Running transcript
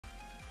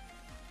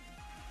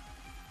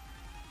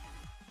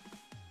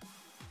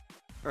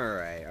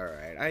Alright,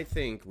 alright. I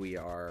think we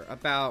are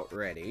about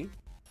ready.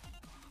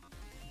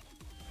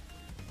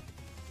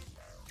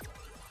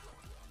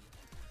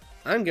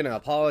 I'm gonna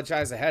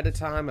apologize ahead of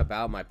time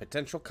about my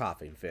potential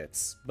coughing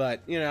fits.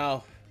 But, you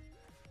know,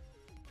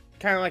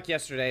 kind of like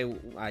yesterday,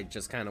 I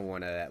just kind of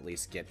want to at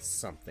least get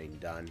something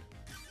done.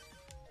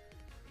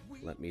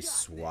 Let me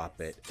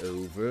swap it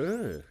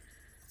over.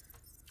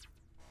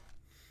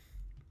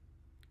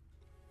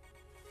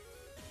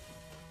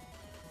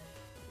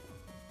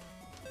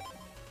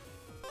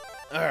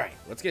 Alright,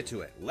 let's get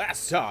to it.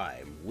 Last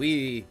time,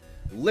 we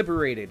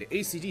liberated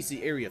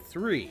AC/DC Area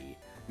 3.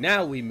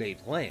 Now we made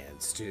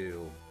plans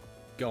to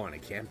go on a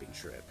camping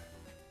trip.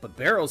 But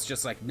Barrel's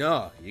just like,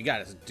 no, you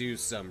gotta do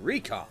some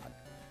recon.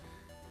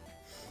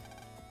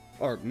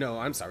 Or, no,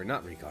 I'm sorry,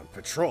 not recon.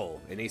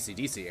 Patrol in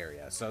AC/DC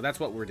area. So that's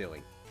what we're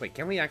doing. Wait,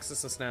 can we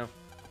access this now?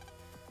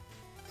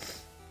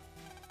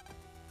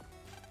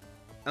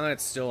 Oh,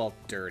 it's still all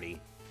dirty.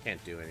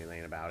 Can't do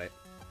anything about it.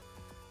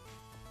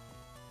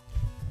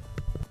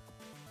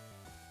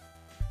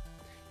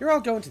 You're all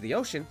going to the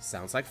ocean.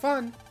 Sounds like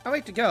fun. I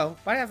wait to go,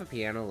 but I have a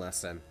piano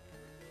lesson.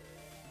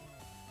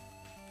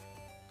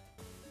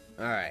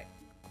 Alright.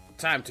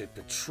 Time to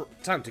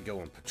go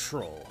on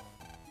patrol.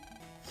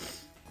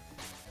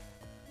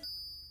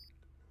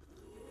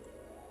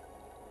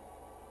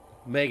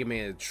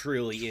 Megaman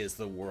truly is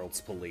the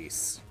world's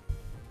police.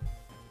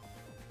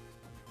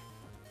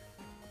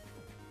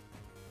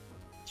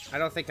 I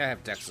don't think I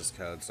have Dex's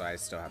code, so I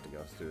still have to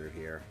go through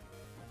here.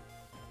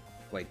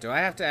 Wait, do I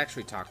have to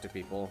actually talk to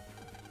people?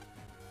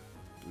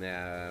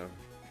 No.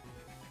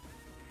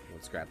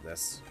 Let's grab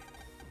this.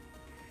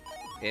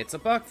 It's a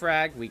bug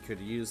frag. We could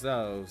use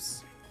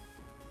those.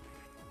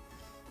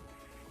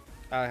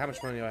 How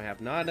much money do I have?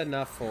 Not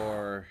enough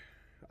for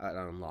an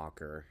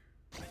unlocker.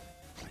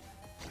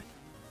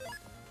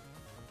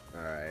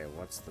 Alright,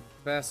 what's the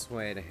best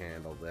way to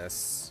handle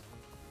this?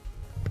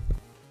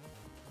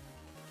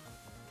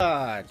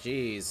 Ah,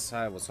 jeez.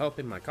 I was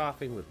hoping my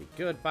coughing would be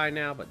good by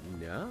now, but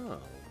no.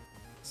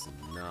 It's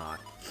not.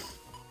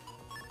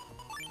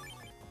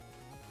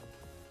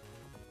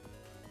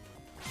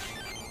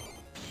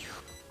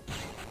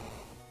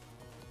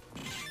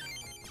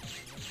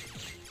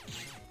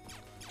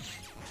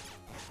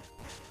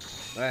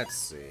 Let's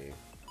see.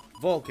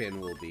 Vulcan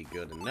will be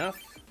good enough.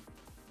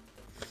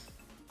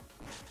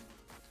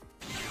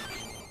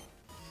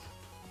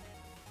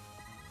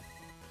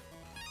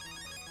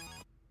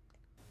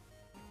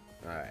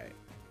 Alright.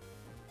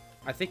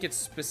 I think it's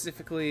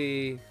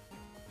specifically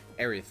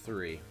Area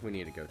 3 we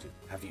need to go to.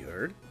 Have you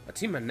heard? A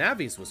team of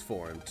Navis was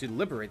formed to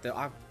liberate the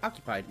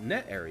occupied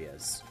net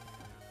areas.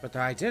 But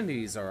their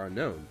identities are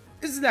unknown.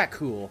 Isn't that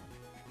cool?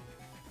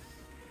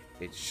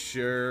 It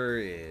sure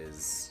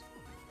is.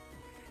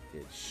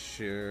 It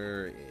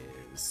sure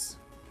is.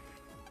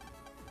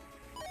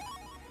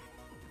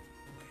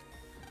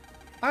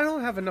 I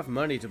don't have enough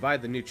money to buy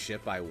the new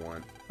chip I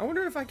want. I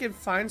wonder if I can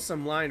find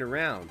some lying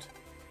around.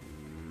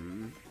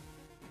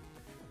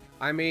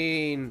 I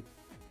mean,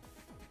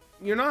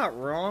 you're not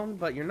wrong,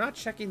 but you're not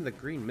checking the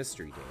green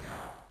mystery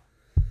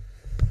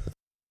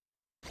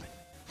data.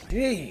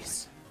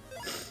 Jeez.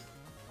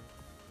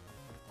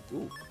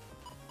 Ooh.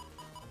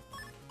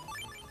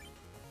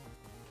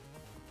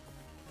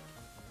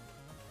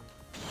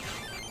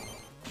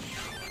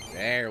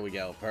 There we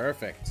go.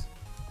 Perfect.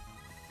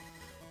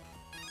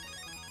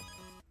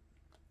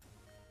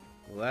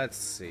 Let's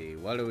see.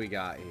 What do we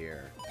got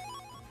here?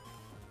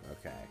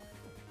 Okay.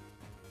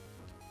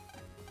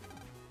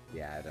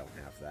 Yeah, I don't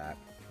have that.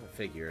 I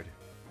figured.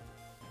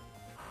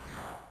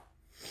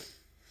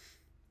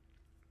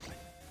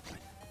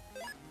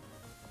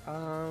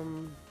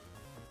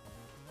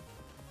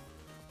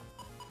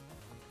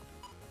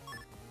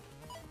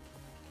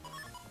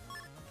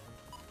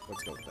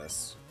 Let's go with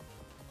this.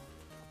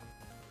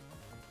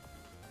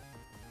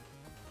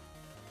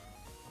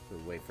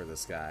 We'll wait for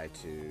this guy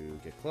to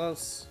get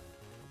close.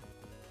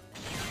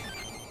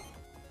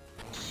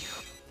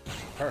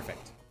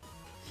 Perfect.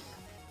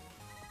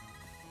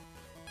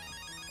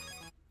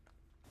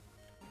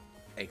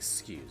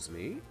 Excuse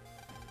me?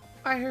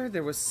 I heard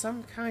there was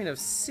some kind of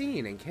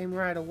scene and came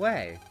right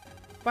away.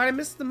 But I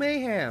missed the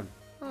mayhem.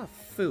 Oh,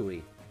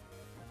 phooey.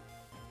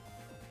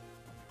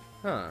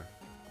 Huh.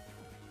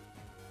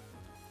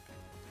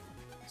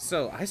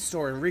 So, I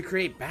store and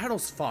recreate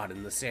battles fought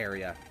in this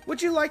area.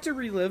 Would you like to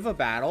relive a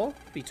battle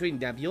between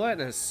Nebula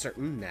and a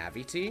certain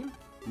Navi team?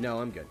 No,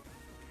 I'm good.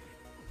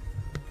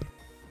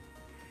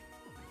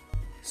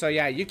 So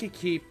yeah, you can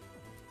keep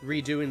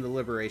redoing the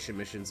liberation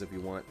missions if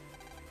you want.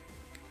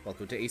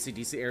 Welcome to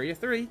AC/DC Area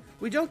 3.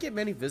 We don't get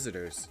many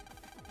visitors.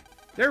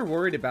 They're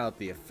worried about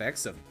the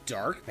effects of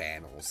dark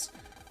panels.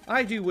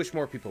 I do wish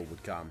more people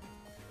would come.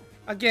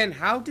 Again,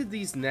 how did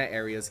these net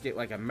areas get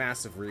like a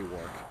massive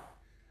rework?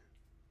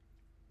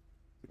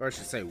 Or I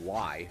should say,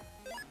 why?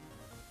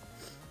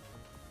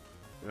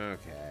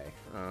 Okay,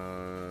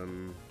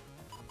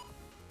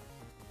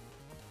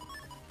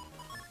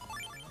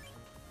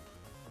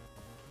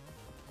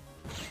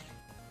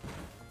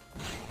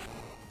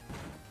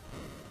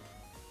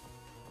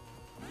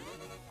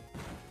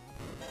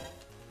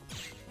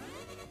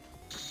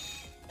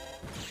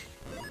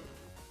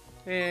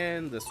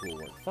 And this will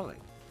work fine.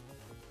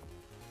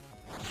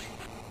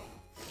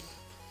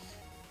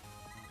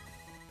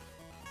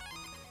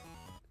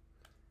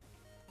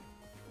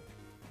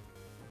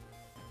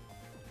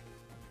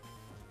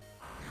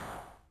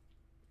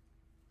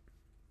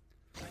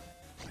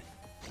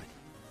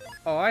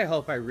 Oh, I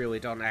hope I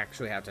really don't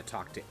actually have to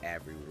talk to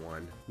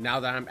everyone, now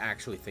that I'm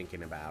actually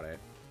thinking about it.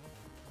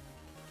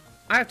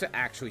 I have to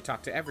actually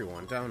talk to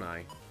everyone, don't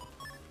I?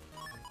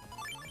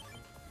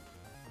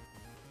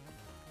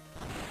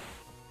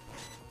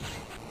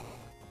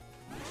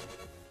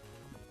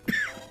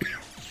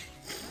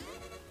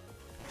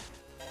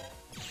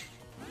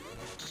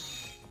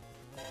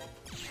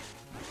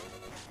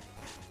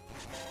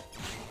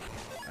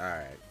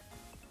 Alright.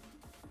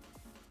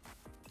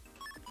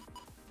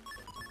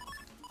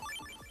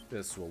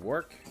 This will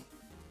work.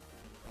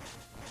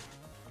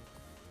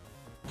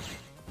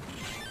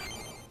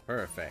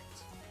 Perfect.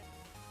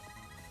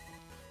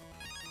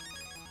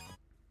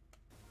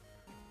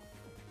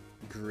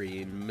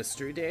 Green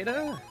mystery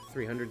data,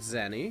 300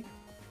 zenny.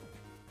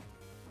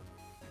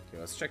 Okay,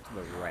 let's check to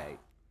the right.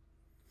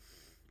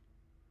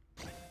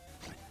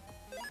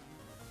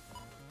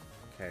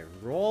 Okay,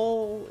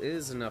 roll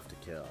is enough to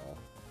kill.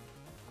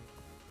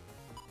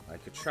 I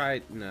could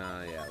try.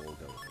 Nah, yeah, we'll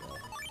go with roll.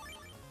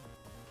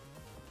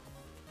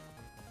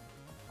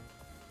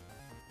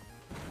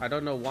 I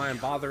don't know why I'm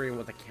bothering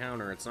with a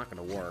counter. It's not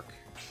gonna work.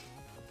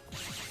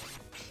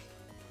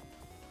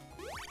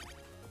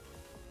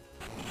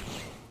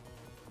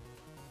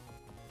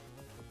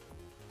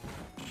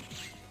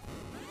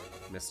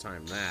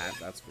 Mistime that,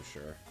 that's for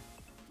sure.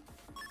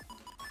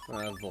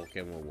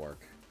 Vulcan will work.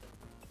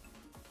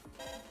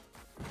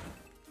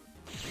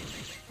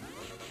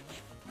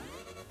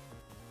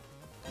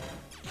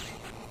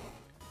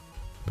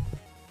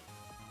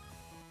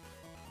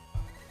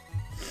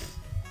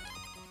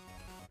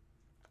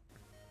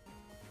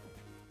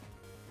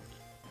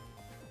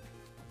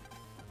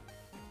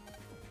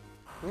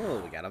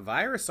 Oh, we got a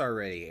virus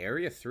already.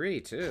 Area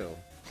 3, too.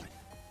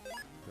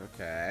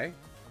 Okay.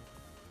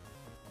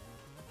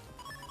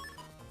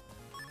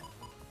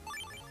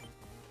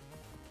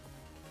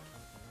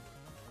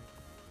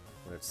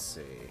 Let's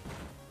see.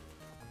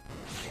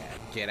 Yeah,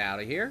 get out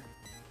of here.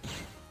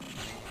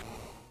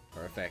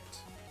 Perfect.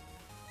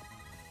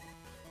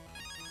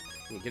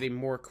 You're getting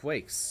more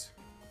quakes.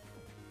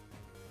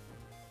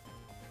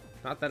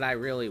 Not that I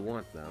really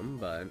want them,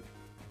 but...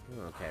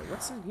 Okay,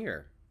 what's in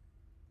here?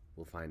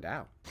 We'll find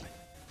out.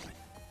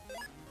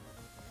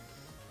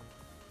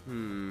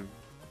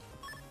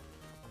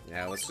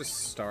 Yeah, let's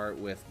just start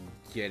with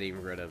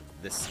getting rid of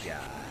this guy.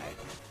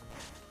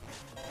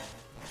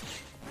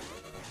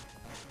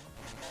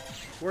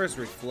 Where's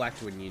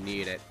Reflect when you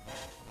need it?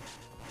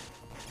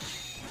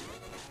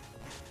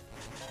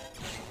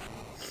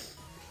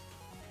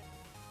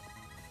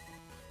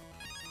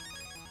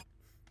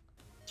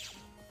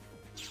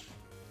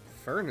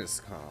 Furnace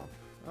comp.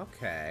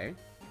 Okay.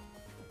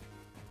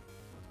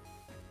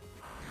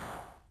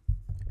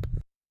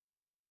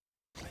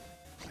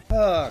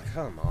 Oh,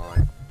 come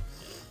on.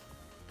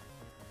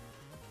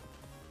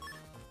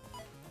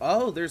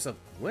 Oh, there's a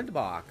wind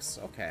box.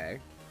 Okay.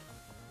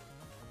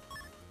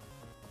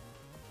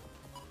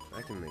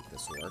 I can make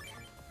this work.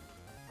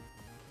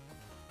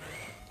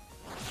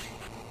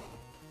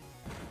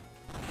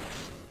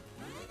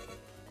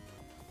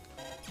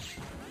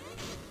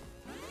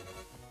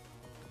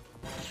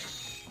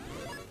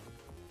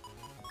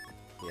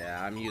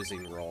 Yeah, I'm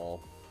using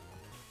roll.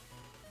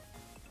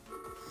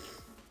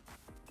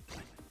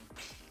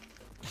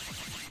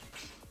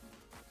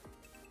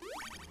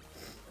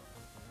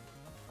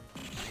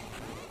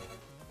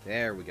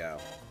 There we go.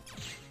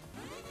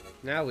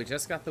 Now we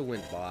just got the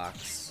wind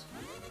box.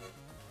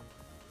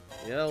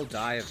 It'll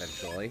die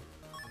eventually.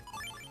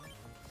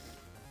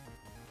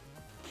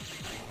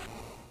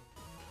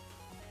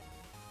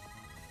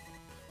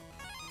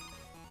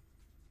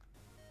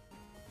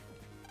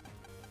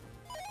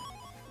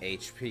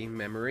 HP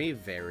memory,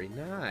 very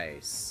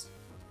nice.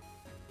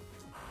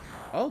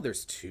 Oh,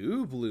 there's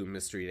 2 blue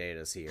mystery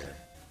datas here.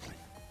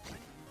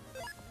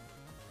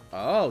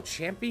 Oh,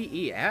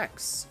 Champy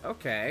EX.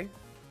 Okay.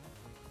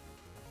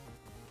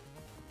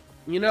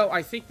 You know,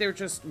 I think they're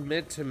just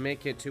meant to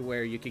make it to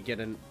where you could get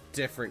a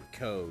different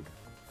code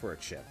for a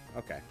chip.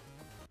 Okay.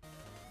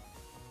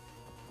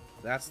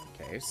 That's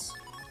the case.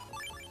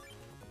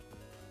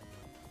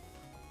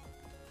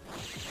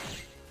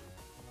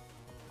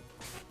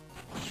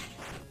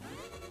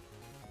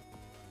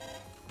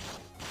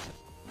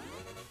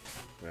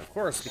 And of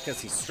course, because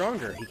he's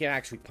stronger, he can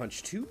actually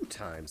punch 2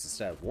 times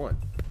instead of 1.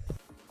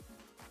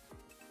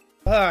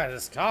 Ah,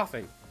 this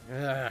coughing.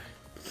 Ugh.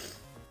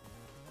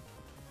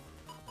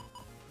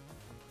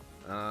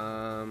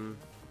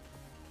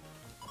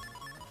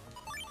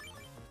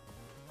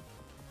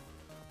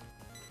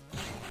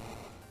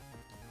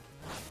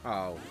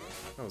 Oh,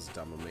 that was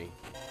dumb of me.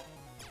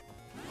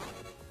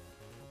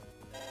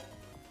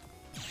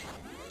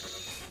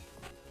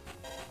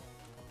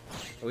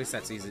 At least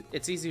that's easy.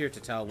 It's easier to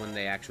tell when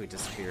they actually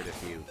disappeared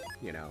if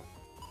you know,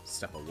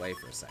 step away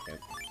for a second.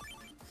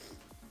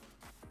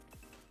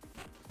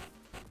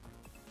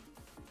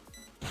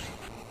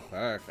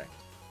 Perfect.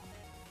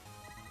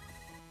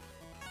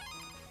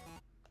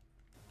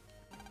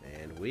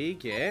 And we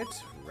get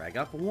Reg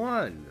Up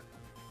 1.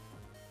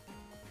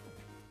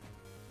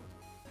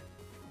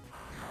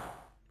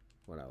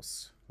 What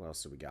else? What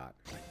else do we got?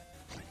 Okay.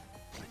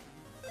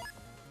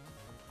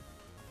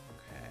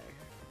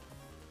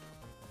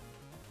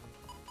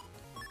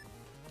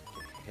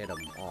 Hit them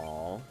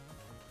all.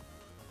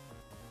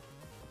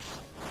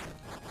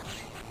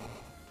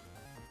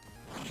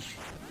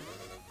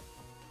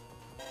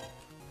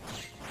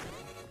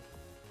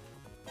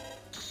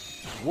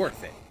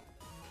 Worth it.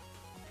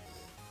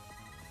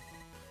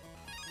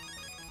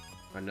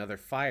 Another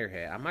fire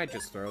hit. I might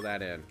just throw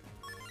that in.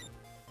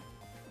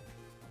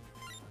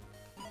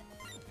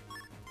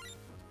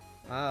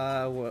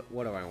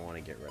 What do I want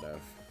to get rid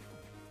of?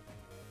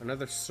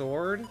 Another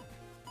sword?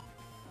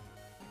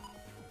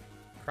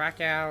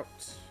 Crack out.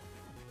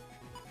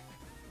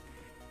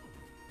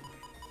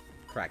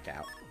 Crack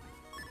out.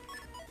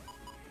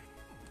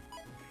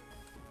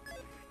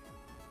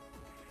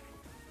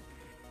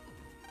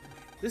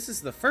 This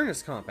is the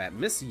furnace comp at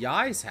Miss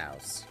Yai's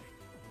house.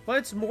 But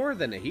it's more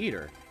than a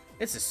heater.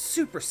 It's a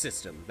super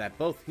system that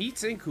both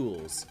heats and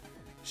cools.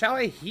 Shall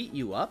I heat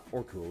you up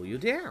or cool you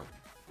down?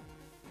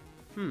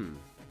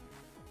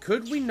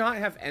 Could we not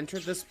have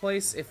entered this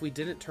place if we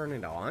didn't turn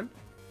it on?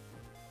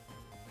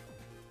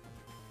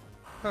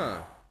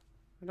 Huh.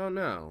 I don't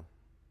know.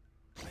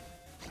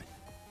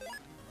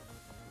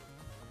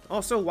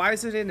 Also, why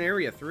is it in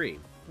Area 3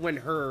 when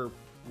her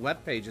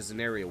webpage is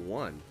in Area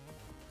 1?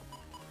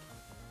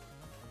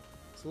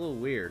 It's a little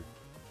weird.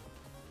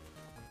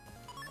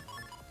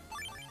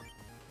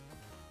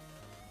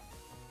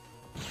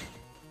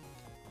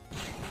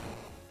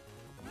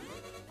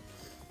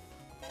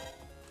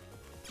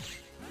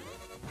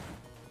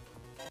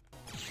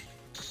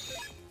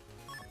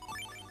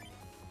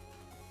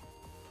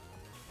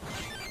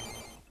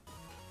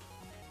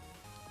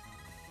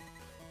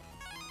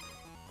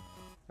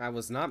 That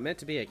was not meant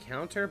to be a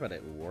counter, but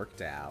it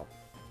worked out.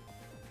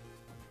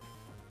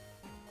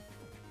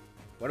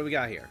 What do we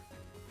got here?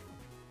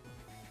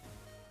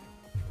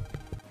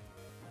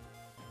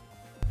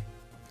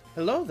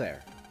 Hello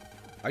there.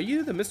 Are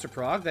you the Mr.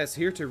 Prog that's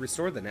here to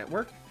restore the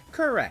network?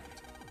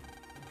 Correct.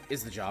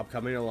 Is the job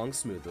coming along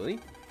smoothly?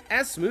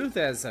 As smooth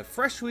as a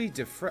freshly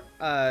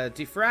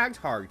defragged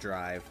hard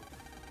drive.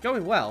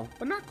 Going well,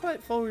 but not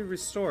quite fully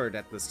restored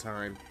at this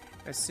time.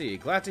 I see.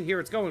 Glad to hear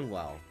it's going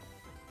well.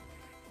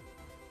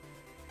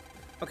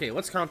 Okay,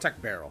 let's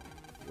contact Barrel.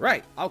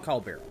 Right, I'll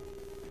call Barrel.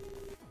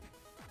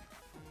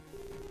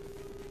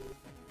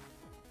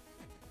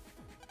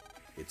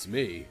 It's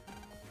me.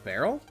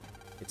 Barrel?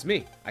 It's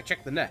me. I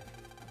checked the net.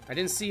 I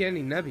didn't see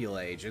any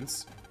Nebula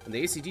agents, and the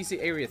AC/DC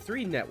Area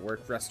 3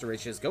 network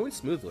restoration is going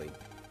smoothly.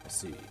 I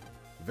see.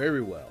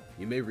 Very well.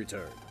 You may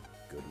return.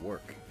 Good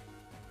work.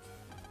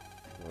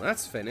 Well,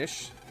 that's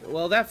finished.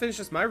 Well, that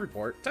finishes my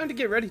report. Time to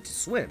get ready to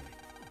swim.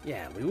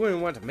 Yeah, we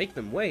wouldn't want to make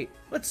them wait.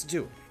 Let's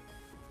do it.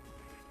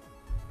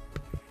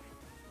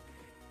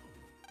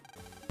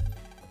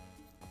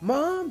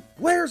 Mom,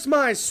 where's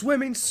my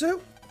swimming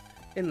suit?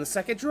 In the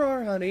second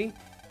drawer, honey.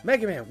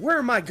 Megaman, where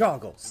are my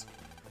goggles?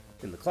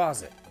 In the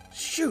closet.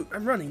 Shoot,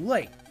 I'm running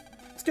late.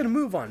 Let's get a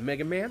move on,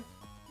 Megaman.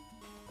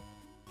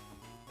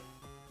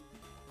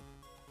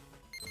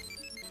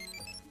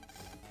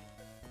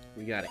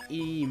 We got an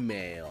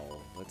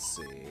email. Let's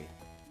see.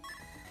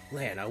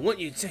 Lan, I want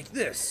you to take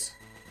this.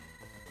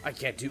 I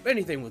can't do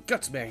anything with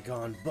Gutsman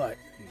gone, but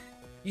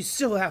you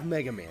still have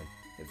Megaman.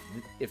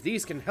 If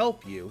these can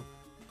help you,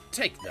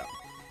 take them.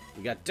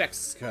 We got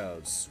Dex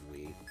codes,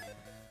 sweet.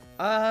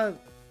 Let's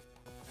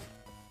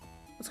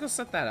go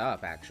set that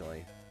up,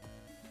 actually.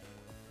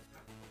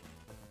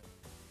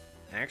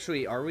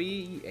 Actually, are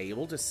we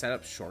able to set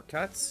up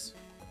shortcuts?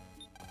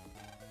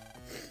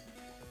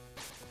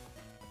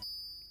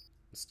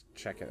 Let's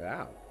check it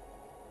out.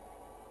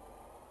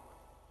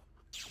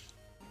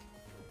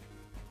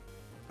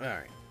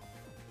 Alright.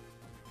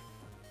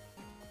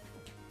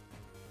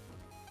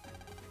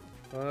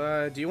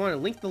 Do you want to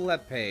link the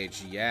web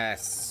page?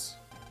 Yes.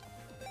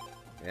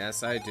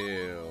 Yes, I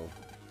do.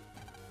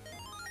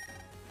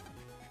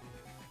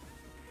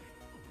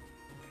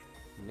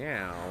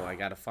 Now, I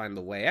gotta find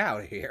the way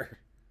out here.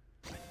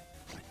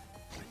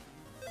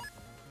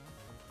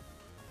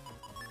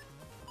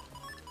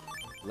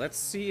 Let's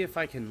see if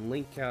I can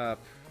link up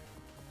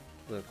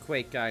the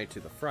Quake guy to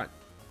the front.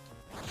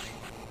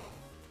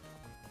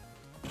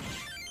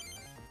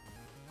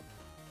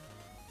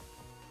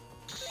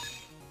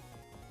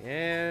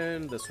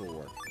 And this will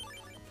work.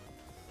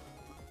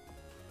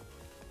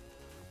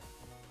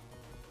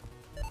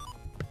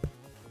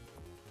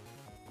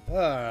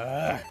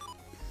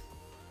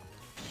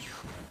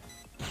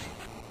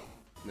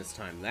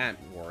 Mistime that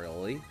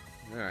royally.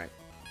 Alright.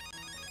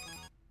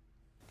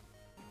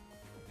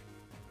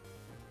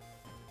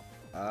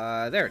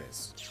 There it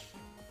is.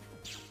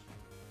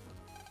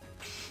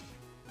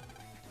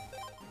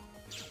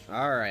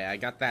 Alright, I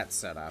got that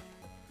set up.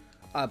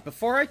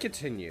 Before I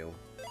continue,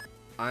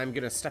 I'm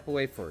gonna step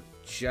away for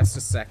just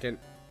a second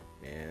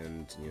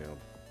and, you know,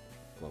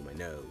 blow my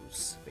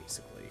nose,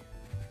 basically.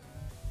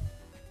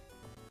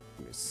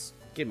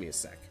 Give me a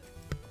sec.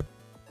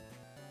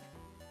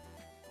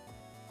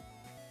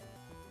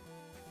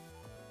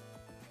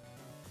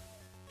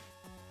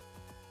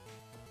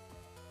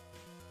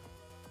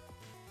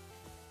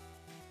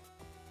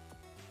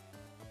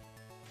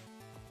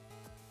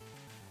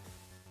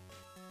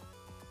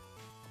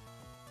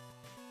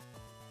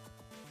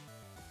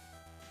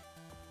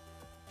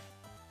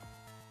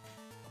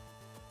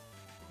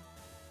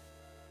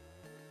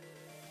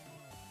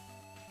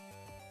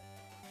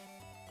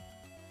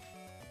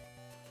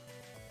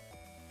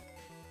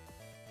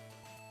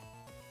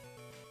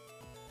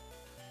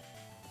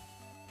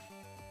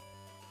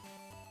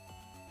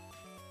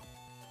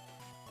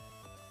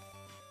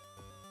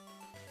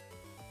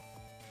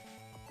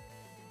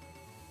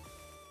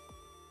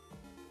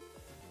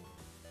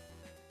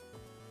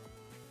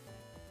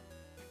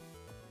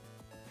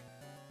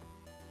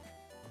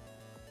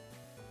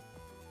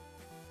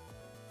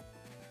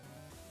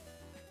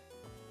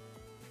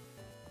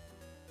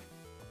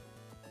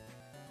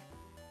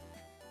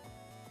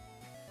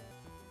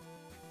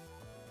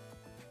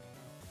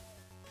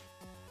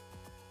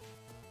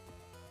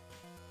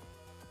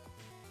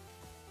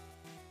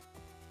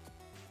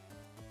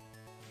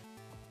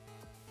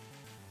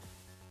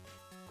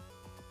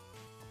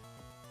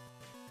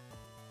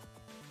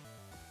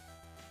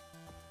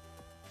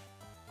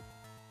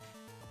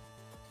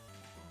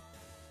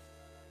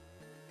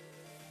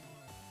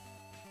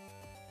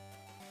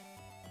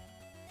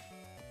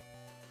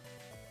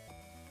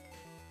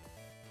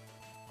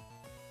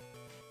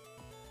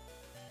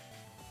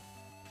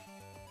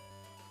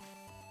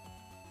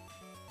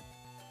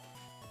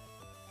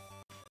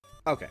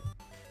 Okay.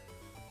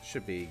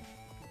 Should be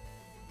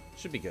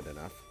good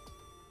enough.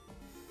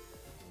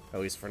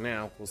 At least for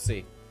now. We'll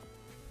see.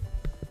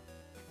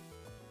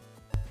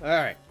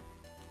 Alright.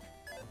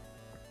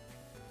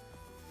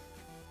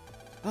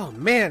 Oh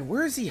man,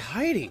 where is he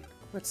hiding?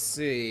 Let's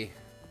see.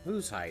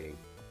 Who's hiding?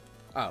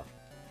 Oh.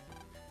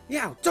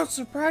 Yeah, don't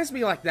surprise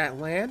me like that,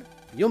 Lan.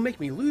 You'll make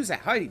me lose at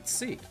hide and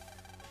seek.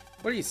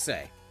 What do you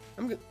say?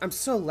 I'm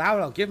so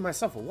loud I'll give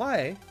myself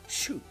away.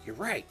 Shoot, you're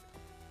right.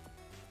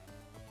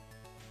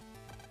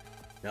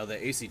 Now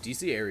that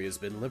AC/DC area has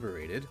been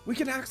liberated, we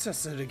can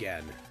access it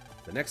again.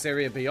 The next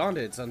area beyond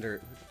it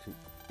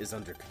is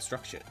under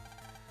construction.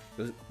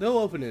 They'll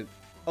open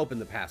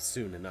the path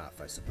soon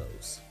enough, I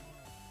suppose.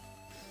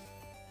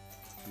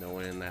 No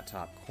one in that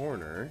top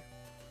corner.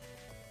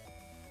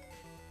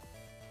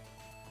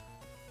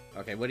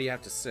 Okay, what do you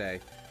have to say?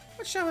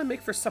 What shall I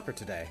make for supper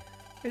today?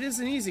 It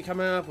isn't easy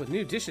coming up with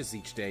new dishes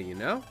each day, you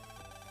know?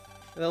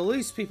 The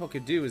least people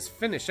could do is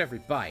finish every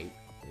bite.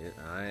 Yeah,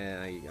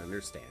 I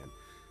understand.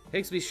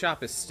 Higsby's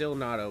shop is still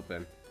not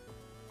open.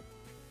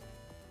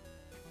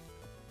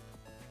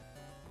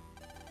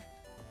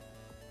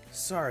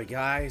 Sorry,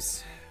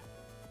 guys.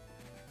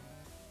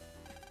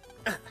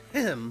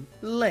 Ahem,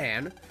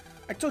 Lan.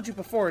 I told you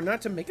before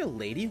not to make a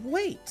lady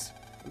wait.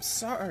 I'm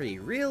sorry,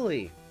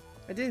 really.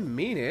 I didn't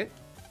mean it.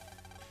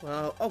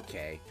 Well,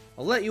 okay.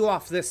 I'll let you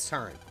off this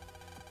time.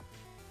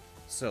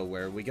 So,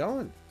 where are we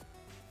going?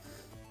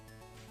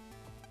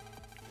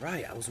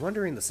 Right, I was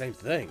wondering the same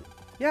thing.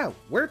 Yeah,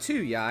 where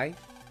to, Yai?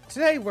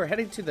 Today, we're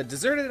heading to the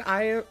deserted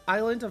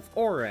island of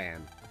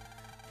Oran.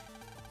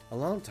 A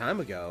long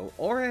time ago,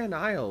 Oran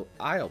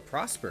Isle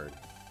prospered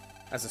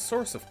as a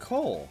source of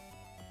coal.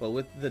 But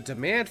with the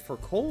demand for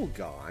coal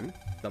gone,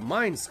 the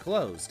mines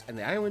closed and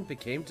the island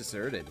became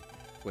deserted,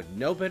 with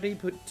nobody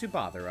to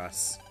bother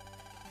us.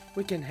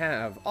 We can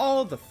have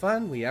all the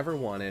fun we ever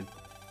wanted.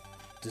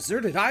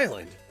 Deserted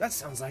island? That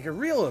sounds like a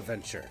real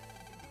adventure.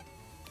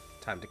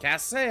 Time to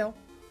cast sail.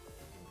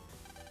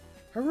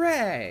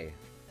 Hooray!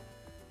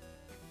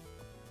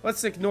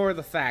 Let's ignore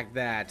the fact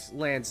that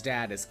Lan's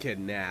dad is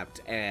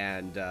kidnapped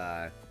and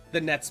the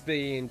net's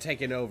being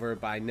taken over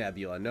by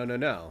Nebula.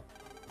 No.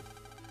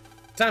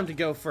 Time to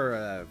go for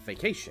a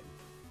vacation.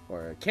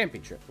 Or a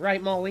camping trip.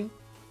 Right, Molly?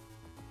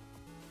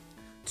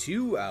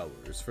 2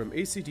 hours from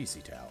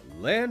AC/DC Town,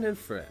 Lan and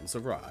friends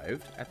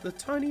arrived at the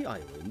tiny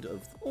island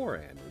of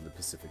Oran in the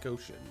Pacific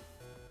Ocean.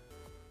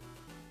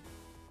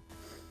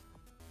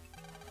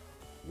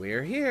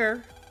 We're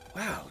here.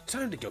 Wow,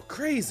 time to go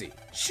crazy.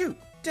 Shoot,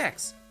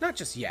 Dex, not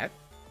just yet.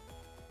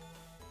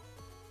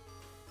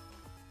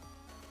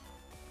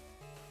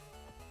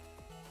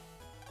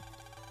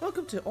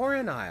 Welcome to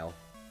Oran Isle.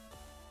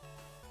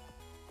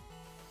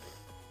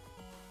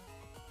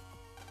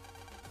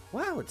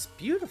 Wow, it's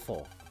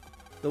beautiful.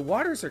 The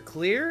waters are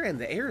clear and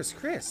the air is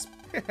crisp.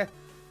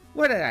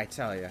 What did I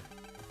tell you?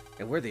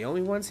 And we're the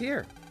only ones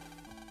here.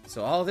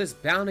 So all this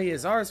bounty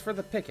is ours for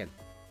the picking.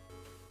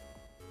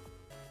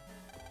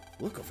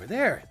 Look over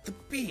there, the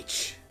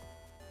beach.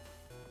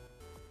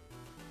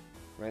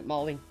 Right,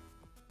 Molly?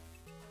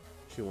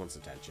 She wants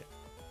attention.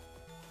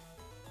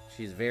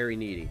 She's very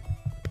needy.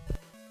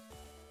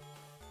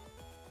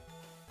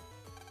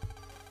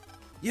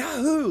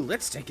 Yahoo!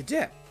 Let's take a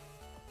dip.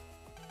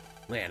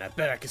 Man, I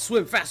bet I can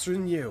swim faster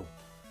than you.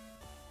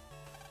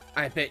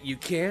 I bet you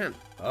can.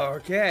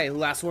 Okay,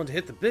 last one to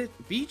hit the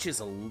beach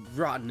is a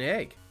rotten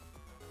egg.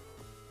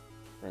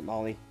 Right,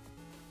 Molly?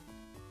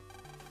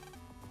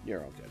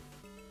 You're all good.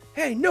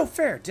 Hey, no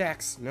fair,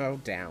 Dex! No,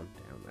 down.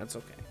 That's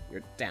okay.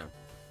 You're down.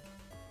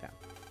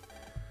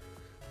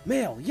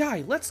 Mail,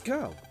 yay, let's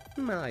go.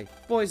 My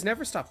boys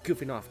never stop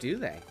goofing off, do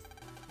they?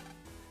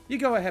 You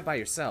go ahead by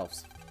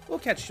yourselves. We'll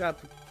catch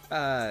up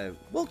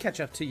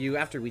to you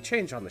after we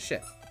change on the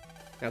ship.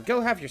 Now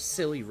go have your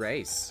silly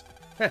race.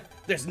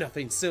 There's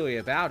nothing silly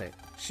about it.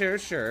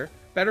 Sure.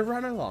 Better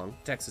run along.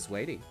 Dex is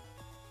waiting.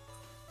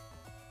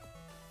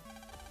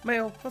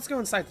 Mail, let's go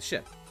inside the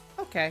ship.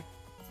 Okay.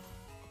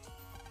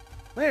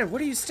 Lan, what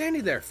are you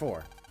standing there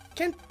for?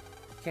 Can't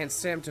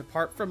stand to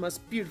part from us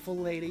beautiful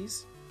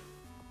ladies.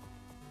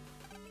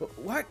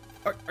 What?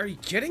 Are you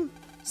kidding?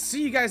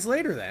 See you guys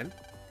later then.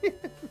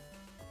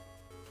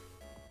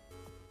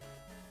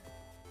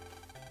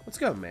 Let's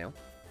go, Mail.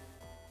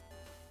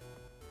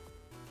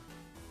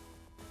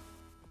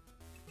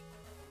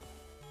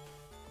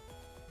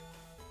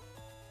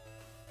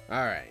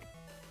 Alright.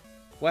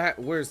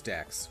 Where's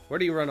Dex? Where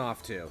do you run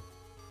off to?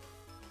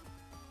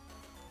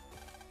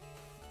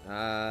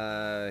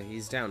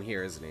 He's down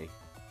here, isn't he?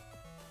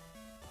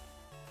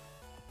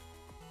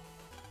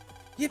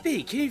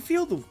 Yippee! Can you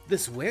feel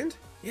this wind?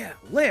 Yeah,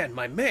 Lan,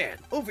 my man!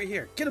 Over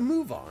here, get a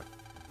move on!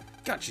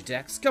 Gotcha,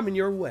 Dex, coming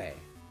your way.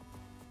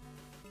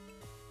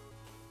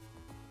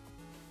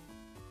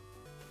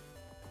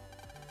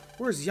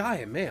 Where's Yai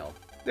and Mail?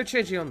 They're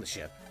changing on the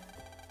ship.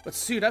 Let's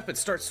suit up and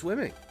start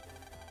swimming.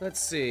 Let's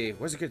see,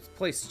 where's a good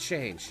place to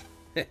change?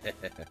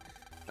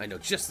 I know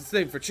just the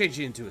thing for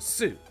changing into a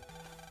suit.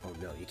 Oh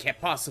no, you can't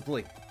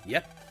possibly.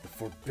 Yep, the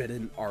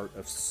forbidden art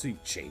of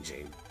suit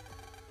changing.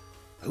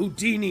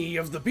 Houdini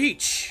of the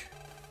beach!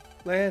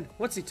 Lan,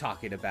 what's he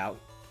talking about?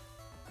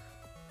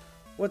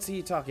 What's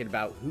he talking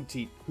about?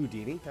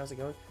 Houdini? How's it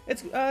going?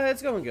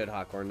 It's going good,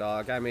 Hot Corn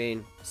Dog. I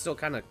mean, still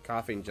kind of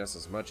coughing just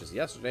as much as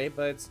yesterday,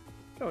 but it's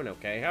going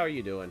okay. How are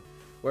you doing?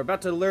 We're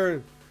about to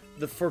learn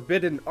the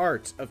forbidden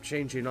art of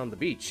changing on the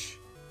beach.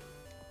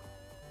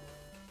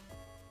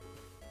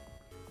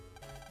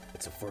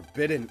 It's a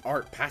forbidden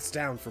art passed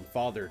down from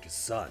father to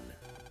son.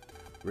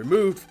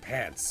 Remove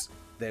pants,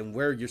 then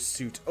wear your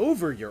suit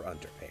over your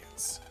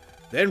underpants.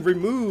 Then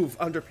remove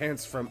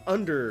underpants from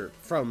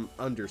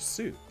under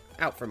suit.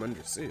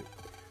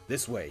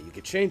 This way, you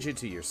can change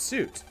into your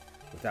suit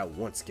without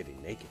once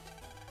getting naked.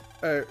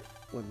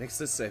 What makes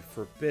this a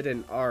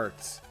forbidden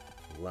art?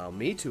 Allow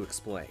me to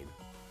explain.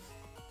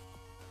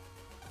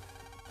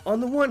 On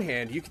the one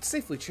hand, you can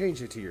safely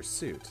change into your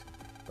suit,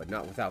 but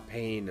not without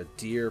paying a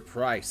dear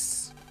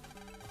price.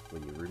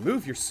 When you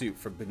remove your suit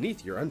from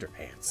beneath your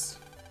underpants,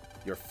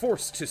 you're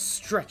forced to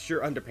stretch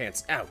your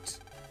underpants out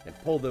and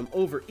pull them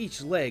over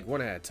each leg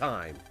one at a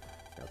time.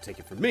 Now take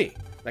it from me,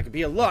 that could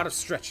be a lot of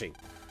stretching.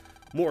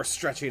 More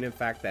stretching, in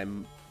fact,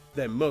 than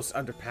most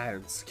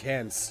underpants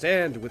can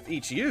stand with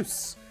each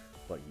use.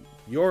 But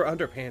your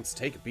underpants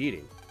take a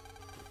beating.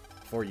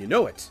 Before you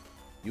know it,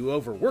 you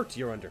overworked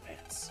your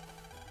underpants.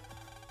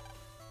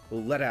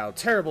 Will let out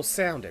a terrible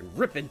sound and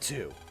rip in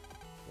two.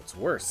 What's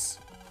worse,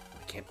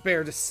 I can't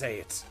bear to say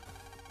it.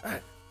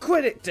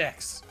 Quit it,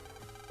 Dex!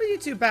 What are you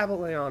two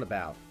babbling on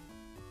about?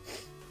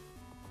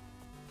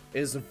 It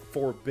is a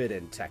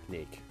forbidden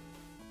technique.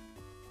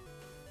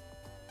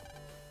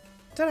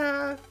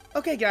 Ta-da!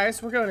 Okay,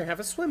 guys, we're going to have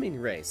a swimming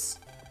race.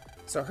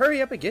 So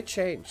hurry up and get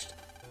changed.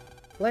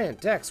 Lan,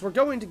 Dex, we're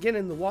going to get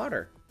in the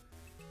water.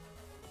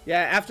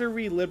 Yeah, after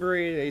we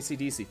liberated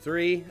AC/DC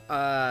 3,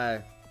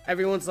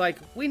 everyone's like,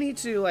 we need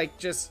to, like,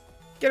 just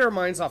get our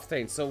minds off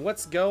things. So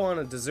let's go on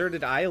a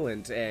deserted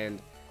island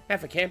and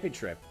have a camping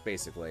trip,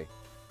 basically.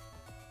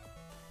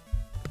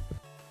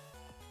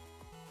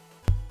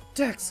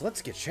 Dex,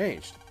 let's get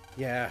changed.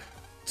 Yeah,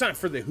 time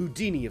for the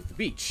Houdini of the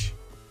beach.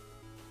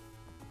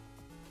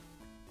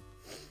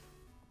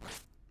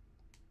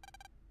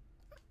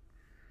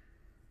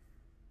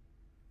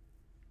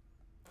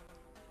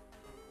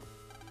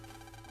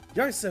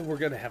 Yai said we're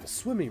gonna have a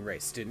swimming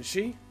race, didn't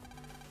she?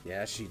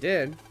 Yeah, she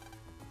did.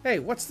 Hey,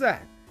 what's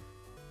that?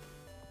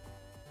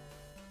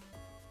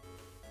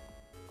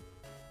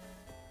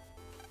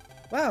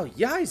 Wow,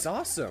 Yai's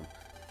awesome.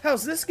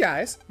 How's this,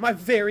 guys? My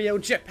very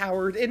own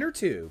jet-powered inner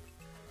tube.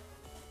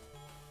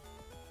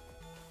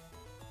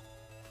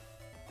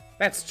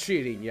 That's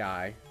cheating,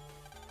 Yai.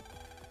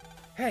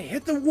 Hey,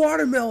 hit the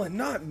watermelon,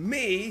 not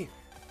me!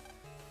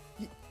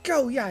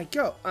 Go, Yai,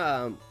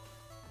 go!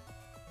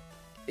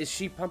 Is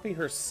she pumping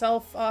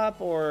herself up,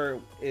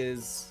 or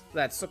is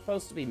that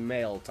supposed to be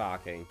male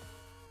talking?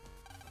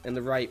 And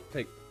the right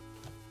pick...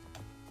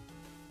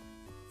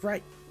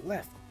 Right,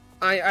 left.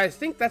 I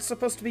think that's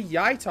supposed to be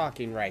Yai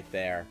talking right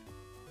there.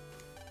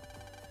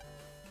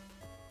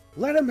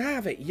 Let him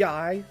have it,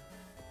 Yai.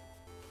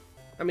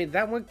 I mean,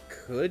 that one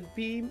could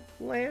be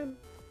Lan.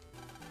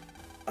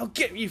 I'll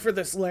get you for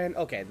this, Lan.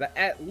 Okay,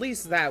 at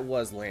least that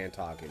was Lan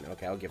talking.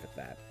 Okay, I'll give it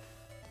that.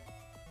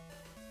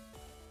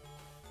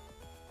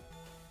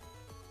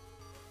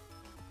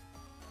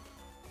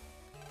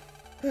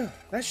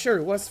 That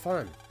sure was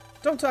fun.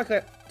 Don't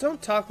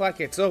talk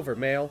like it's over,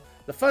 Mail.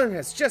 The fun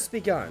has just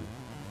begun.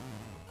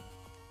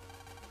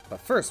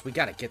 But first, we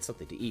gotta get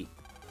something to eat.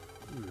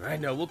 I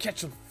know, we'll catch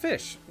some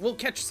fish. We'll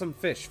catch some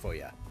fish for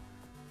you.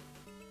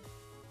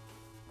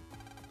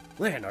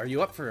 Lan, are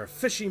you up for a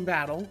fishing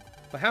battle?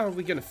 But how are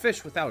we gonna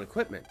fish without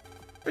equipment?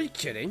 Are you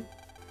kidding?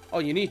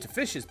 All you need to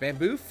fish is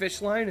bamboo,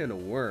 fish line, and a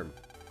worm.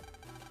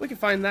 We can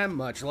find that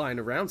much lying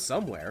around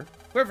somewhere.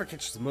 Whoever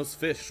catches the most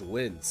fish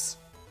wins.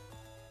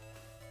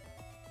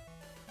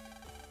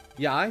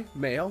 Yai,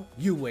 Mail,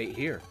 you wait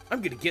here.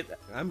 I'm gonna get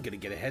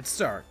a head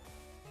start.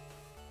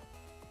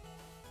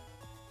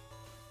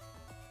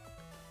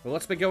 Well,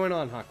 what's been going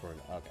on, Hawkhorn?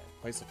 Okay,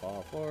 place a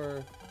fall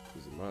floor.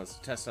 Using mods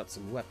to test out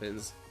some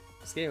weapons.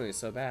 Scaling is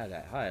so bad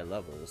at high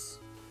levels.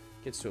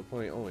 Gets to a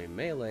point only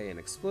melee and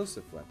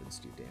explosive weapons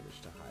do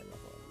damage to high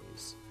level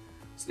enemies.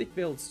 Sneak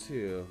builds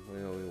too, but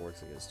it only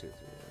works against 2 or 3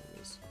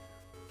 enemies.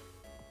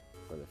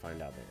 Before they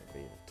find out they're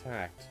being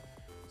attacked.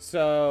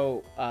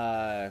 So,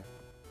 are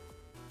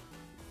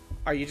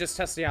you just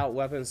testing out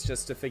weapons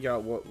just to figure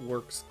out what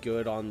works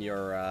good on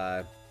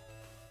your,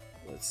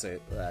 let's say,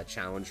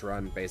 challenge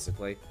run,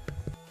 basically?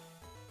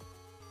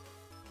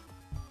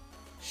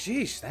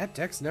 Sheesh, that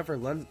deck's never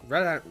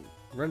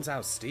runs out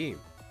of steam.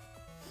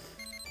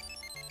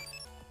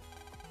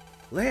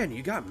 Lan,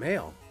 you got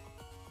mail.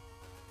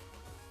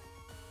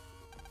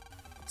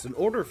 It's an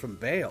order from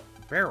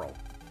Barrel.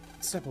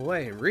 Step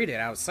away and read it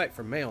out of sight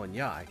from Mail and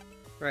Yai.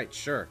 Right,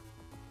 sure.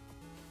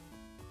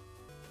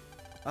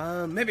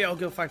 Maybe I'll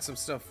go find some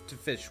stuff to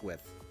fish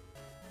with.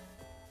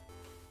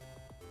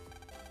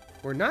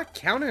 We're not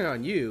counting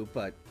on you,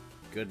 but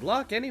good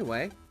luck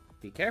anyway.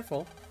 Be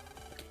careful.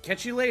 Okay,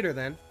 catch you later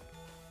then.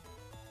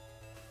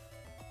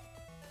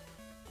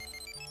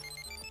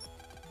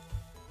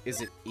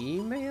 Is it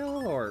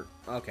email or...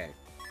 Okay.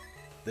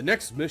 The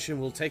next mission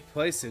will take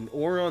place in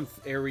Oron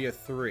Area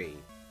 3.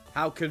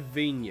 How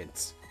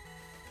convenient.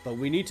 But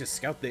we need to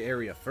scout the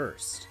area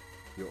first.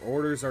 Your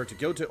orders are to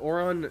go to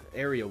Oron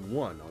Area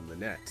 1 on the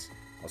net.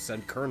 I'll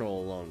send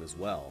Colonel along as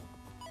well.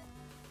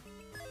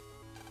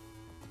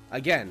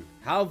 Again,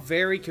 how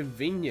very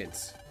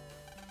convenient.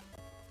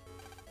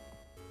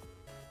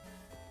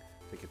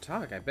 If we could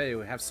talk, I bet you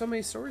would have so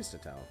many stories to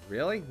tell.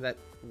 Really?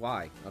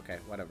 Why? Okay,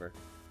 whatever.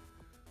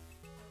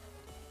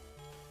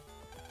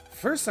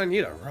 First, I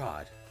need a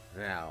rod.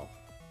 Now,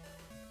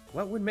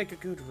 what would make a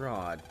good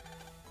rod?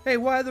 Hey,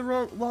 why the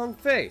long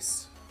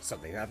face?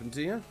 Something happened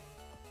to you?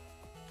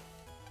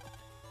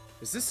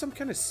 Is this some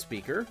kind of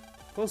speaker?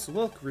 Close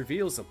look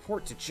reveals a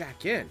port to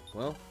jack in.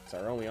 Well, it's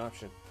our only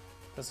option.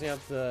 Doesn't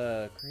have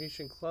the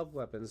Creation Club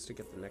weapons to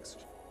get the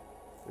next...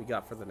 we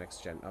got for the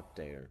next gen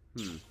updater.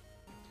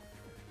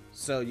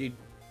 So you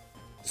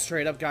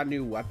straight up got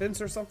new weapons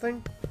or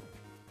something?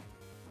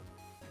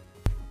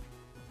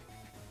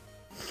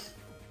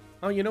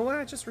 Oh, you know what?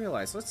 I just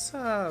realized. Let's,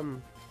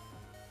 can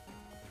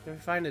we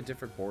find a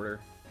different border?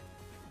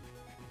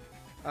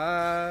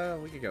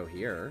 We could go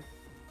here.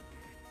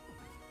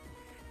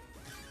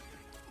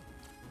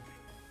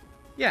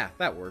 Yeah,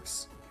 that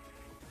works.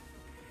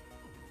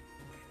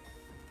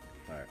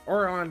 Alright,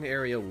 Oron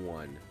Area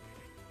 1.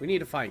 We need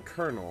to find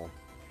Colonel.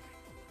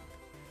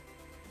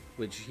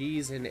 Which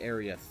he's in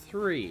Area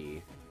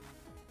 3.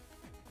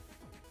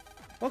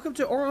 Welcome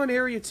to Oron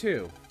Area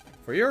 2.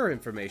 For your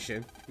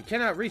information, you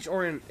cannot reach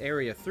Oron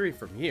Area 3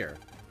 from here.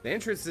 The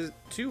entrance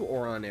to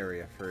Oron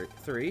Area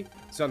 3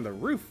 is on the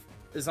roof,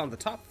 is on the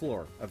top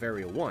floor of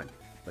Area 1,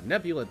 but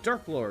Nebula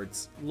Dark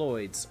Lloyds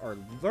are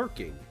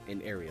lurking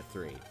in Area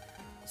 3.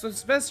 So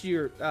it's best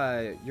you're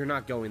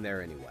not going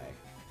there anyway.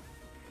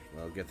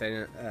 Well, good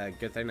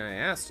thing I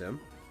asked him.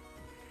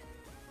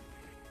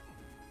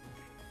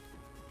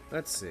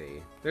 Let's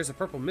see. There's a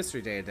purple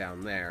mystery data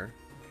down there.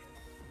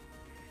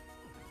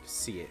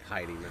 See it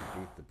hiding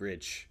underneath the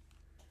bridge.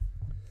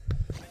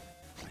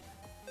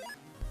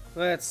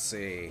 Let's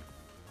see.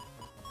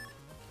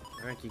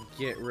 I can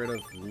get rid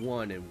of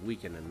one and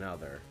weaken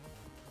another.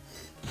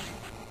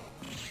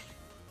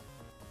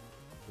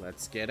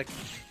 Let's get a...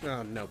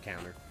 oh, no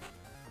counter.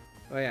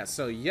 Oh yeah,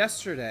 so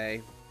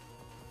yesterday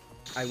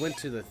I went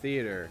to the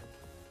theater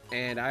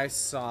and I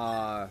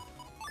saw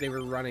they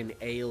were running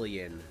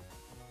Alien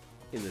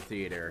in the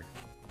theater.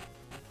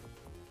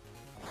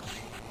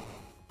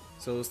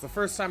 So it was the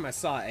first time I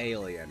saw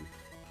Alien.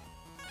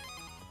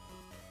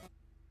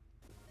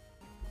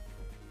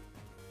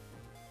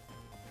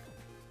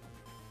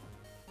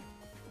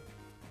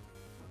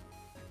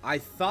 I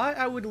thought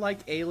I would like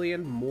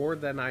Alien more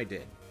than I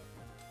did.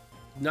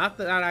 Not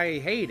that I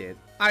hate it,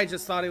 I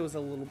just thought it was a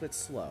little bit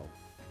slow.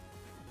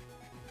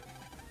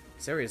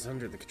 This area is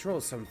under the control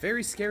of some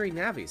very scary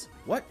navies.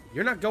 What?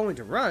 You're not going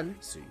to run?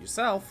 Suit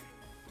yourself.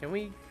 Can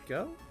we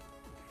go?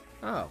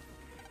 Oh.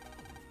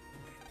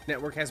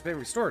 Network has been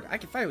restored. I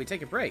can finally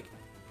take a break.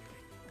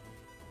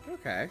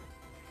 Okay.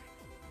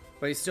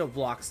 But he still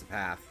blocks the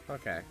path.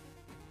 Okay.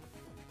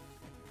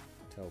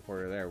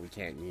 Teleporter there we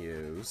can't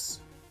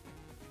use.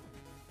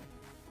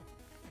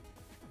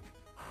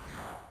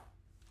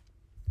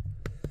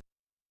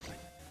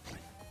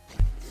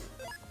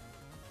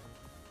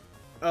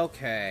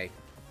 Okay.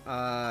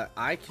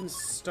 I can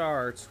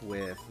start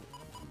with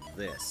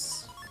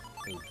this.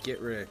 And get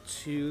rid of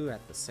 2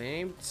 at the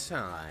same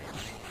time.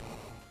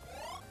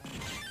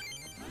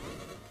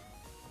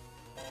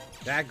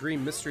 That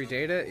green mystery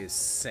data is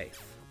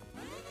safe.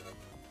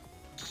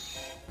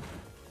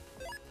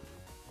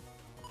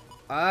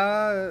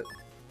 You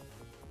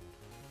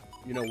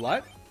know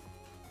what?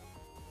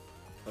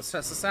 Let's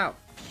test this out.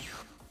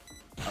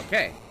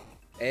 Okay.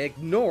 It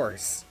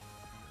ignores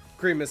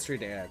green mystery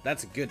data.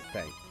 That's a good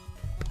thing.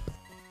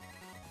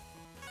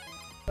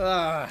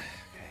 Okay.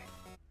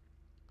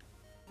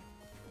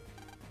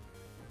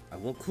 I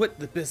won't quit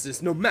the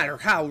business no matter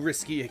how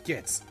risky it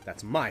gets.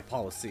 That's my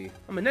policy.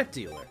 I'm a net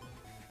dealer.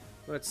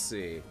 Let's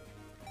see.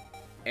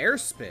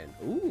 Airspin.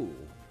 Ooh.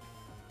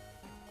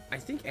 I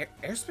think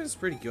Airspin is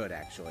pretty good,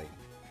 actually.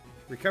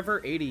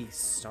 Recover 80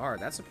 star.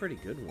 That's a pretty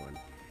good one.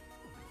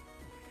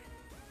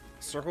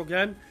 Circle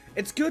gun.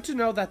 It's good to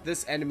know that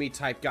this enemy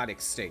type got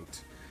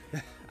extinct.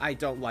 I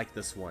don't like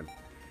this one.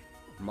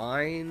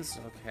 Mines.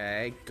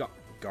 Okay.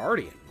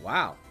 Guardian.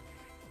 Wow.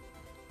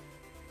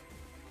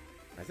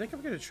 I think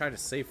I'm going to try to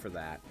save for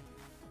that.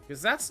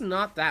 Because that's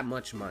not that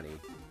much money.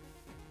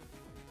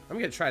 I'm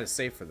going to try to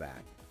save for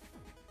that.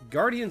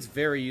 Guardian's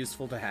very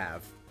useful to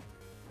have.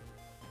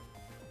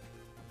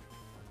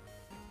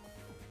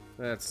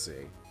 Let's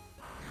see.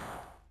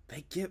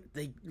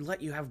 They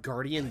let you have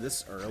Guardian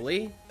this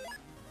early?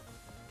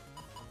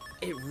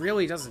 It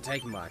really doesn't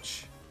take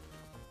much.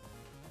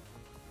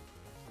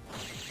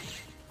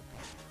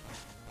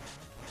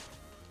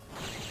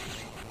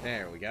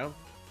 There we go.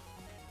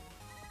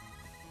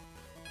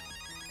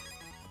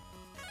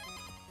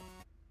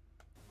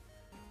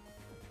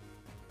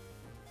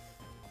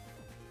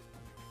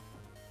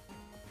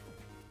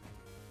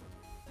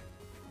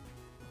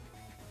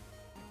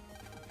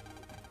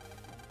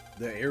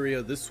 The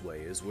area this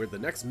way is where the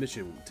next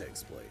mission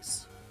takes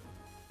place.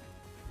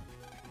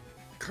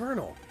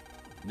 Colonel,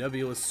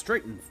 Nebula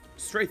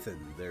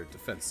strengthened their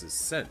defenses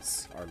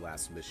since our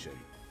last mission.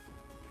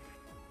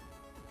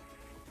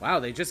 Wow,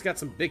 they just got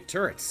some big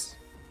turrets.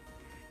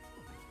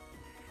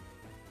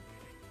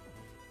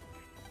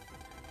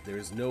 There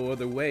is no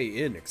other way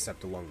in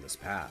except along this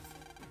path.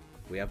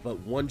 We have but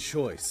one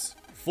choice.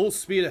 Full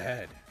speed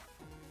ahead.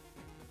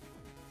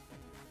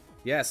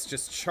 Yes,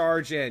 just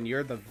charge in.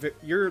 You're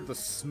the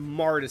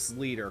smartest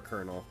leader,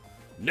 Colonel.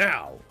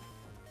 Now!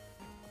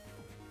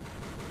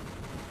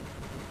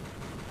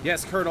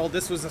 Yes, Colonel,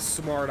 this was a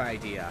smart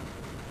idea.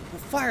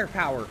 Well,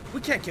 firepower! We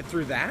can't get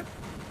through that!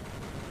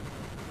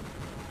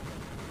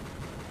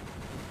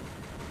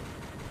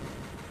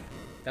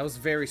 That was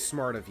very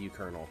smart of you,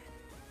 Colonel.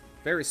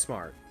 Very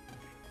smart.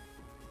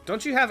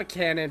 Don't you have a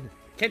cannon?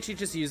 Can't you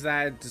just use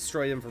that and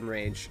destroy them from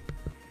range?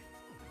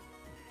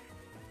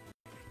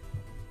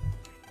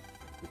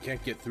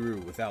 Can't get through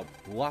without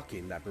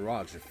blocking that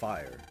barrage of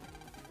fire.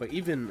 But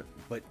even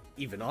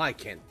I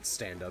can't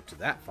stand up to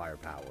that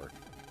firepower.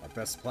 Our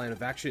best plan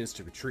of action is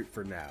to retreat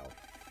for now.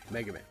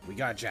 Megaman, we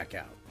gotta jack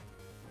out.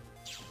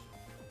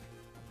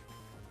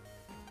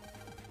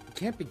 We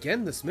can't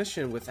begin this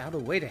mission without a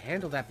way to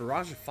handle that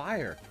barrage of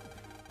fire.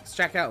 Let's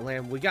jack out,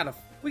 Lamb. We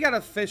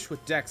gotta fish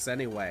with Dex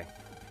anyway.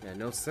 Yeah,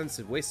 no sense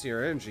in wasting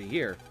our energy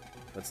here.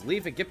 Let's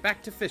leave and get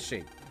back to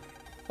fishing.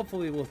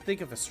 Hopefully we'll think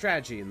of a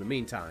strategy in the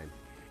meantime.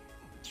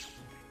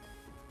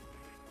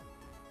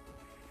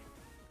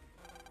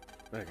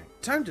 Okay,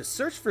 time to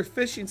search for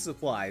fishing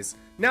supplies.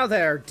 Now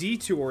that our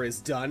detour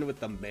is done with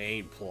the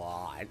main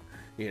plot,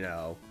 you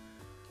know.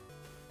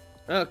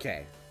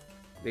 Okay,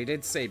 they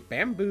did say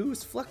bamboo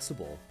is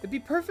flexible. It'd be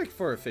perfect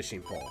for a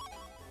fishing pole.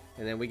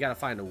 And then we gotta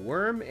find a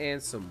worm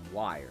and some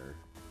wire.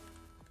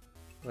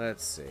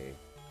 Let's see.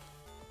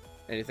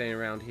 Anything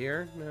around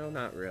here? No,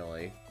 not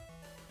really.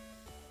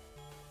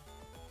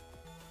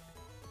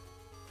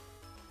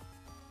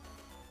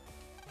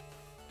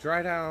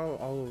 Dried out,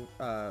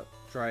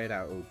 dried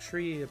out oak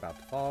tree, about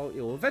to fall. It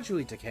will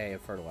eventually decay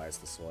and fertilize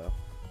the soil.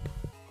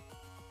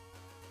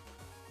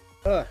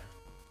 Ugh.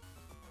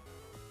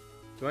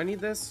 Do I need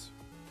this?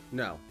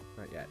 No,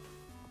 not yet.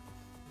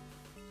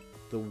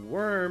 The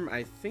worm,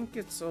 I think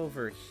it's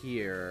over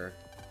here.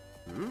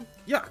 Hmm?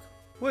 Yuck!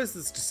 What is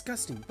this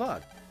disgusting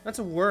bug? That's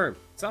a worm.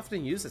 It's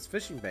often used as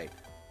fishing bait.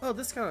 Oh,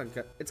 it's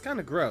kind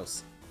of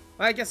gross.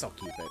 I guess I'll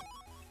keep it.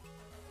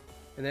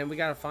 And then we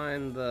gotta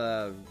find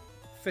the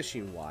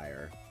fishing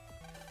wire.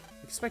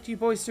 Expect you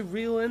boys to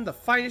reel in the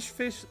finest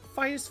fish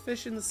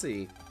in the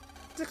sea.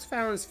 Six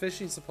found his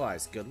fishing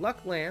supplies. Good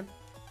luck, Land.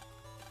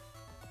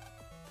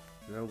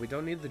 No, we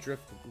don't need the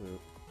drift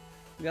loop.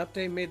 The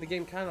update made the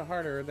game kind of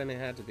harder than it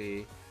had to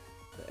be.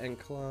 The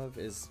enclave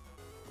is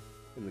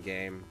in the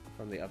game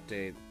from the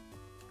update,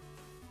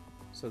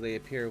 so they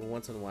appear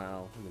once in a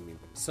while.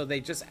 So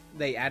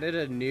they added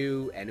a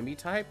new enemy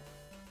type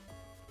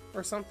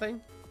or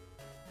something.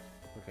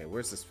 Okay,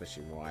 where's this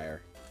fishing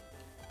wire?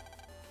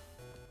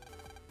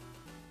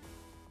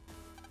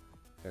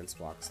 Fence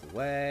blocks the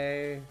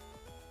way.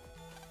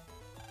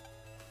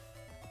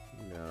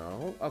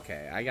 No.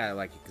 Okay, I gotta,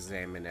 like,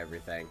 examine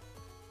everything.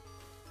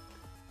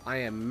 I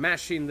am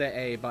mashing the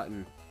A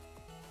button.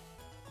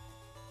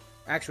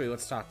 Actually,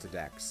 let's talk to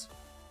Dex.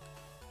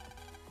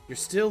 You're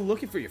still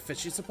looking for your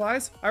fishing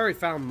supplies? I already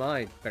found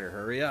mine. Better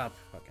hurry up.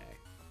 Okay.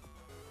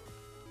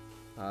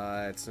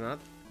 It's not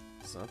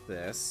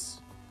this.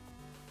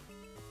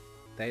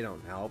 They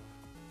don't help.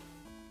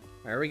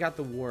 I already got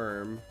the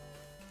worm.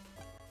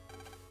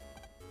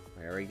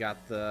 I already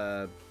got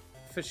the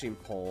fishing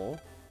pole.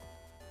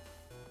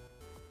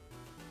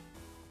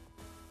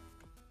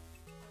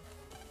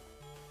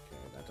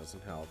 Okay, that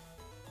doesn't help.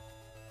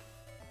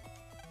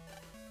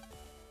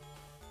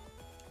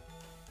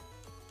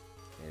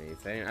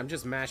 Anything? I'm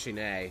just mashing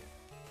A.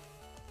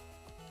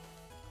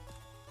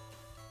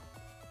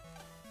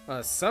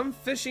 Some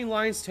fishing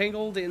lines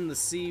tangled in the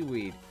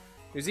seaweed.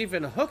 There's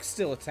even a hook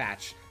still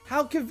attached.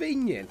 How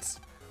convenient!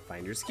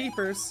 Finders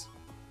keepers.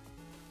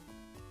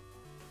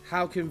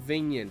 How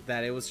convenient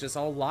that it was just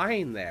all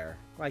lying there,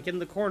 like in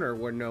the corner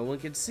where no one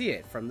could see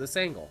it from this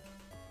angle.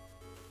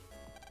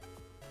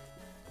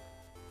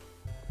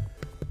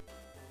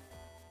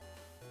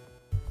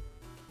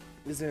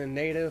 Is it in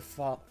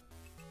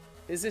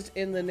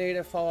the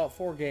native Fallout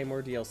 4 game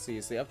or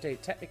DLCs? The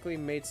update technically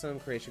made some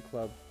Creation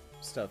Club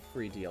stuff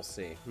free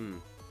DLC.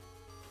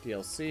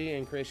 DLC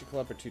and Creation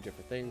Club are two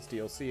different things.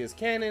 DLC is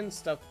canon,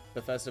 stuff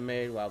Bethesda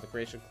made, while the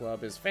Creation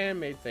Club is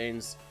fan-made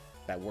things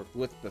that work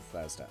with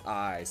Bethesda.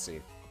 I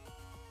see.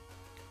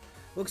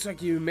 Looks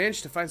like you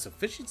managed to find some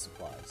fishing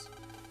supplies.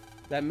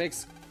 That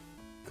makes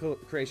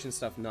creation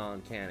stuff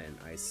non-canon.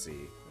 I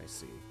see.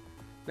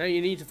 Now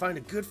you need to find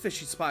a good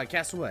fishing spot and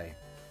cast away.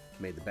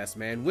 May the best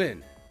man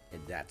win,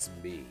 and that's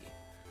me.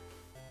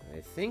 I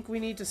think we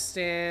need to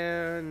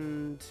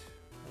stand...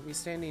 Are we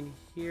standing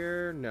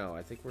here? No,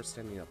 I think we're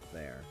standing up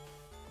there.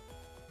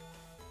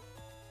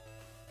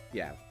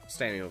 Yeah,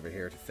 standing over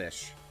here to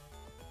fish.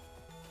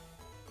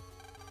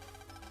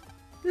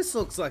 This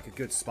looks like a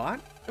good spot.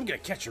 I'm gonna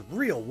catch a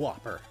real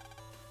whopper.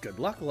 Good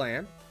luck,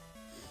 Lan.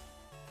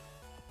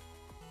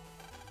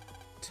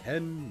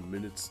 10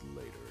 minutes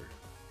later.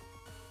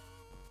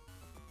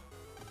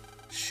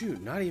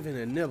 Shoot, not even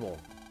a nibble.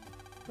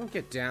 Don't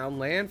get down,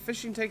 Lan.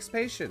 Fishing takes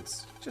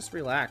patience. Just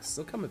relax.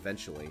 They'll come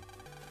eventually.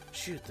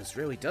 Shoot, this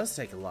really does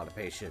take a lot of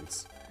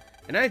patience.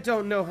 And I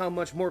don't know how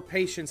much more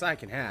patience I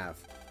can have.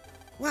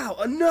 Wow,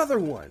 another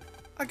one!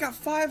 I got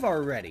 5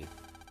 already.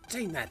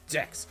 Dang that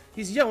Dex.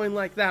 He's yelling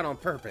like that on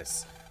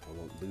purpose. I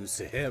won't lose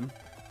to him.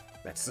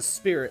 That's the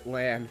spirit,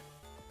 Lan.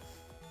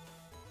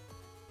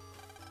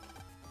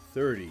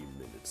 30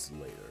 minutes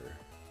later.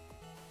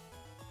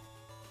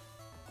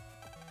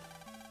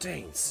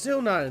 Dang,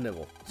 still not a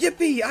nibble.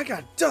 Yippee! I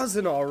got a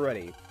dozen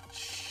already.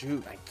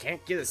 Shoot, I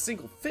can't get a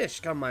single fish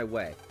come my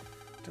way.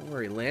 Don't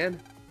worry,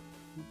 Lan.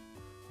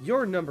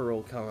 Your number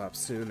will come up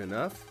soon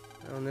enough.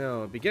 Oh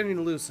no, I'm beginning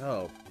to lose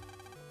hope.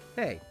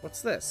 Hey,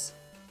 what's this?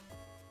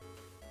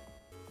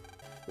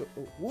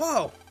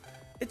 Whoa!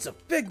 It's a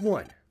big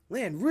one!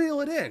 Lan, reel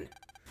it in!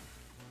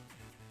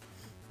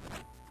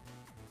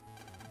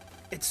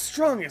 It's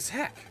strong as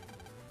heck!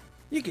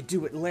 You could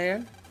do it,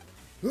 Lan!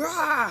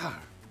 Ah!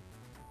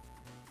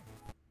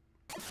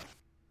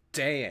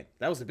 Dang it,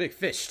 that was a big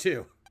fish,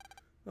 too.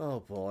 Oh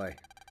boy.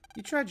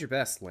 You tried your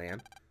best,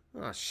 Lan.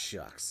 Aw,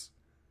 shucks.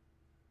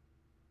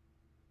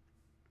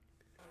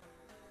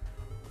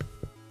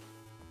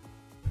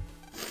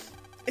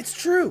 It's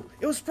true!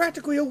 It was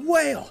practically a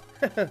whale!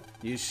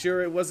 You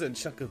sure it wasn't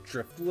a chunk of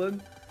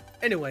driftwood?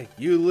 Anyway,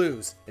 you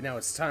lose, and now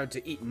it's time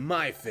to eat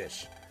my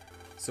fish.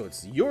 So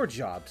it's your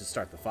job to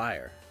start the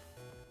fire.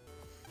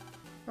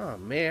 Oh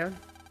man.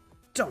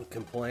 Don't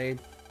complain.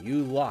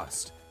 You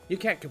lost. You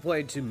can't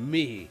complain to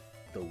me,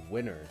 the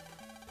winner.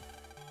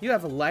 You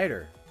have a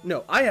lighter.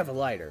 No, I have a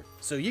lighter,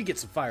 so you get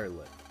some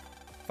firewood.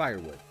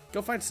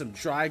 Go find some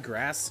dry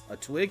grass, a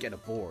twig, and a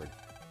board.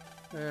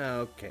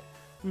 Okay.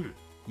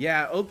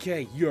 Yeah,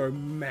 okay, your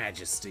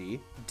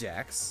majesty,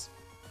 Dex.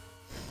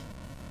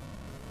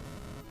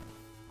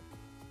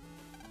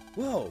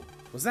 Whoa,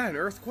 was that an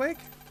earthquake?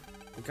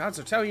 The gods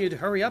are telling you to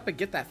hurry up and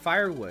get that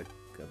firewood.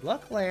 Good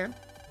luck, Lan.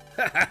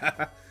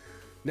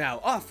 Now,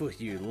 off with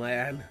you,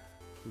 Lan.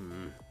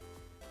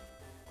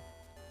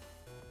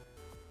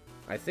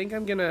 I think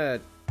I'm gonna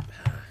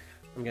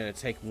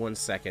take 1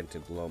 second to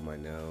blow my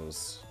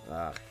nose.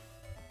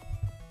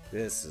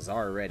 This is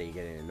already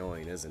getting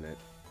annoying, isn't it?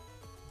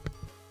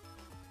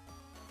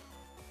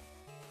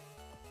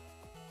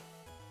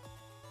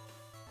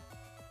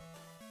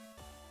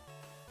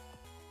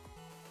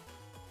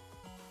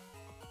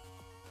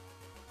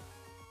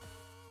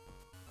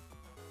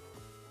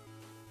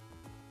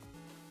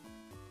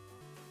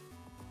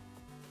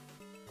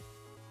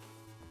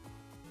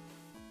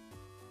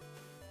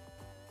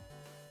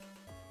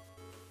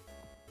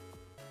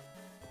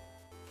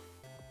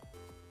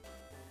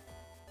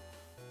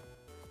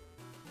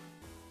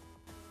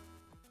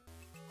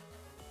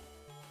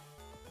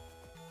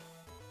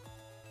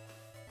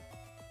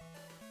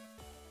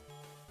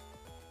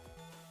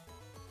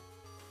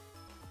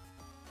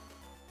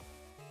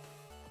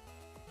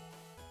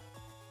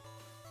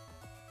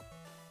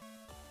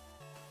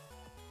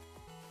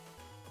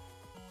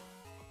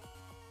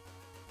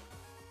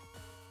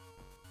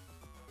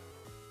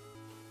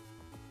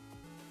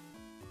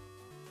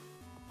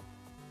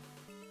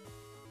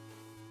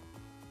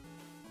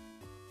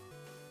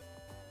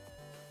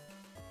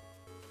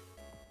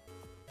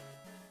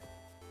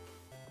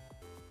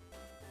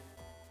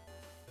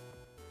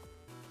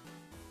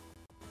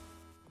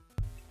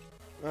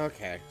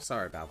 Okay,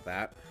 sorry about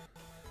that.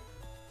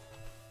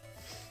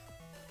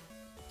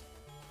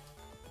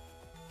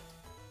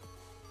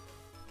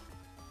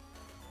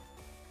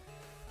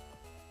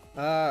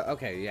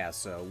 Okay, yeah,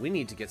 so we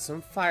need to get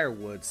some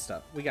firewood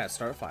stuff. We gotta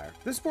start a fire.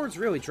 This board's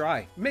really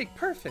dry. Make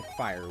perfect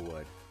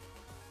firewood.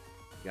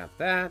 Got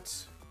that.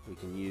 We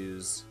can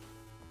use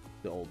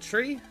the old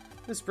tree.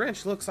 This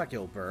branch looks like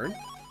it'll burn.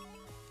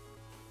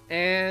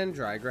 And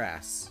dry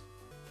grass.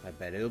 I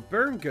bet it'll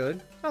burn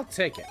good. I'll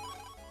take it.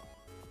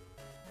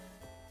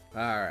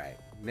 Alright,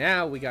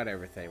 now we got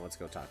everything. Let's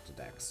go talk to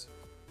Dex.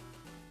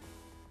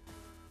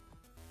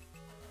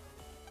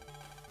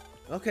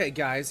 Okay,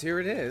 guys, here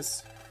it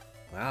is.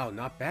 Wow,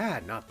 not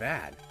bad, not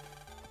bad.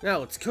 Now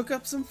let's cook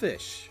up some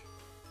fish.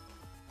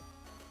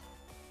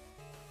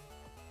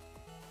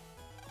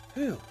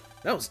 Phew,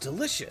 that was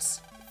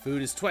delicious.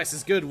 Food is twice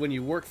as good when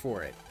you work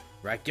for it.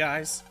 Right,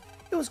 guys?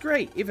 It was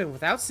great, even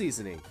without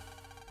seasoning.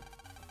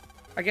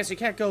 I guess you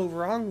can't go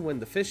wrong when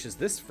the fish is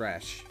this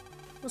fresh.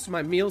 Most of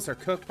my meals are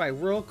cooked by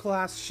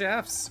world-class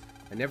chefs.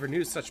 I never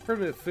knew such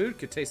primitive food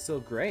could taste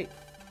so great.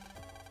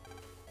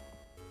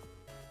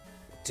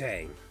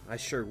 Dang, I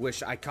sure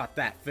wish I caught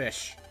that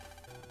fish.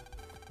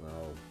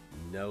 Well,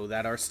 know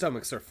that our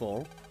stomachs are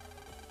full.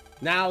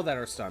 Now that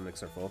our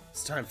stomachs are full,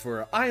 it's time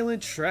for an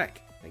island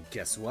trek. And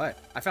guess what?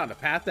 I found a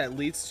path that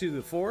leads to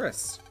the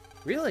forest.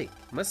 Really?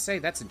 I must say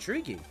that's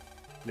intriguing.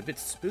 And a bit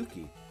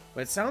spooky.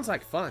 But it sounds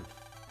like fun.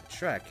 A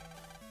trek.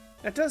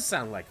 That does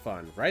sound like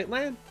fun, right,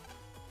 Lan?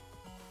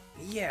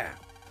 Yeah.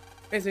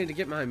 Anything to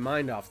get my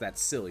mind off that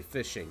silly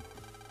fishing.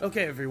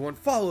 Okay, everyone,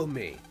 follow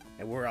me.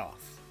 And we're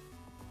off.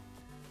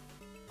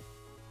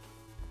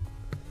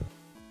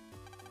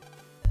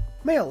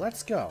 Mail,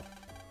 let's go.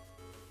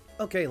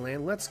 Okay,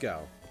 Lan, let's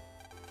go.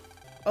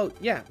 Oh,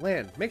 yeah,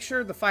 Lan, make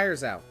sure the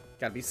fire's out.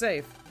 Gotta be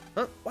safe.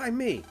 Huh? Why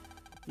me?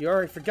 You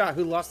already forgot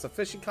who lost the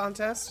fishing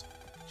contest?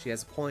 She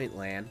has a point,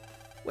 Lan.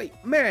 Wait,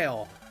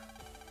 Mail!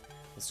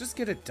 Let's just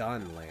get it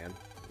done, Lan.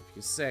 If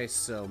you say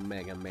so,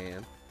 Mega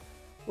Man.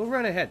 We'll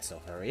run ahead,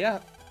 so hurry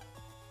up.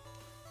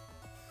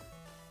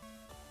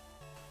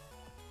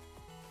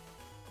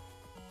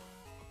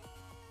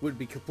 Wouldn't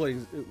be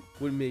complaining,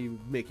 wouldn't be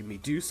making me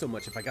do so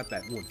much if I got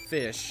that one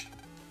fish.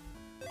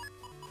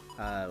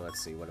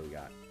 Let's see, what do we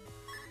got?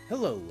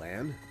 Hello,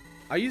 Lan.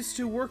 I used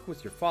to work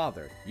with your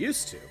father.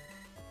 Used to?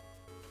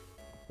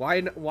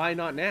 Why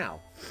not now?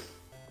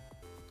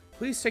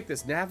 Please take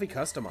this Navi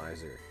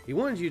customizer. He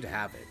wanted you to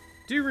have it.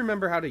 Do you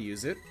remember how to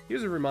use it?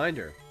 Here's a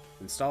reminder.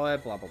 Install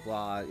it, blah, blah,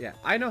 blah. Yeah,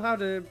 I know how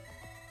to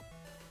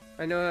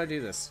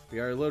do this. We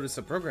already loaded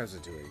some programs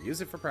into it.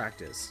 Use it for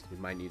practice. You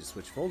might need to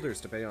switch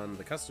folders depending on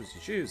the customs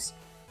you choose.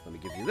 Let me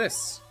give you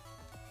this.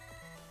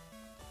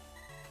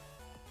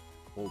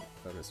 Old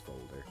bonus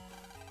folder.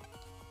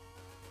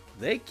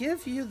 They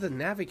give you the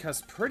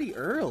Navicus pretty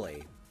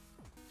early.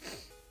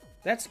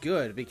 That's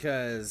good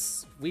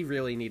because we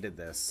really needed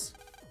this.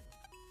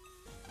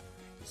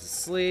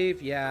 Sleep,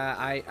 yeah,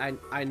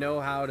 I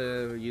know how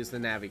to use the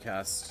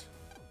Navicus.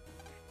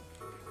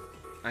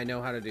 I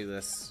know how to do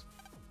this.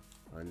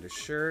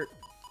 Undershirt.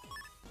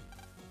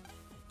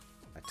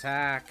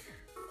 Attack.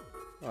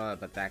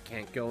 But that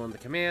can't go on the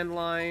command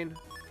line.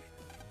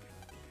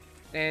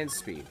 And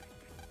speed.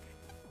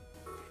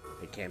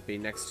 It can't be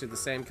next to the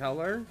same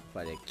color,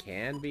 but it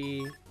can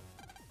be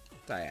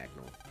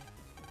diagonal.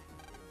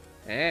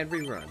 And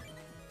rerun.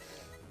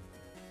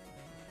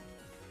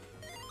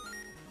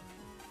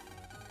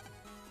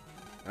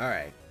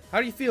 Alright. How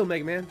do you feel,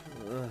 Mega Man?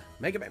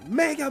 Megaman.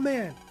 Mega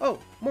Man! Oh,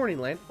 morning,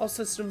 Lan. All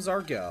systems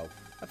are go.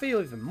 I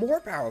feel even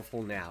more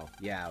powerful now.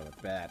 Yeah,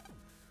 I bet.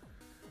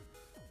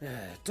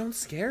 Don't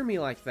scare me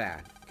like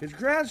that.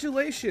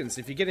 Congratulations!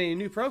 If you get a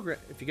new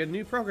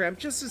program,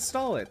 just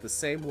install it the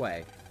same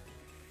way.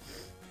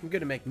 I'm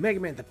gonna make Mega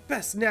Man the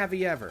best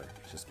Navi ever.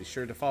 Just be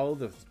sure to follow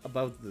the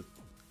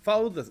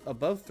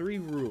above 3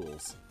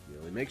 rules.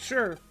 Really make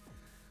sure.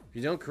 If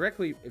you don't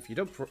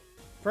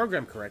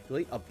program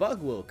correctly, a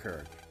bug will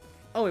occur.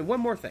 Oh, and one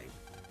more thing.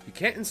 You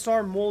can't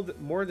install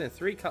more than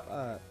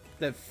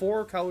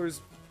 4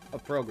 colors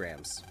of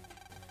programs.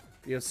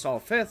 If you install a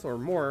 5th or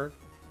more,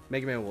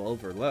 Mega Man will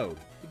overload.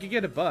 You could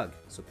get a bug,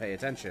 so pay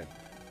attention.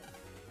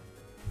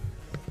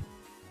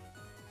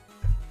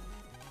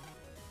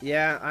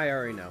 Yeah, I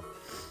already know.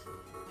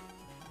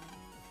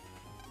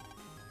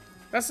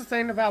 That's the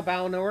thing about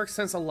Battle Network,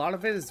 since a lot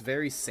of it is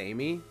very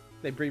samey,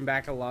 they bring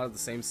back a lot of the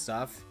same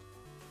stuff,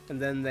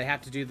 and then they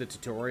have to do the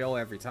tutorial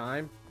every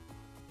time.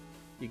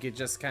 You could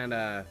just kind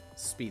of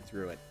speed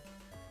through it,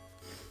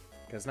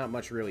 because not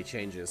much really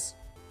changes.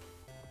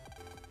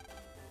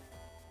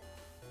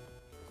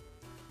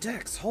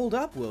 Dex, hold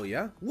up, will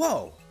ya?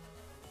 Whoa!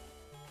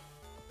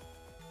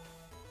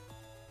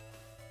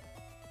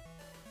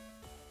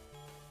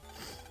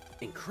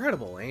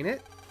 Incredible, ain't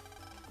it?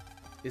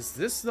 Is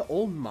this the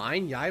old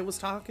mine Yai was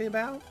talking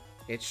about?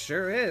 It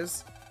sure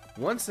is.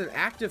 Once an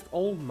active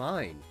old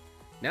mine.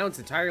 Now it's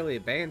entirely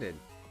abandoned.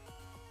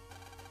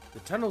 The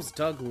tunnels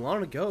dug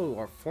long ago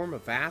are form a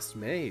vast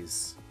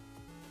maze.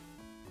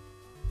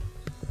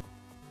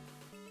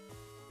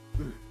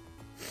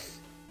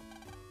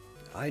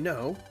 I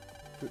know.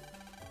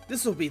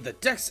 This will be the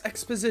Dex's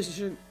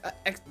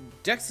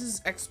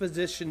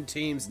expedition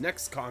team's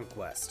next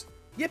conquest.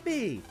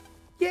 Yippee!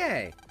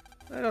 Yay!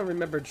 I don't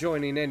remember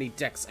joining any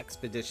Dex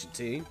expedition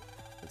team.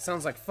 It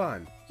sounds like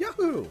fun.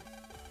 Yahoo!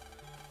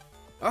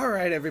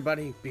 Alright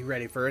everybody, be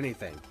ready for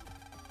anything.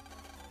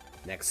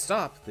 Next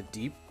stop, the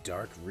deep,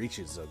 dark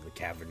reaches of the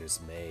cavernous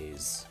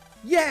maze.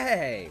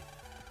 Yay!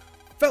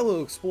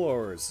 Fellow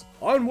explorers,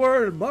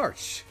 onward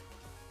march!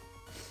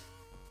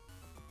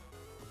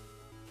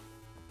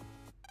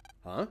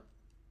 Huh?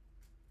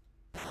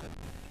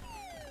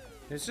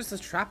 There's just a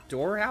trap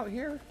door out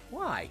here?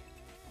 Why?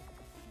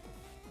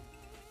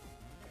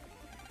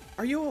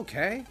 Are you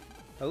okay?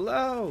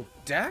 Hello?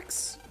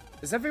 Dex?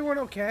 Is everyone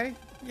okay?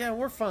 Yeah,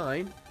 we're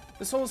fine.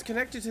 This hole is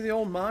connected to the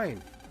old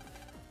mine.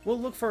 We'll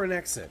look for an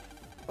exit.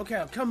 Okay,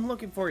 I'll come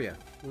looking for you.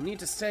 We'll need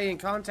to stay in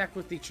contact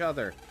with each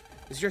other.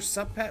 Is your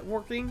sub-pet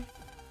working?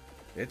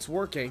 It's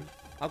working.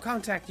 I'll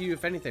contact you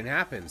if anything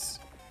happens.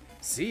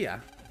 See ya.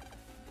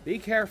 Be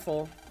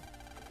careful.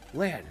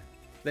 Lan,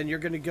 then you're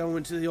gonna go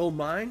into the old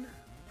mine?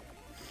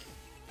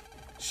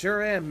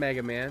 Sure am,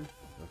 Megaman.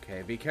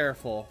 Okay, be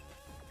careful.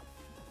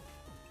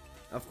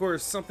 Of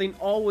course, something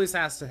always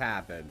has to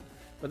happen.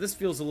 But this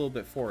feels a little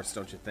bit forced,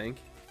 don't you think?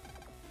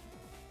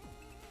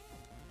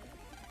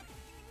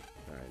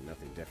 Alright,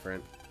 nothing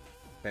different.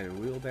 Abandoned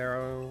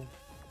wheelbarrow.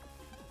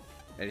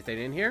 Anything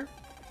in here?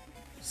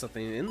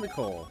 Something in the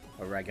coal.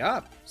 A reg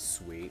up.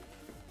 Sweet.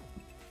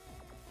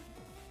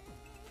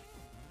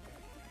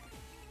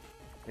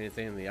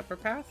 Anything in the upper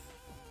path?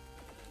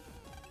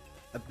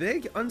 A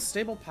big,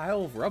 unstable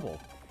pile of rubble.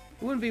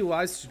 It wouldn't be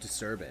wise to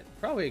disturb it.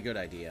 Probably a good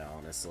idea,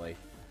 honestly.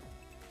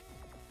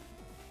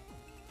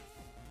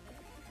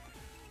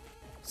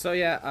 So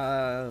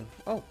yeah,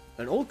 oh,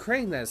 an old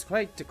crane that is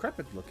quite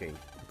decrepit looking.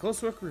 A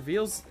close look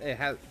reveals it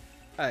has,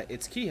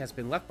 its key has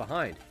been left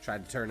behind.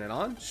 Tried to turn it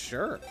on?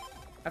 Sure.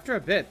 After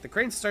a bit, the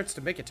crane starts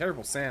to make a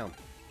terrible sound.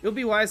 It'll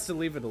be wise to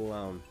leave it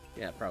alone.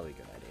 Yeah, probably a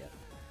good idea.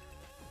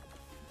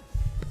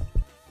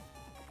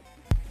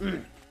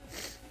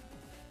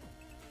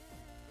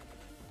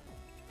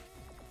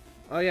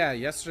 Oh yeah,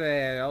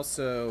 yesterday I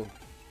also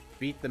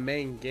beat the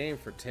main game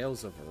for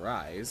Tales of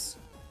Arise.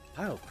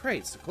 Pile of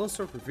crates. The close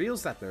look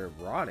reveals that they're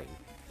rotting.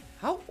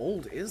 How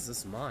old is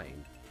this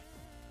mine?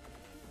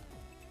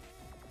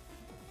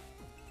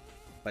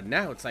 But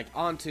now it's like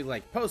on to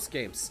like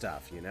post-game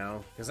stuff, you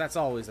know? Because that's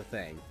always a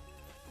thing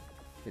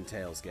in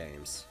Tales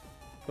games.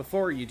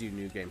 Before you do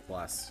New Game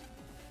Plus.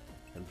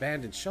 An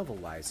abandoned shovel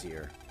lies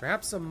here.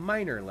 Perhaps a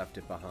miner left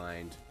it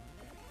behind.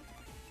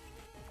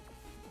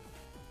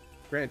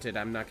 Granted,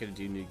 I'm not going to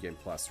do New Game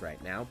Plus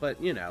right now,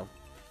 but you know.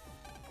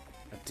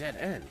 A dead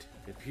end.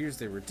 It appears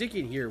they were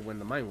digging here when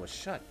the mine was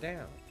shut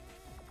down.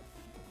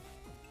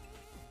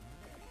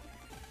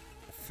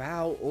 A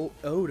foul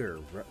odor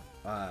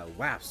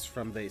wafts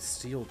from the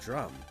steel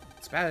drum.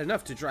 It's bad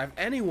enough to drive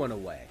anyone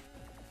away.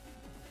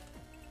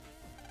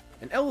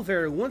 An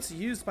elevator once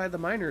used by the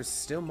miners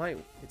still might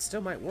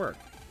work.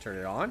 Turn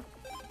it on.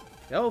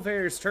 The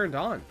elevator is turned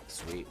on.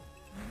 Sweet.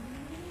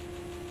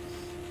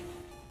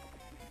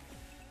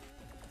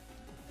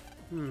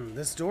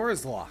 This door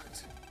is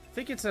locked. I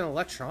think it's an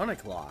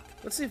electronic lock.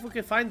 Let's see if we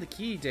can find the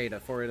key data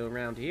for it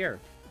around here.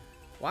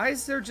 Why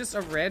is there just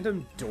a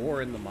random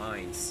door in the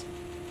mines?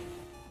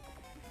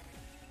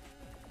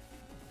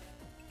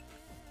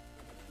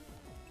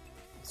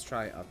 Let's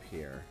try up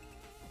here.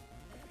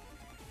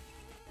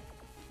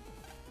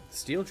 The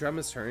steel drum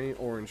is turning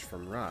orange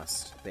from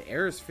rust. The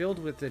air is filled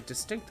with a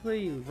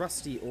distinctly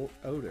rusty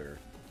odor.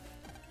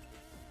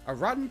 A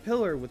rotten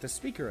pillar with a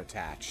speaker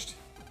attached.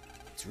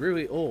 It's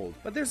really old,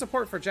 but there's a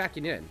port for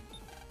jacking in.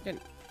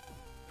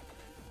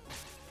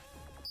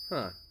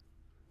 Huh.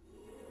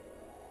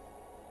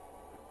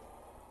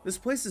 This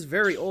place is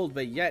very old,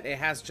 but yet it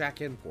has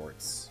jack-in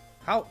ports.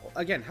 How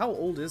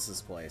old is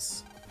this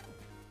place?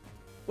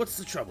 What's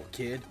the trouble,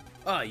 kid?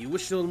 Ah, you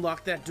wish to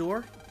unlock that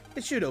door?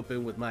 It should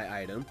open with my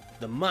item,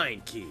 the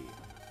mine key.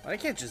 I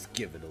can't just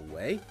give it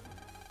away.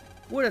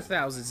 Would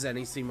 1,000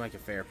 zennies seem like a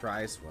fair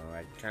price? Well,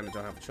 I kind of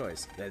don't have a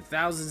choice. Then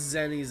 1,000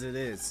 zennies it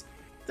is.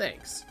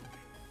 Thanks.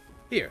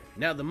 Here,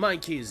 now the mine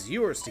key is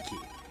yours to keep.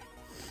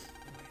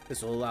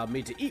 This will allow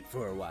me to eat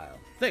for a while.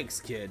 Thanks,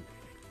 kid.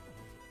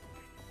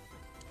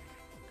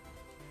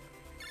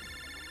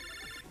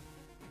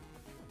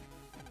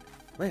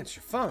 Lance,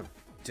 your phone.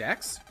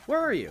 Dex, where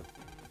are you?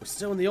 We're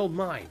still in the old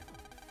mine.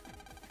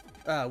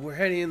 We're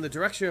heading in the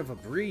direction of a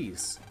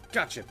breeze.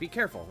 Gotcha, be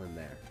careful in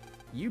there.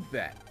 You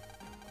bet.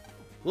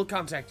 We'll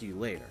contact you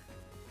later.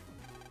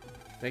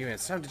 Megaman,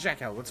 it's time to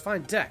jack out. Let's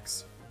find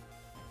Dex.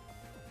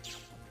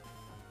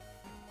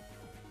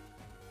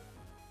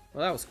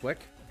 Well, that was quick.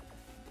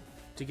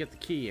 To get the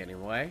key,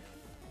 anyway.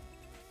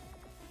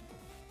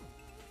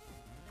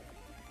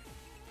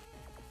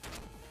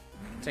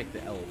 Take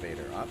the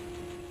elevator up.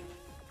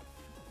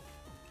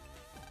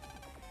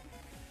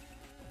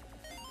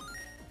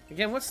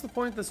 Again, what's the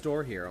point of this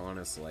door here,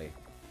 honestly?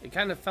 It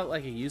kind of felt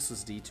like a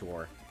useless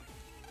detour.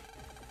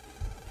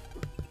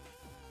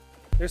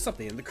 There's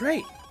something in the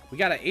crate! We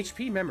got a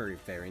HP memory.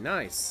 Very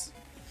nice.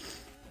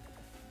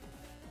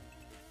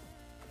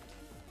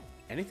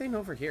 Anything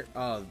over here?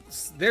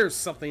 There's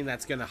something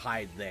that's gonna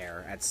hide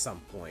there at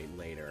some point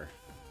later.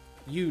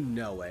 You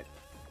know it.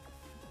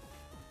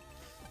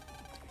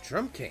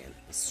 Drum can.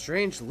 A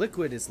strange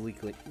liquid is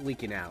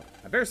leaking out.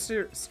 I better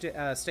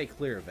stay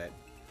clear of it.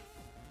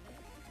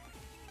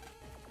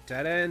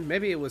 Dead end.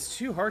 Maybe it was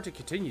too hard to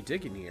continue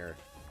digging here.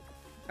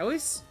 At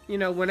least, you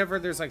know, whenever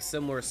there's like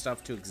similar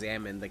stuff to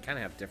examine, they kind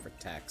of have different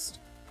text.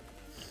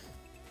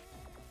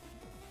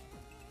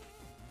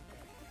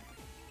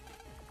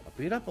 A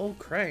beat up old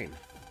crane.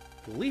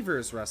 The lever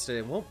is rusted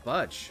and won't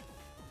budge.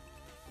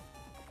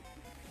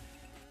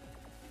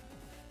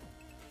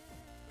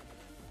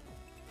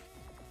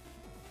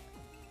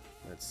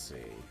 Let's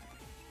see.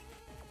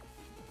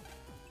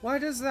 Why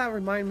does that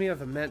remind me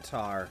of a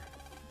Mentor?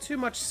 Too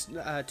much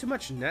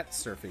net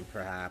surfing,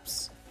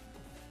 perhaps.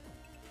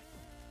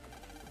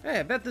 Hey,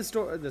 I bet this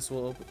will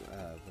open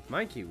with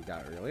my key we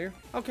got earlier.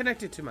 I'll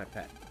connect it to my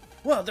pet.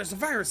 Whoa, there's a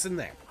virus in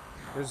there.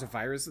 There's a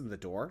virus in the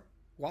door?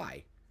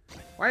 Why?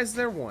 Why is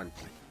there one?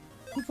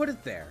 Who put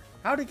it there?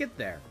 How'd it get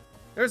there?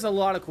 There's a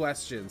lot of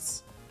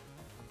questions.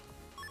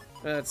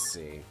 Let's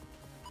see.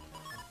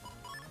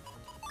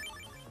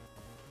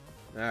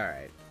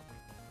 Alright.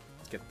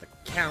 Let's get the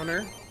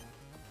counter.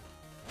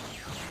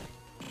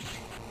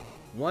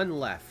 One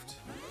left.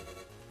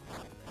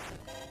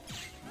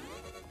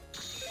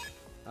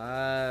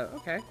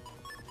 Okay.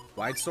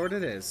 Wide sword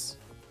it is.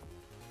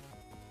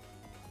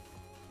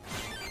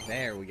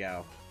 There we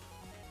go.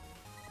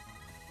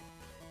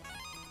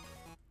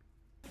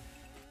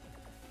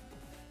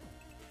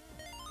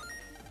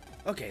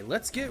 Okay,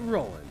 let's get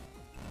rolling.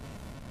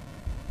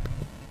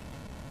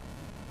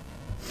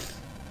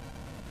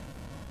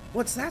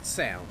 What's that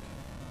sound?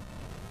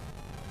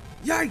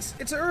 Yikes!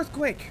 It's an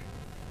earthquake!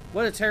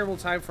 What a terrible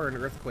time for an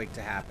earthquake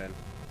to happen.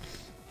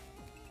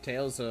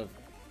 Tales of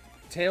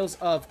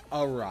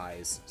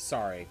Arise.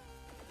 Sorry.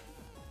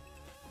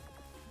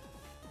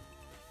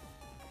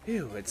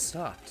 Ew, it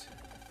stopped.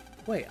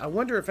 Wait, I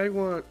wonder if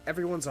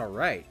everyone's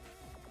alright.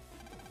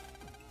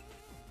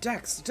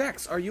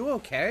 Dex, are you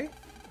okay?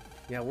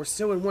 Yeah, we're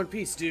still in one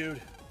piece, dude.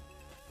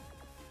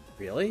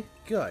 Really?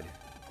 Good.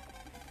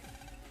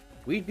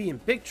 We'd be in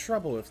big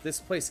trouble if this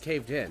place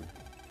caved in.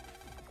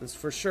 That's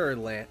for sure,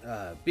 Lan.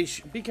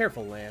 Be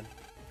careful, Lan.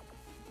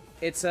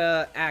 It's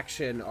a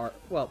action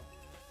well,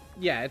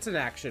 yeah, it's an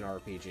action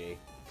RPG.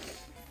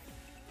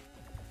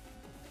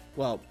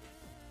 Well,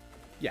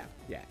 yeah,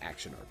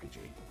 action RPG.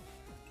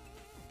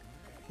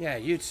 Yeah,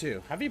 you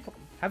too. Have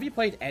you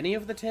played any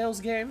of the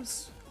Tales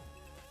games?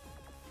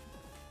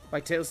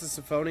 Like Tales of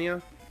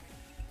Symphonia?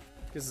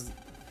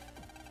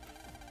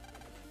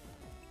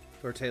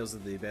 Or Tales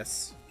of the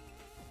Abyss?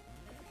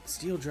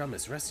 Steel drum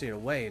is rusting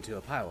away into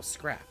a pile of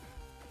scrap.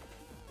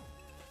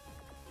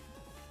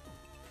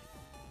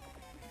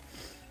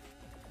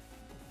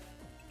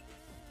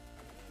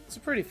 It's a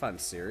pretty fun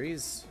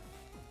series.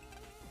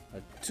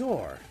 A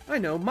door. I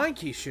know, my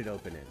key should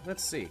open it.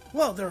 Let's see.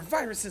 Whoa, there are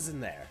viruses in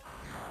there.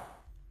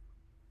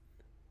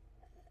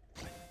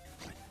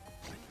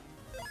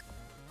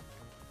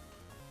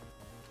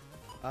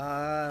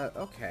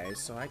 Okay,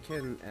 so I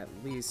can at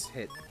least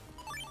hit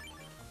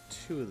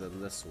 2 of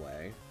them this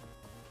way.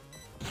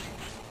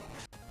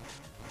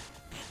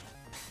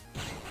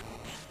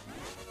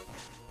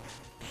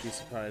 Be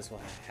surprised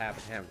what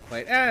haven't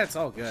played. It's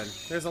all good.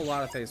 There's a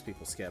lot of things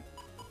people skip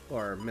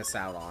or miss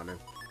out on.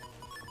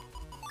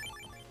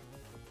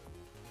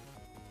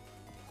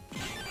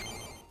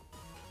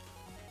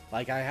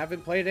 Like I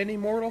haven't played any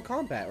Mortal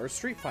Kombat or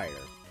Street Fighter.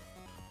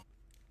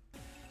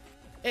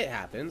 It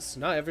happens.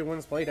 Not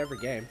everyone's played every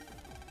game.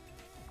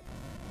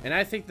 And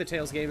I think the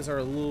Tales games are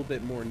a little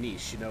bit more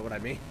niche, you know what I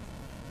mean?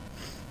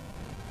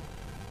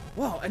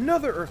 Whoa,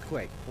 another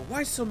earthquake! But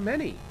why so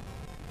many?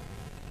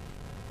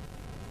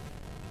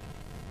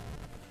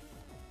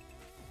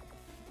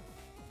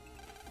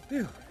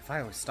 Phew, it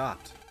finally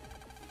stopped.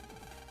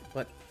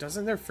 But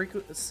doesn't their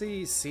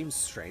frequency seem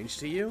strange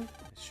to you?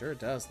 It sure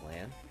does,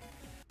 Lan.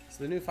 It's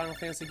the new Final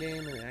Fantasy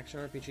game, an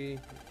action RPG.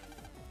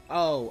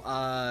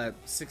 Oh,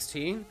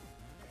 16?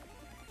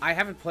 I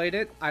haven't played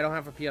it. I don't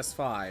have a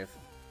PS5.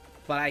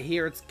 But I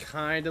hear it's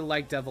kind of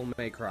like Devil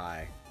May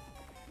Cry.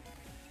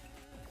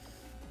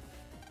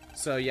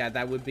 So yeah,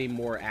 that would be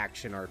more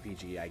action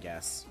RPG, I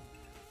guess.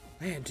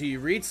 Man, do you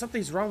read?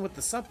 Something's wrong with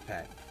the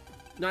sub-pet.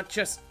 Not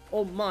just,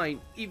 oh mine,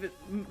 even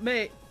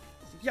may...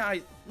 Yeah,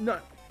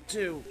 not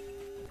too.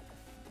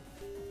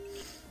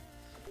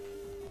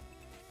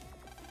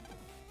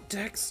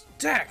 Dex!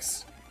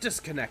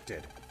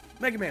 Disconnected.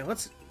 Megaman,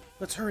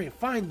 let's hurry and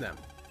find them.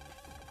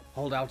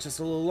 Hold out just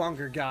a little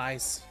longer,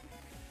 guys.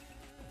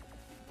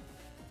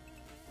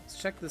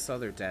 Let's check this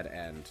other dead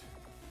end.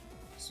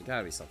 There's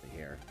gotta be something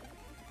here.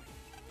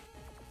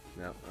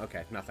 No,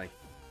 okay, nothing.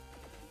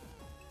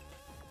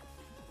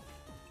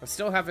 I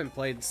still haven't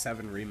played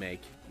 7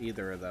 Remake,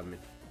 either of them.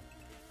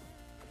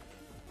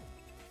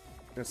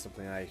 That's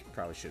something I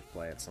probably should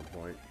play at some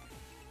point.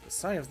 The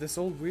sight of this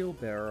old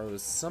wheelbarrow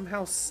is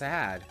somehow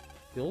sad.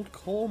 The old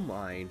coal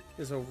mine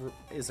is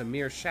a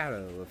mere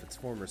shadow of its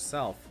former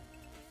self.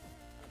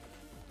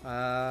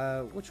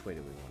 Which way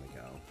do we want to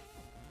go?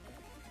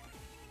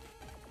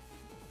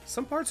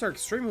 Some parts are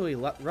extremely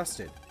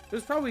rusted. It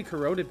was probably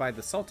corroded by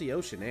the salty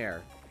ocean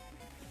air.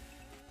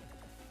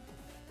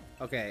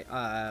 Okay,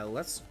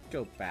 let's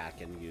go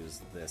back and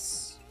use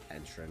this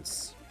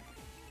entrance.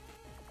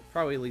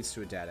 Probably leads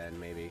to a dead end,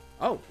 maybe.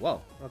 Oh,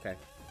 whoa, okay.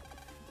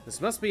 This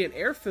must be an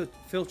air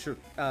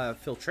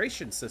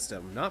filtration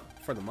system,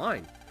 not for the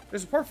mine.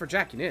 There's a port for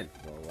jacking in.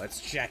 Well, let's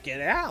check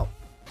it out.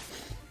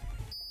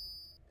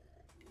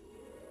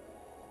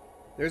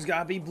 There's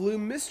gotta be blue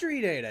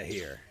mystery data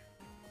here.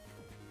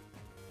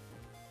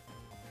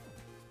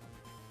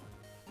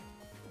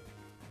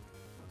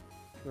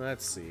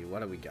 Let's see,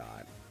 what do we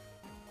got?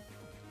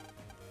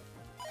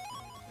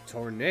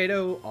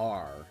 Tornado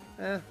R.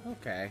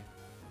 Okay.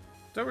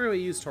 Don't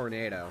really use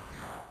Tornado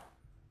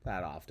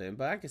that often,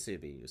 but I can see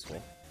it being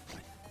useful.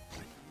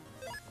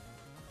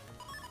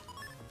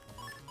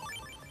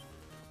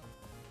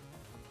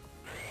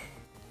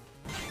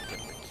 Get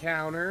the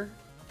counter.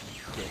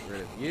 Get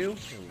rid of you.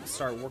 And we'll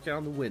start working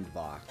on the wind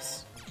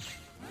box.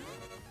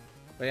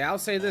 But yeah, I'll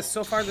say this.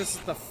 So far, this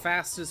is the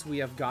fastest we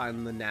have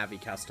gotten the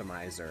Navi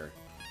customizer.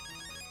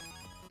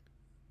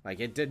 Like,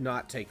 it did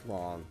not take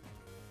long.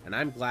 And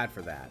I'm glad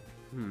for that.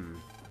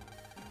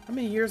 How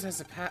many years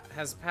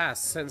has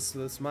passed since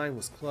this mine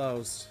was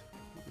closed?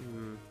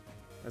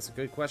 That's a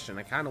good question.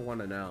 I kind of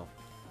want to know.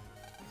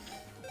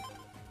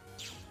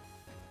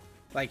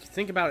 Like,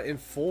 think about it. In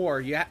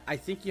 4, I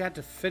think you had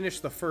to finish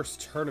the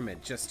first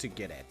tournament just to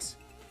get it.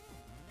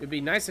 It'd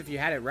be nice if you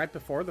had it right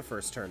before the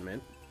first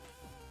tournament.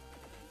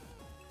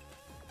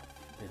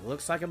 It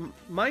looks like a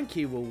mine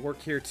key will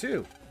work here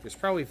too. There's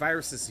probably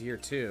viruses here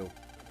too.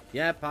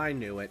 Yep, I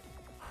knew it.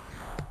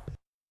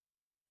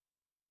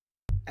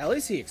 At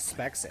least he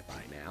expects it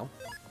by now.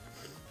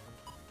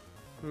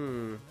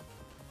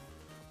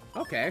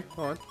 Okay,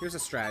 hold on. Here's a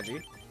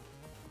strategy.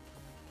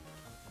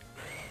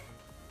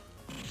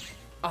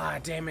 Ah,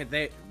 damn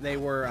it. They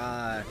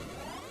were,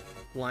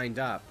 lined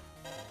up.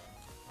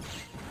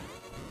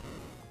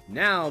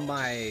 Now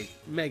my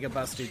Mega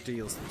Buster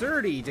deals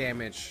 30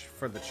 damage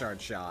for the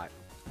charge shot.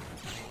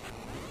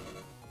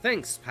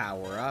 Thanks,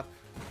 Power Up.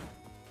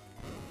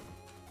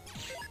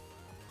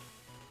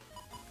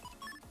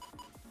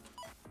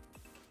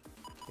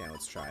 Yeah,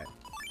 let's try it.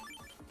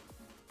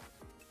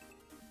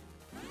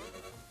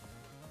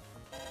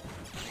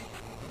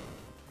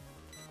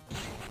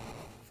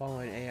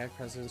 Following AI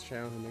President's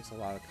channel who makes a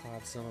lot of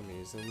COD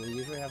zombies, and they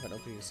usually have an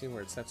opening scene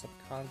where it sets up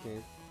a COD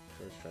game.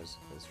 First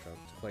tries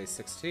to play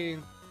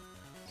 16.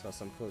 Saw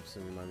some clips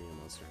and remind me of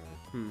Monster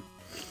Hunter.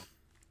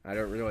 I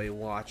don't really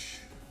watch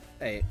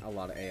a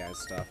lot of AI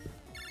stuff.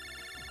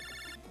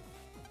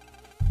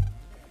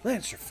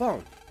 Lance, your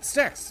phone. It's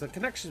Dex. The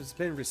connection's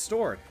been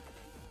restored.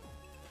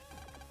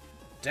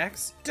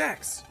 Dex?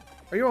 Dex!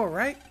 Are you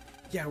alright?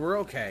 Yeah, we're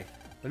okay.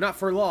 But not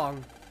for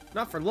long.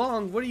 Not for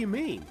long? What do you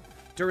mean?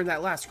 During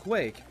that last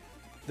quake,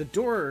 the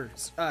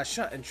doors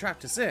shut and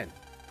trapped us in.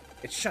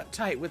 It's shut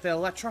tight with an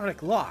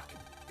electronic lock.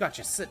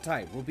 Gotcha, sit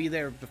tight. We'll be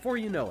there before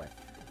you know it.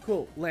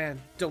 Cool,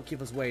 Lan, don't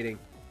keep us waiting.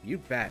 You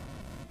bet.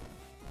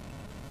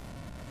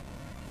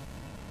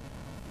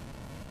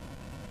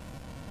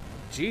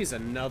 Geez,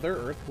 another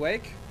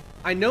earthquake?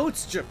 I know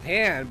it's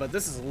Japan, but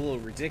this is a little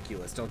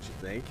ridiculous, don't you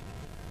think?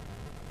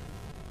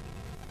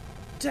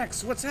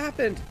 Dex, what's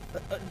happened?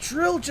 A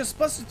drill just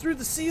busted through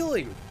the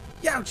ceiling.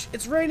 Youch,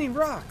 it's raining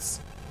rocks.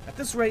 At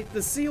this rate,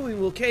 the ceiling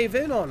will cave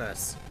in on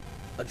us.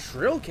 A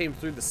drill came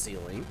through the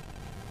ceiling?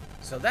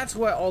 So that's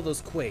what all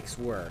those quakes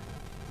were.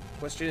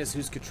 Question is,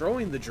 who's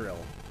controlling the drill?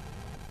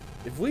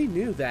 If we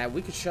knew that,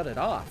 we could shut it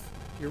off.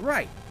 You're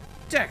right.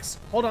 Dex,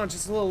 hold on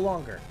just a little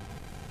longer.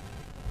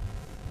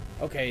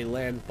 Okay,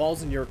 Lan,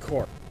 ball's in your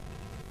court.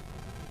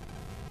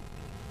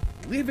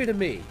 Leave it to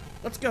me.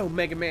 Let's go,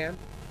 Mega Man.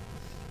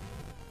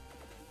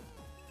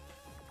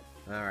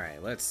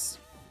 Alright, let's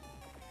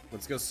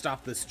go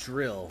stop this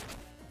drill.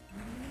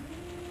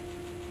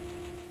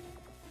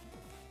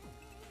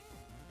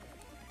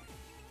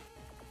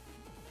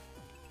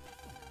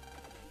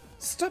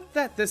 Stop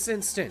that this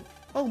instant!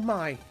 Oh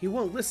my, he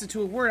won't listen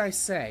to a word I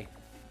say.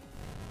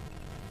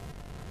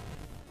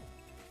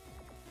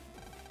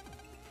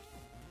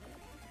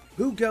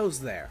 Who goes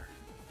there?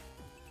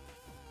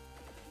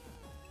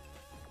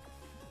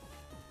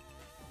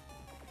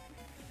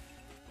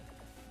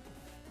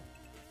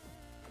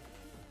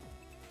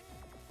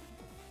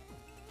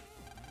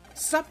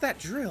 Stop that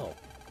drill!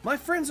 My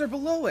friends are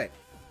below it!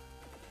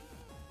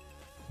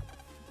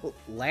 Well,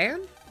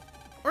 Lan?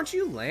 Aren't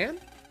you Lan?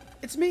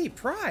 It's me,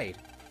 Pride.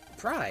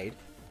 Pride?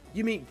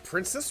 You mean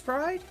Princess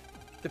Pride?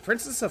 The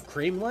Princess of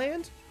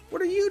Creamland?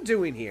 What are you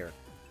doing here?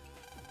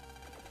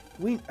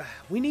 We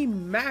need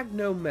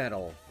Magno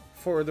Metal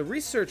for the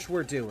research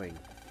we're doing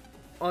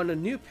on a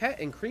new pet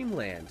in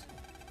Creamland.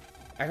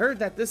 I heard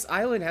that this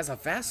island has a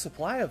vast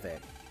supply of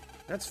it.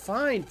 That's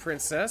fine,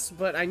 Princess,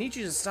 but I need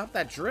you to stop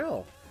that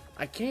drill.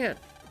 I can't.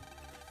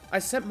 I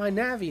sent my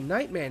Navi,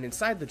 Nightman,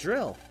 inside the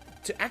drill.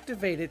 to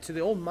activate it to the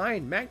old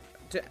mine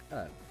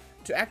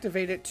to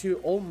activate it to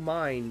old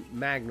mine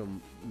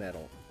magnum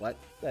metal. What?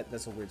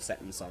 That's a weird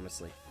sentence,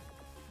 honestly.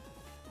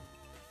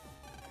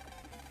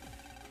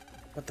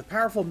 But the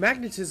powerful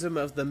magnetism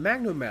of the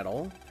magnum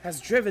metal has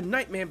driven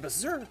Nightman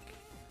berserk.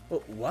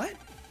 What?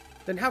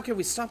 Then how can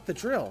we stop the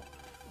drill?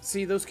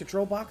 See those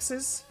control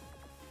boxes?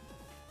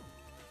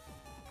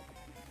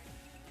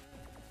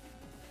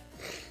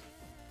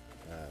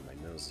 My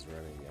nose is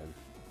running again.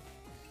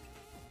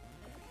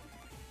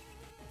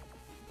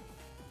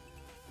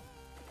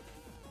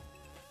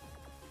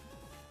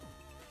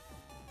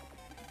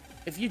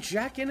 If you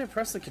jack in and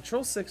press the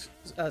control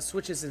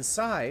switches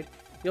inside,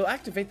 you'll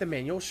activate the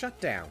manual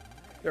shutdown.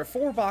 There are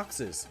 4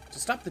 boxes. To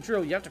stop the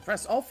drill, you have to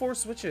press all 4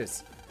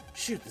 switches.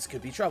 Shoot, this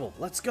could be trouble.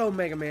 Let's go,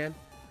 Mega Man.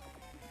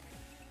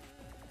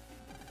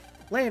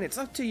 Lan, it's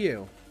up to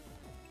you.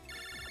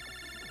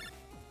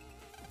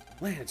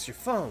 Lan, it's your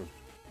phone.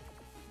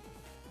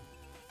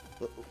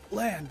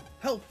 Lan,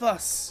 help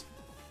us.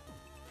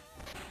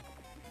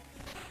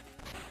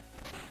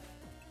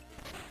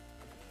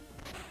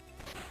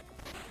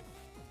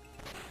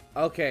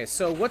 Okay,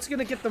 so what's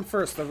gonna get them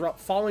first? The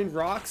falling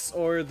rocks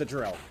or the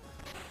drill?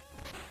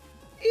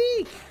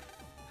 Eek!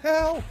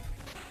 Help!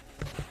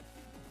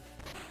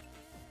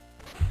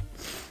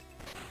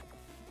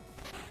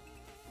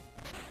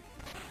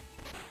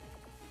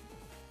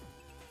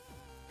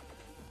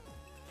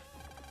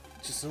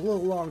 Just a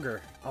little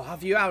longer. I'll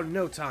have you out in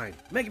no time.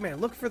 Mega Man,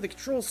 look for the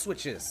control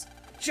switches.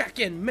 Jack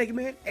in, Mega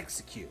Man,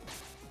 execute.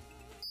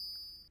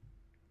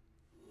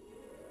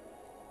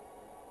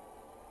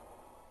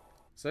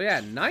 So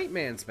yeah,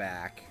 Nightman's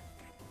back.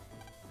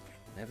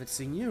 I haven't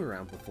seen you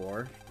around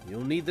before.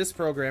 You'll need this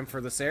program for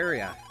this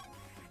area.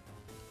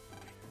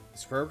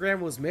 This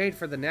program was made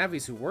for the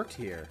Navis who worked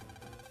here.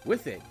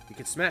 With it, you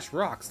can smash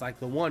rocks like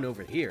the one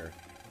over here.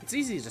 It's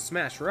easy to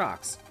smash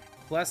rocks.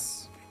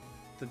 Plus,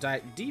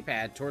 the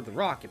D-pad toward the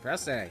rock and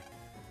press A.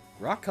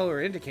 Rock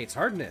color indicates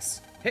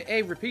hardness. Hit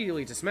A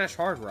repeatedly to smash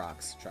hard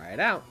rocks. Try it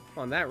out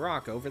on that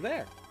rock over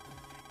there.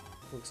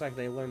 Looks like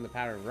they learned the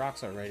pattern of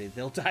rocks already.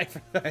 They'll die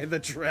by the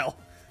drill.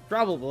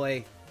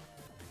 Probably.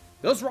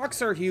 Those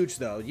rocks are huge,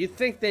 though. You'd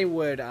think they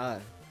would,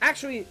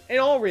 actually, in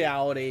all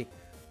reality,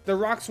 the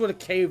rocks would have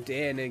caved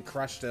in and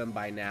crushed them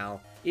by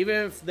now.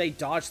 Even if they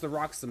dodged the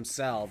rocks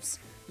themselves,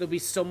 there'll be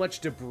so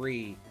much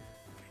debris,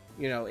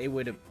 you know, it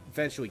would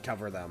eventually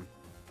cover them.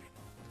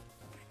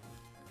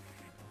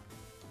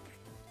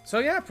 So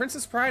yeah,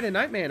 Princess Pride and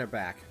Nightman are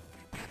back.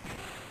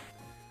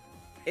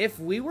 If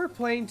we were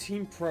playing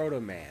Team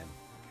Proto Man,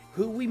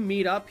 who we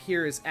meet up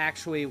here is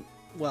actually,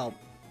 well,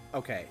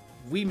 okay.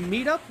 We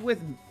meet up with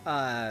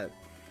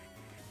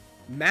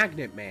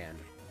Magnet Man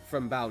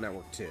from Battle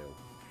Network 2.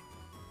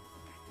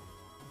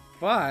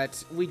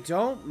 But we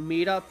don't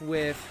meet up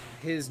with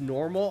his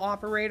normal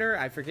operator.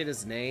 I forget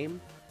his name.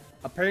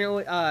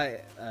 Apparently,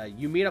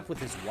 you meet up with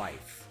his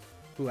wife,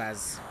 who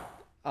has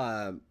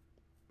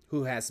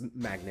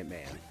Magnet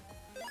Man.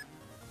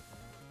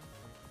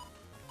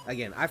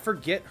 Again, I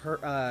forget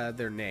her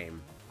their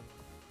name.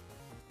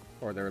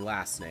 Or their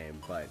last name,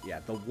 but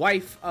yeah, the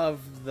wife of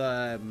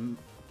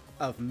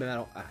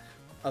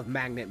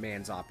Magnet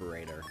Man's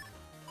operator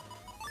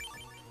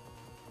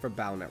from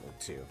Battle Network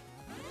 2.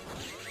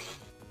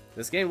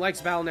 This game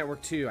likes Battle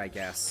Network 2, I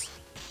guess.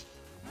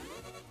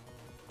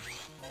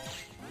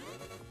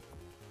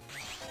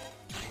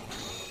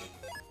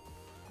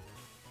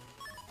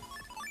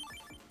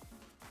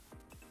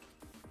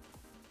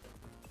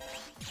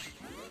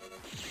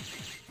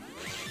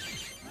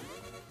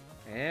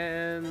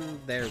 And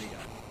there we go.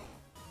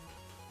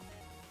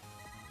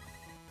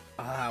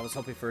 I was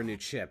hoping for a new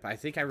chip. I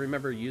think I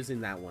remember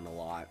using that one a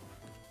lot.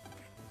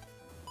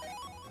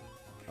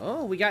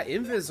 Oh, we got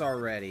Invis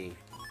already.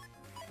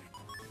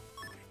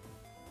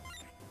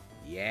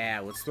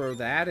 Yeah, let's throw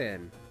that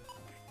in.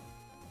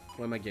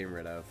 What am I getting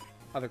rid of?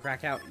 Other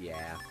crack out?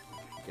 Yeah,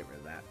 get rid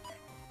of that.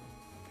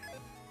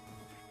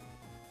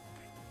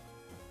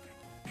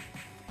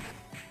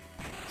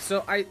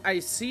 So I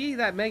see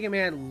that Mega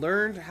Man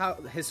learned how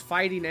his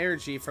fighting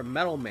energy from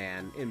Metal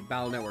Man in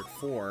Battle Network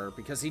 4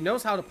 because he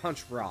knows how to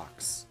punch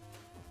rocks.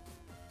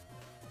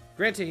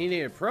 Granted, he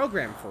needed a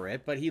program for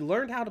it, but he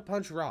learned how to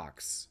punch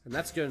rocks, and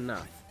that's good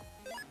enough.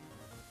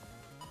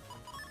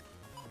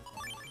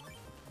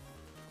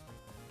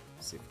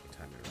 Let's see if we can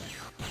time it right.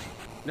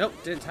 Nope,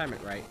 didn't time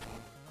it right.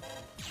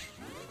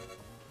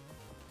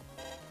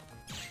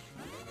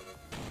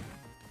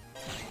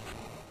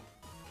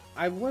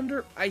 I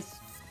wonder,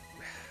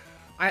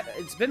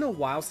 it's been a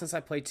while since I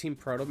played Team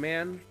Proto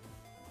Man,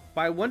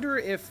 but I wonder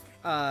if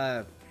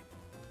the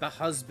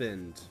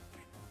husband,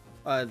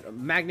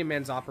 Magnet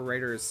Man's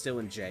operator, is still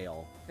in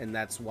jail, and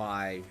that's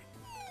why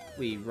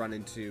we run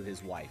into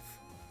his wife.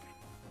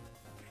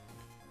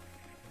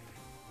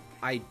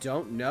 I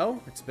don't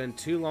know. It's been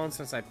too long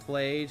since I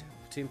played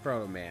Team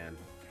Proto Man.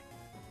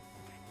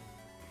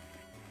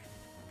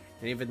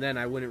 And even then,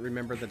 I wouldn't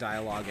remember the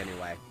dialogue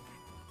anyway.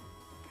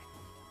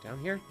 Down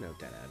here? No,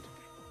 dead end.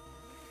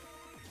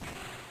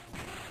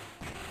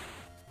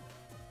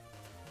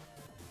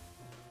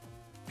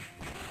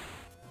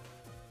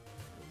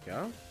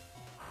 go.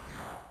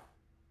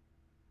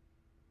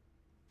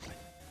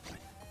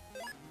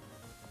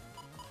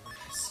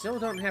 Still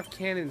don't have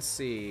Cannon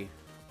C.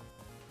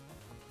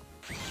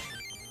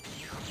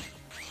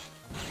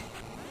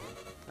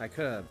 I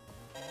could have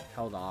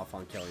held off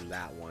on killing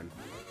that one.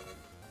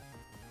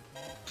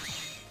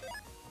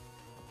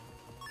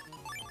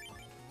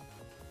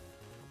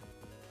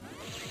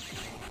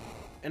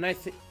 And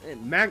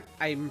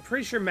I'm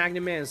pretty sure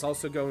Magnet Man is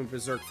also going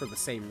berserk for the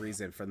same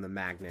reason from the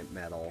magnet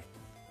metal.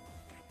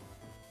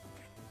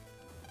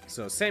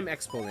 So same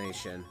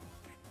explanation.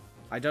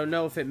 I don't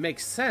know if it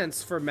makes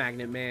sense for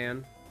Magnet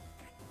Man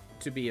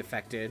to be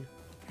affected,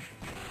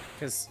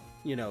 because,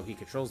 you know, he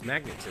controls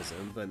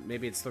magnetism, but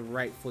maybe it's the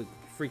right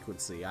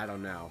frequency. I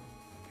don't know.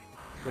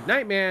 With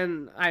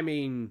Nightman, I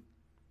mean,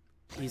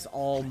 he's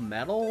all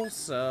metal,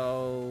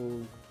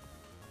 so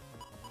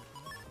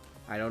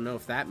I don't know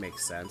if that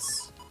makes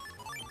sense.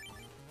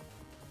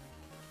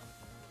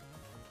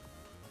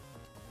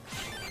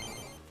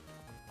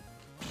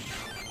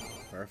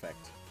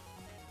 Perfect.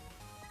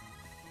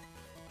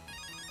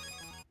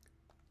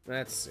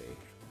 Let's see.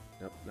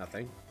 Nope,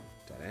 nothing.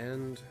 Dead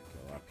end.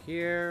 Go up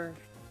here.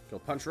 Go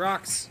punch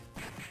rocks.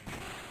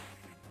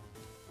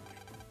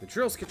 The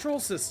drill's control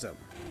system.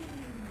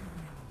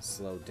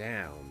 Slow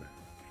down.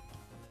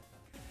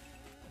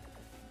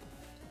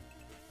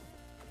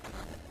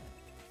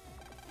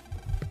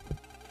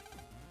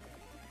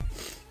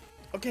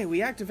 Okay,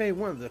 we activate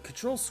one of the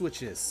control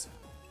switches.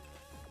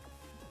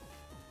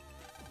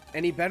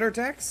 Any better,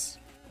 Dex?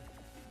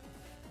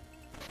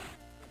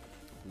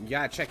 You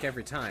gotta check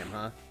every time,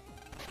 huh?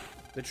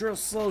 The drill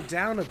slowed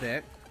down a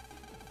bit,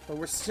 but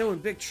we're still in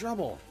big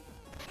trouble.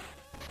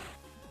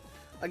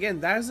 Again,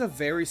 that is a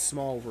very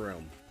small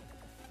room.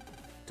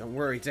 Don't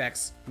worry,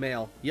 Dex.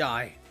 Male,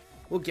 Yai.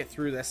 We'll get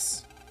through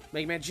this.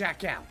 Megaman,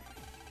 jack out.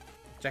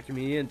 Jacking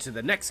me into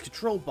the next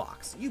control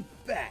box. You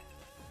bet.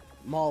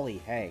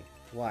 Molly, hey.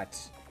 What?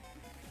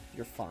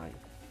 You're fine.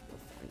 You're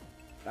fine.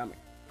 Come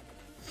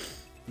here.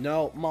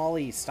 No,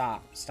 Molly,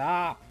 stop.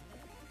 Stop.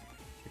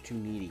 You're too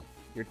needy.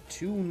 You're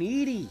too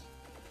needy.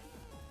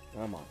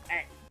 Come on.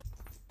 Hey.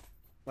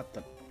 What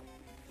the?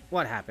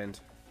 What happened?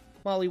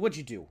 Molly, what'd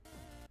you do?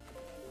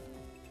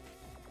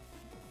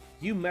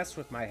 You messed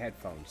with my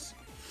headphones.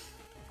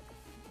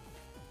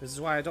 This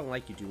is why I don't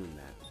like you doing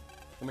that.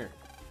 Come here.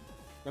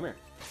 Come here.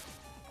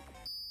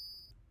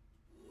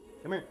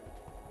 Come here.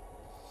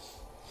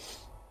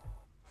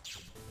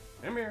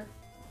 Come here.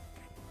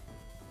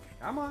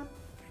 Come on.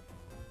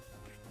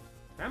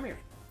 Come here.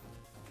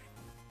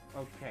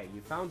 Okay,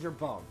 you found your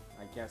bone.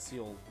 I guess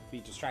you'll be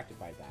distracted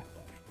by that,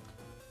 but...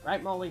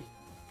 Right, Molly?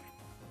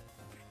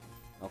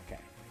 Okay.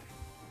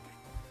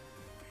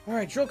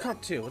 Alright, drill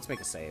comp 2. Let's make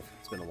a save.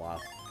 It's been a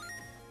while.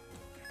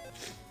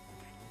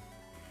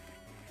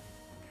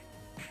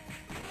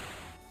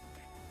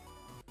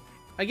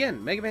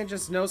 Again, Mega Man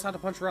just knows how to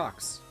punch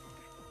rocks.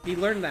 He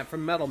learned that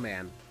from Metal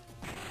Man.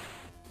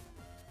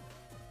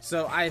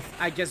 So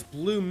I guess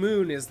Blue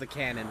Moon is the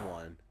canon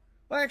one.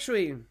 Well,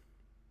 actually,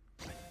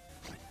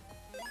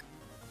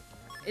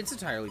 it's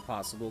entirely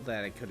possible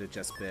that it could have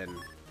just been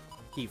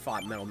he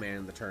fought Metal Man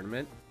in the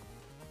tournament,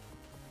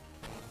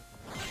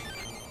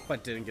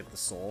 but didn't get the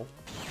soul.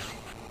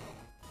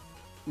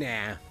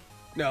 Nah.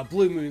 No,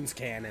 Blue Moon's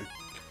canon.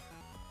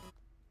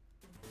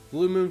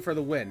 Blue Moon for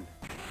the win.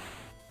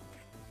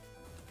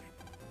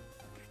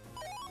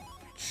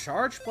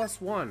 Charge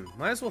 +1.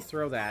 Might as well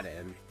throw that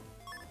in.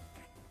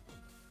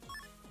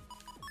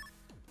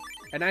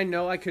 And I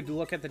know I could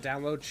look at the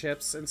download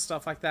chips and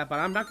stuff like that, but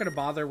I'm not going to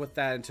bother with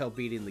that until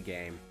beating the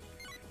game.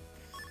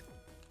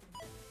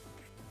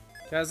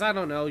 Because, I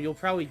don't know, you'll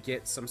probably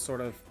get some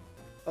sort of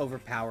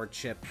overpowered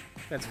chip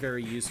that's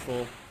very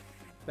useful,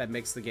 that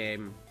makes the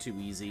game too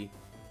easy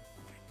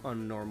on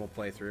a normal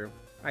playthrough.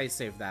 I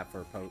saved that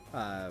for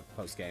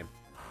post-game.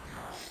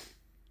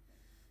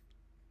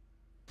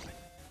 Okay.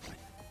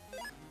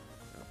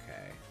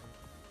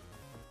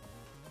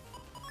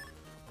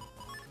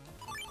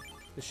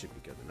 This should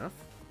be good enough.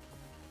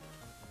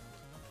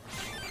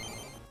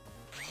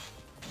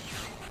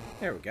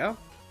 There we go.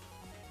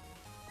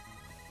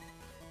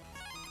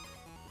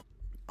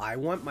 I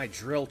want my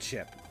drill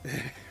chip.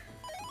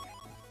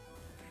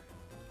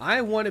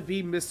 I want to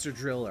be Mr.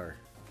 Driller,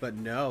 but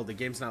no, the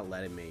game's not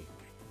letting me.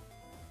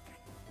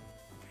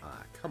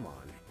 Ah, come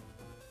on.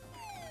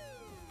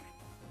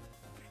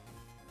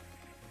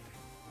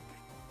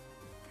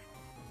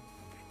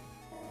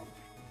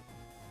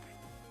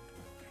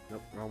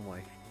 Nope, wrong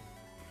way.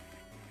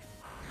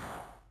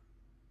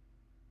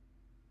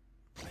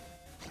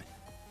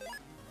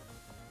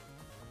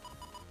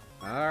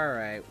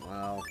 Alright,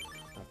 well,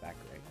 not that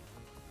great.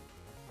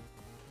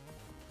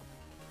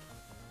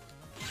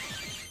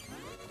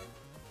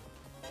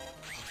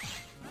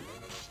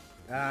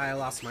 I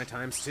lost my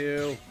times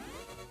too.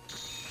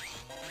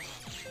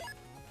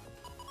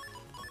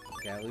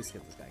 Okay, at least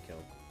get this guy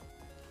killed.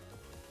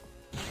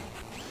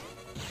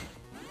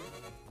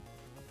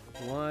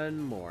 One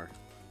more.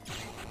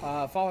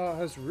 Fallout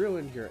has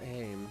ruined your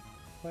aim.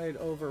 Played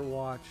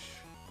Overwatch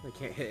I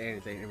can't hit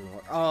anything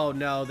anymore. Oh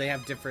no, they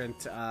have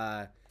different,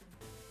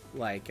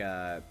 like,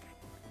 I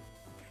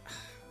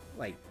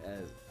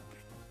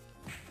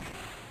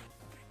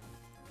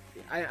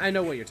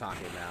know what you're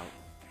talking about.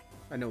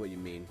 I know what you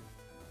mean.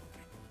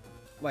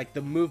 Like,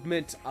 the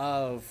movement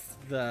of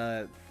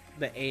the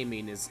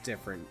aiming is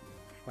different,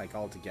 like,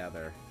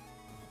 altogether.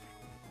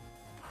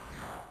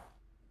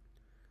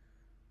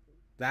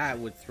 That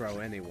would throw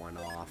anyone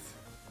off.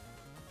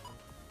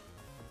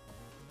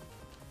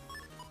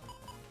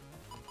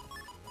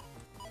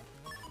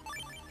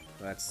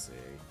 Let's see.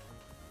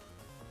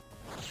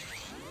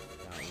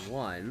 Got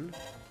one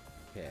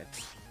hit.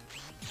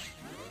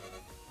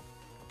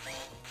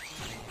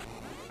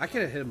 I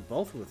could have hit them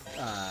both with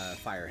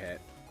fire hit.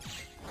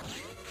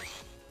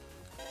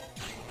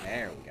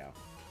 There we go.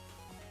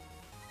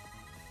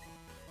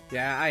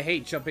 Yeah, I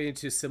hate jumping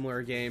into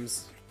similar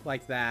games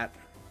like that.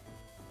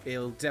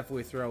 It'll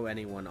definitely throw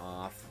anyone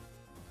off.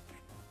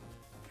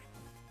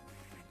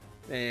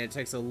 And it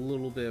takes a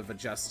little bit of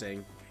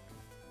adjusting.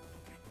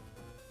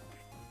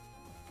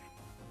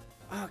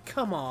 Oh,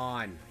 come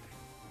on.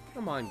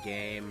 Come on,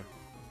 game.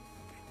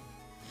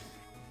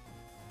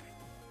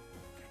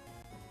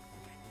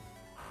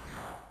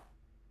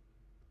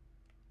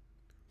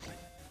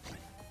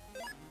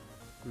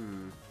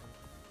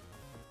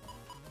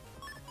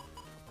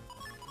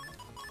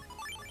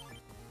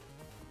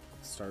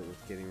 Start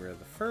with getting rid of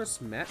the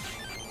first mech.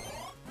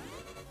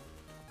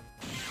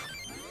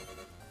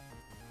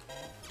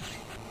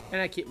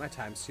 And I keep my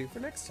times 2 for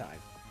next time.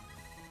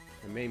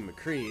 And maybe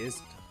McCree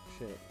is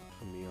shit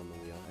for me on the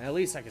wheel. At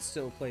least I can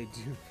still play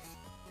Doom.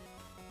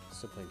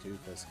 Still play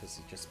Doofus because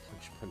he just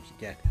punch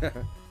again.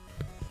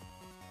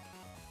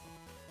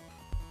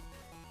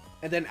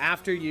 And then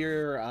after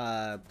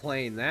you're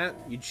playing that,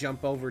 you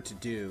jump over to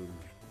Doom.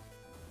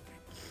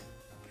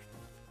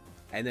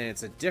 And then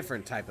it's a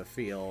different type of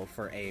feel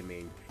for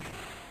aiming.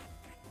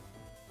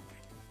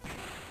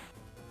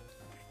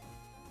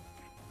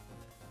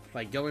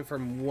 Like, going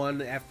from one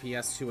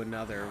FPS to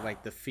another,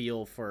 like, the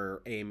feel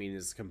for aiming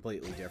is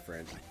completely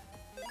different.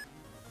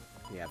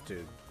 You have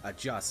to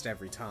adjust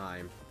every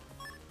time.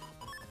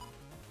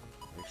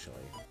 Actually,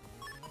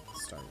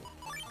 start it.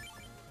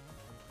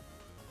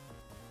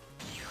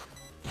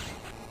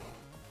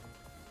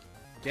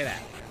 Get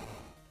out of here.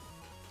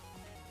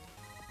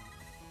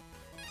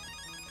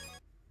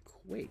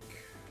 Quake.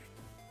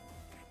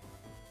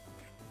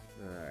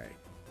 Alright.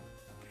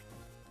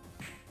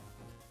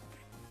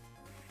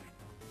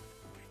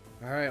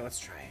 Alright, let's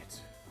try it.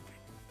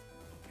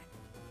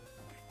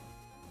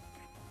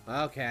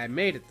 Okay, I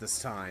made it this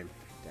time.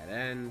 Dead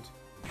end.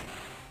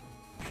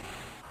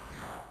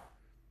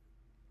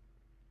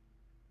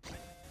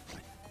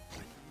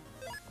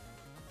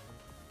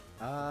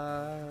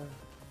 How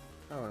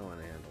do I want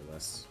to handle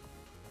this?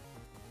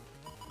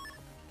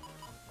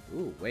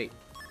 Ooh, wait.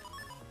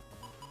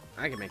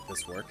 I can make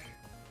this work.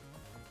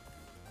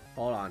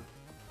 Hold on.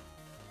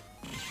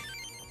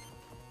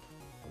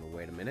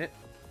 Wait a minute.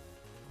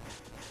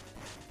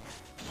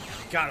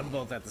 Got them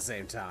both at the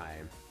same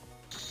time.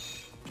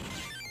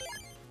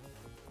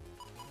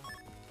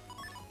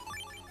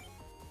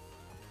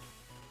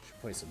 Should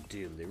play some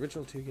Doom. The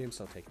original 2 games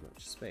don't take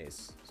much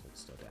space, so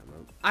it's still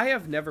download. I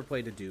have never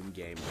played a Doom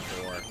game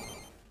before.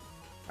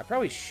 I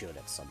probably should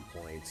at some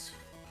point.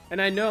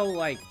 And I know,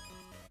 like,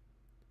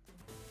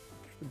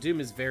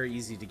 Doom is very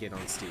easy to get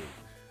on Steam.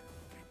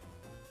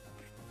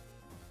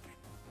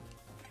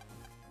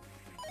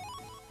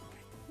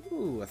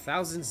 Ooh,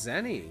 1,000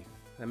 Zenny.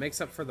 That makes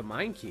up for the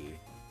mine key.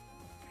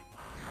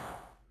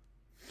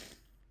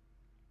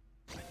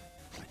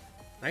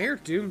 I hear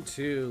Doom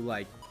 2,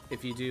 like,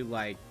 if you do,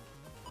 like,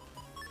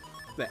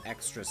 the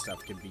extra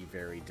stuff can be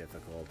very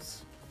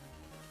difficult.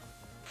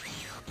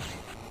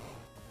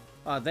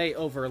 They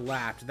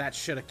overlapped. That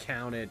should have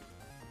counted.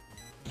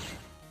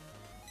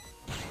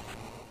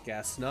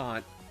 Guess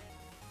not.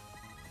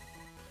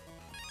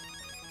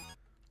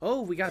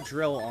 Oh, we got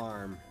Drill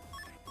Arm.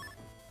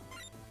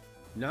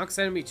 Knocks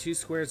enemy 2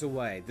 squares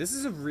away. This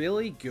is a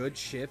really good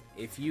ship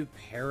if you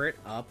pair it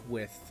up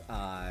with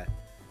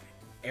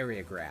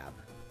Area Grab.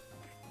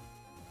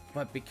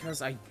 But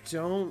because I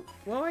don't...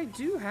 Well, I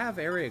do have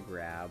Area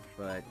Grab,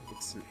 but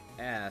it's an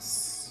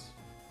S.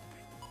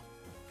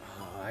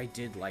 Oh, I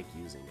did like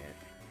using it.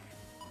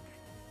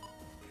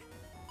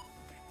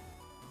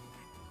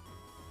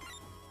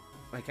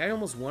 Like, I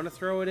almost want to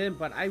throw it in,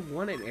 but I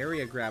want an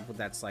Area Grab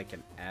that's like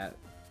an...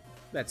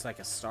 That's like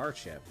a star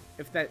chip.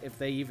 If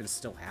they even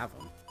still have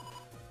them.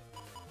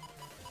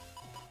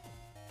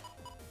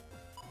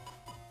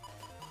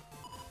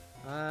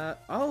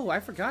 Oh, I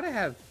forgot I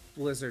have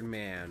Blizzard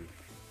Man.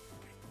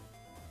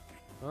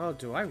 Oh,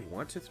 do I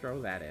want to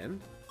throw that in?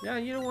 Yeah,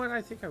 you know what?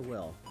 I think I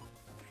will.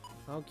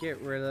 I'll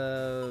get rid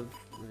of...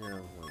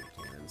 one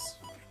cannons.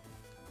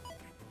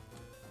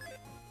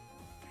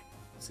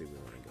 Let's see, we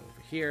want to go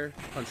over here.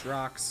 Punch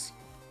rocks.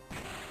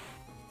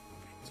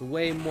 It's a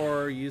way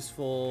more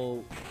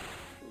useful...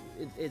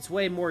 It's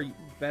way more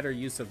better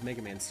use of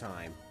Megaman's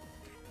time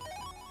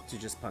to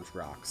just punch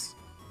rocks.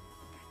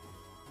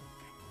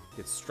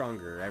 Gets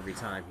stronger every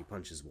time he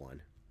punches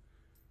one.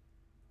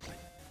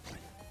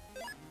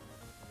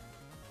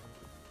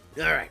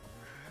 Alright.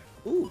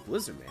 Ooh,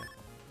 Blizzard Man.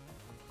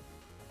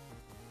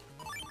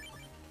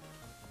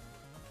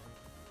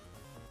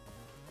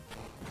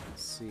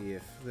 Let's see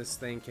if this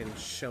thing can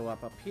show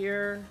up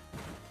here.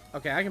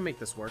 Okay, I can make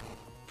this work.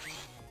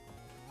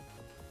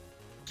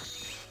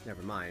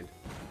 Never mind.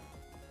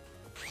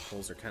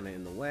 Holes are kind of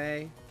in the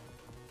way.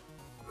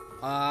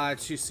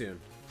 Too soon.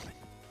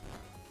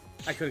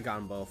 I could have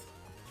gotten both.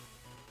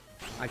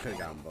 I could have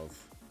gotten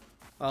both.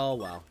 Oh,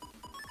 well.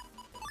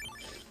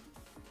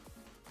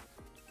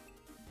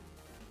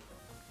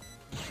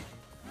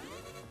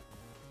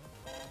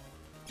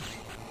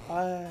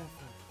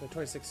 The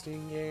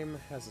 2016 game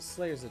has a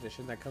Slayer's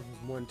Edition that comes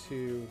with 1,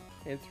 2,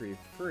 and 3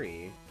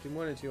 free. Doom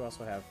 1 and 2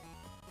 also have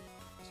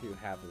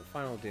the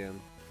final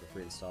Doom for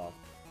free install.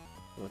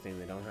 The only thing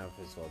they don't have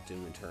is, well,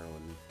 Doom Eternal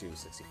and Doom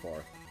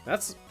 64.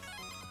 That's...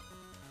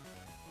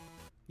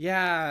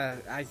 Yeah,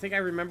 I think I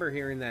remember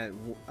hearing that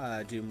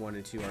Doom 1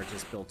 and 2 are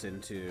just built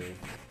into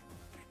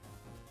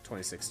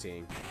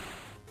 2016.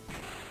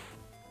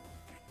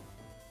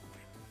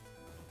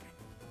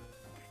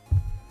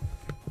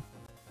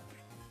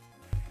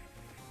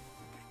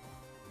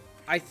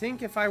 I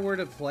think if I were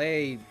to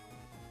play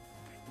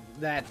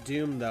that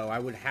Doom, though, I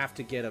would have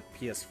to get a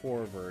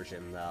PS4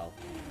 version, though.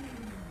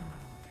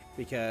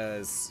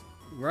 Because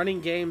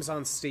running games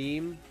on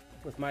Steam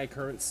with my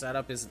current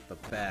setup isn't the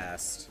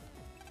best.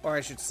 Or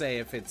I should say,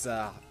 if it's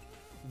a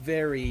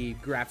very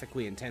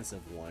graphically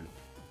intensive one.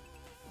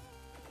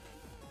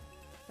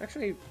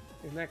 Actually,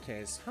 in that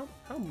case,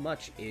 how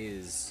much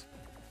is,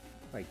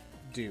 like,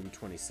 Doom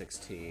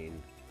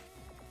 2016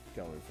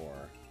 going for?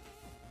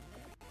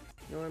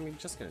 You know, I'm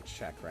just gonna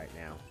check right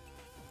now.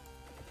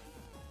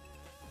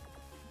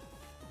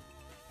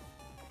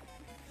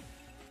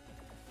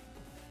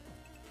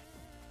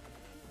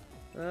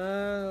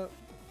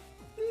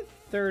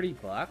 30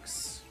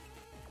 bucks.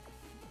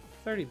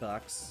 30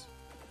 bucks.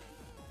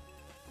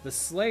 The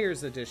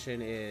Slayer's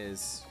Edition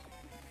is...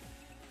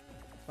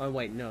 Oh,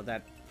 wait, no,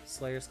 that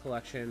Slayer's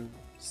Collection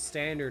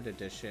Standard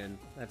Edition,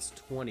 that's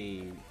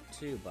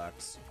 22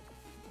 bucks.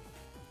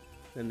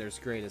 Then there's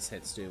Greatest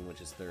Hits Doom,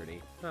 which is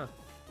 30. Huh.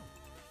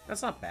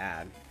 That's not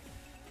bad.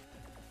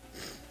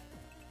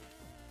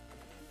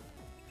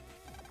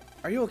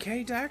 Are you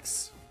okay,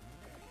 Dex?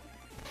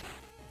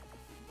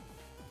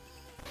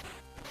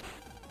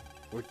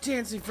 We're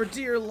dancing for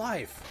dear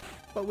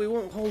life, but we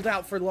won't hold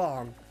out for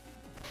long.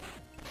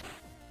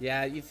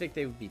 Yeah, you'd think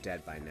they would be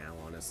dead by now,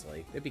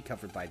 honestly. They'd be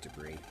covered by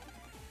debris.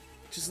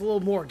 Just a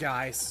little more,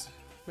 guys.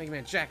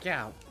 Megaman, jack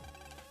out.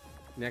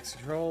 Next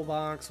control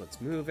box,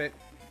 let's move it.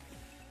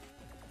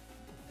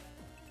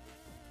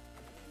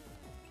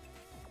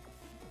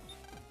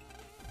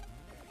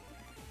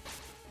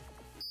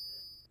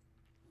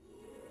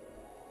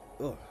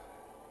 Ugh.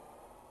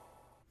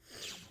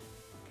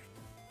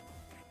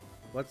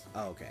 What's...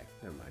 Oh, okay.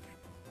 Never mind.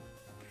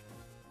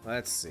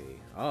 Let's see.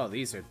 Oh,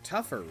 these are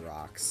tougher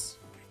rocks.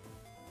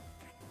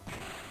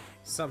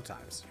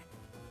 Sometimes.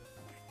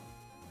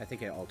 I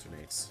think it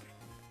alternates.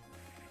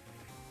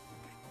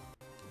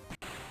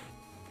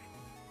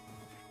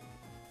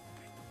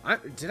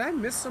 Did I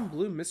miss some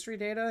blue mystery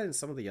data in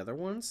some of the other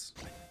ones?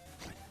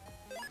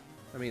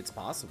 I mean, it's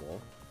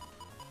possible.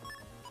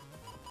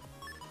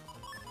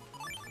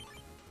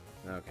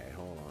 Okay,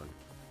 hold on.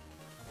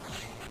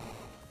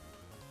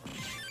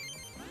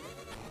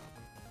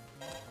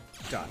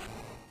 Done.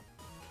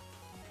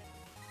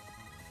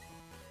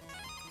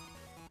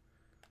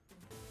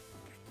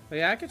 But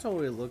yeah, I could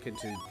totally look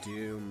into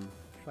Doom,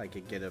 like,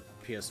 and get a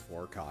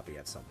PS4 copy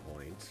at some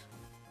point.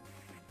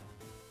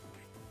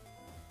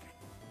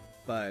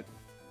 But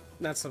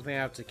that's something I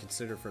have to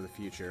consider for the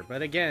future.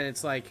 But again,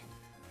 it's like,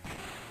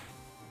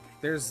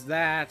 there's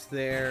that,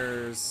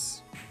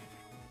 there's...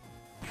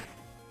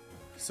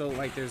 So,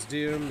 like, there's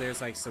Doom, there's,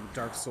 like, some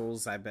Dark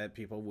Souls I bet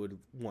people would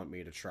want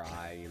me to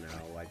try, you know?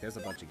 Like, there's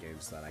a bunch of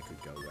games that I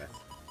could go with.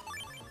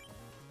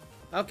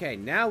 Okay,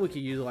 now we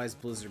can utilize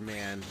Blizzard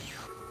Man.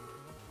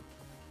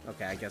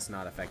 Okay, I guess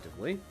not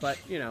effectively, but,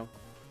 you know.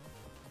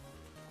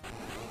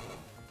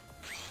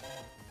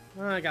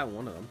 I got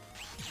one of them.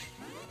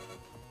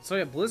 So,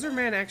 yeah, Blizzard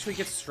Man actually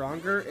gets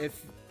stronger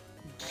if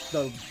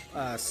the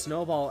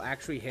snowball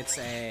actually hits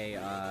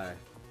a,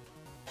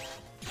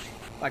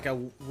 like a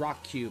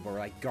rock cube or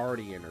like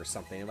Guardian or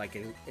something. Like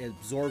it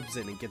absorbs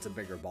it and gets a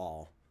bigger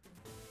ball.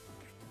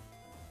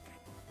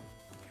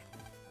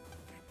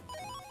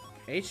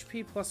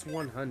 HP plus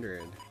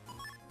 100.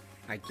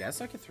 I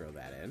guess I could throw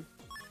that in.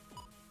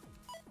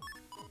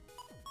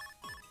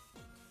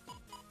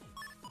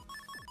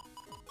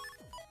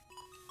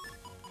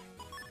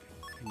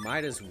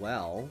 Might as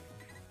well.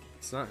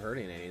 It's not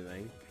hurting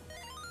anything.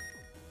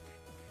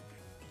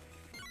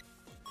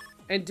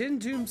 And didn't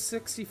Doom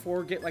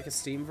 64 get like a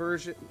Steam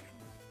version?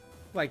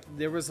 Like,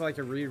 there was like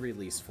a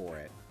re-release for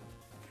it.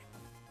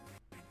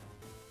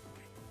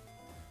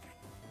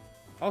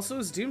 Also,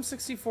 is Doom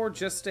 64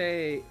 just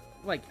a...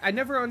 Like, I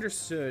never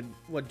understood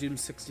what Doom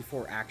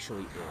 64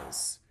 actually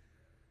is.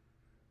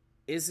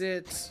 Is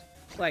it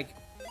like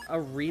a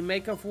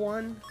remake of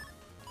one?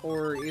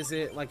 Or is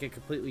it like a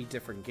completely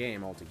different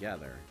game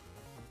altogether?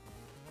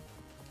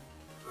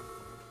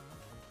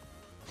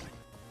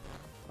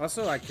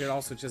 Also, I could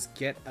also just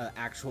get an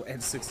actual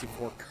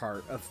N64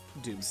 cart of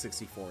Doom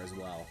 64 as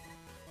well.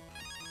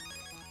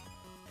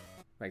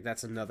 Like,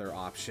 that's another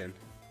option.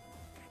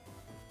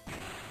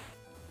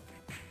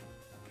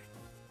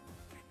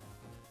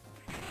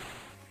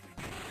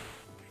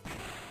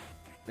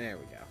 There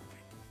we go.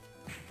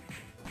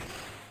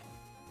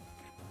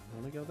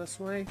 Want to go this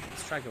way?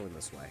 Let's try going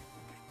this way.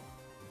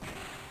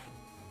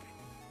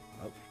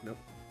 Oh, nope.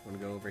 Want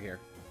to go over here.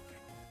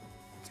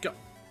 Let's go.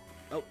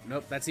 Oh,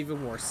 nope. That's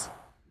even worse.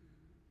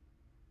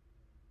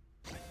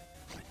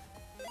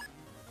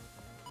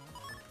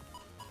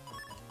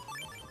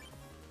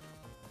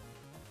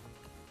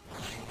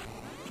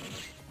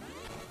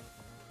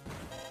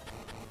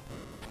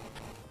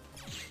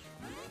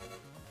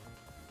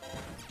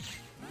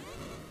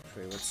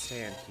 Okay, let's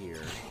stand here.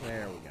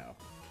 There we go.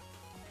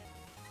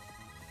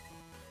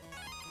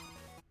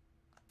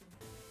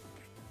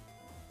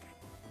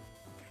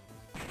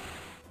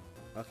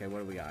 Okay, what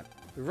do we got?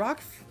 The rock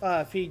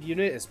feed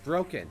unit is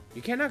broken.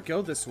 You cannot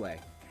go this way.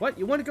 What?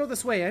 You want to go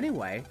this way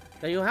anyway?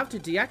 Then you'll have to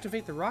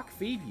deactivate the rock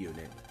feed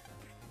unit.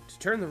 To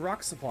turn the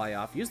rock supply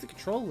off, use the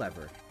control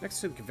lever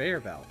next to the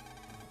conveyor belt.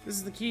 This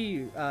is the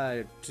key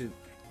to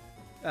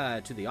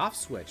the off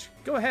switch.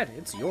 Go ahead,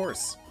 it's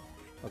yours.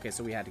 Okay,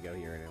 so we had to go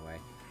here anyway.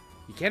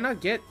 You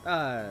cannot get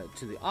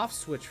to the off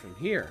switch from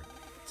here.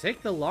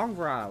 Take the long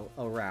route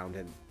around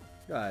and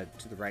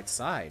to the right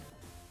side.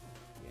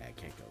 Yeah, I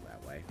can't go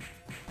that way.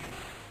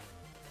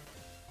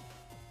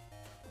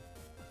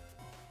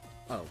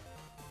 Oh.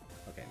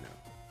 Okay, no.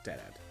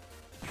 Dead end.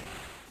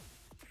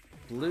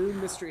 Blue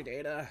mystery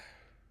data.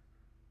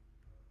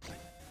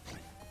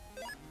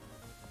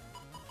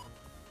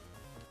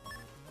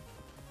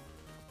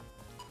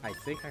 I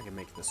think I can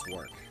make this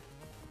work.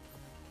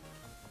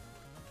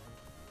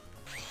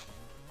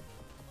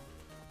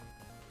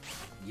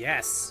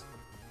 Yes!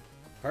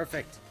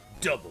 Perfect.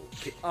 Double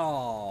kill.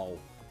 Oh.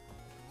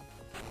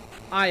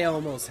 I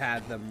almost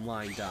had them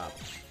lined up.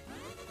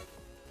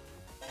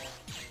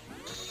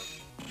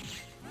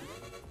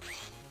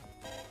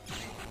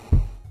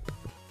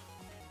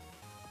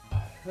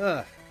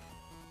 Ugh.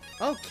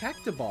 Oh,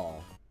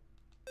 Cactoball.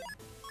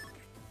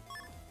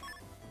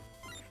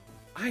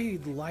 I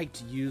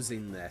liked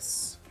using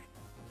this.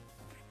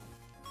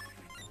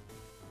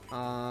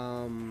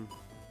 I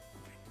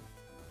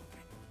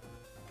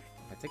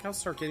think I'll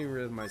start getting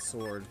rid of my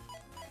sword.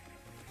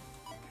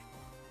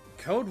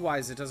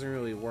 Code-wise, it doesn't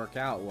really work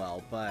out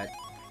well, but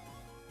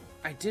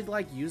I did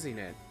like using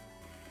it.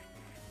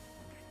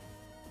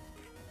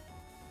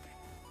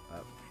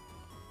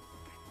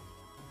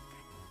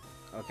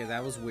 Okay,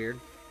 that was weird.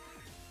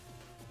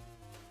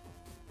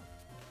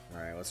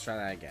 Alright, let's try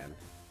that again.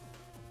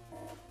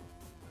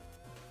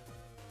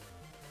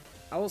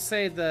 I will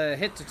say the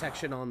hit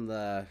detection on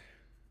the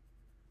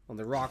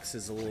rocks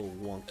is a little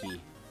wonky.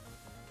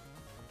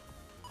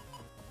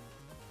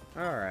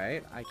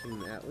 Alright, I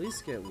can at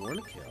least get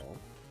one kill.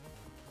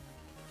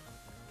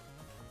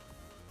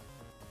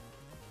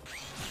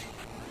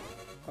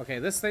 Okay,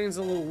 this thing's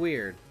a little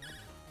weird.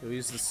 You'll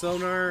use the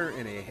sonar,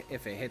 and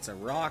if it hits a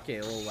rock,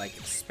 it will, like,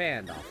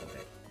 expand off of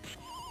it.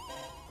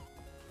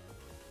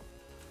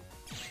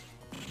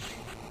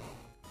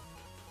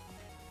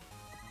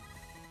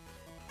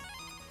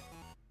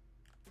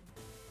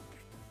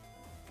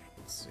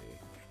 Let's see.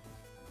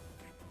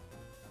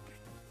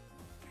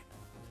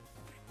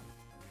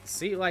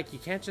 See, like, you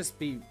can't just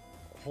be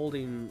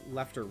holding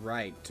left or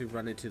right to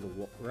run into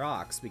the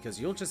rocks, because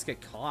you'll just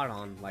get caught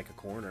on, like, a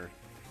corner.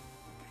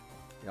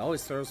 It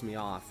always throws me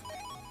off.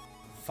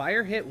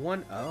 Fire hit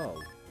 1-0.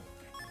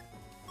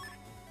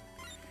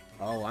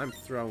 Oh, I'm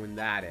throwing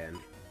that in.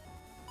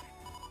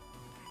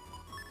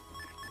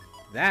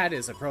 That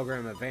is a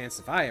program advance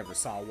if I ever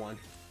saw one.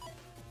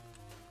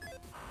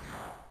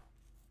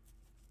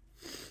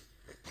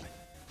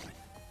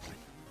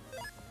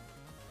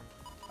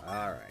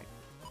 Alright.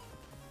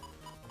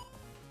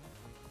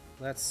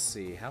 Let's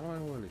see. How do I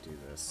want to do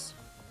this?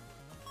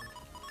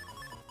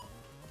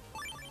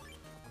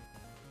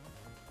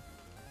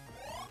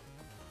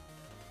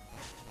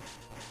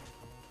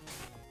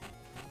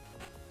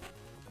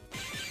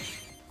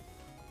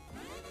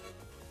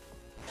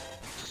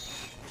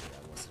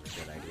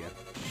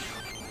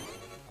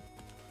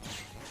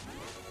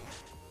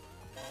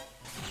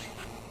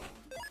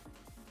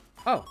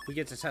 Oh, we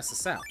get to test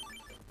this out.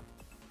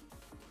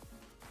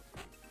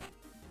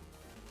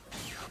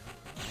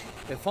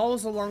 It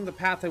follows along the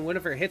path, and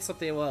whenever it hits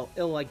something,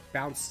 it'll like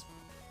bounce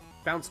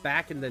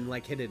back and then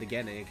like hit it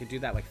again, and it could do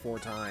that like 4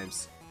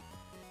 times.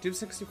 Doom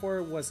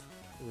 64 was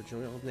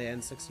originally on the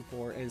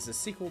N64 and is a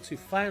sequel to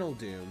Final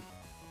Doom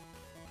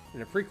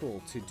and a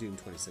prequel to Doom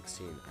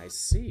 2016. I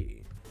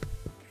see.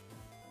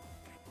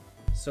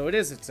 So it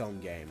is its own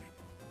game.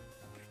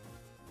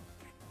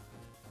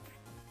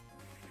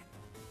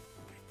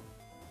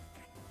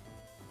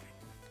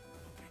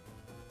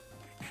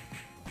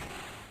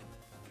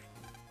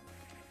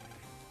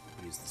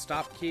 use the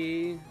stop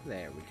key.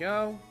 There we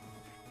go.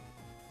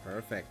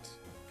 Perfect.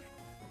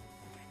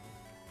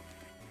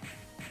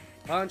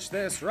 Punch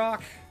this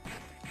rock.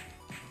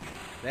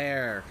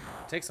 There.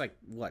 Takes like,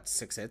 what,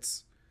 6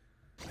 hits?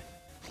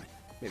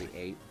 Maybe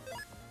 8.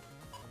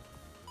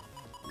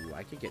 Ooh,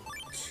 I could get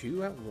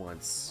 2 at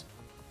once.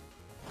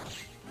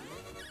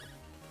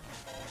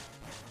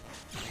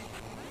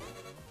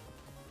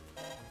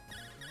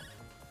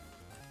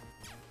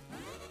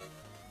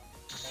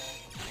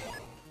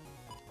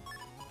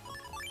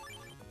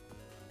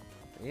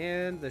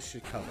 And this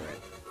should cover it.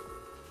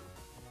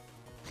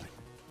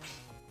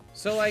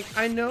 So, like,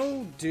 I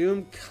know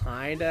Doom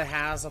kinda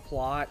has a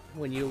plot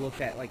when you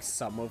look at, like,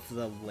 some of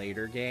the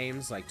later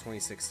games, like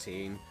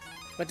 2016.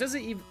 But does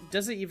it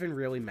even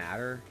really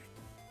matter?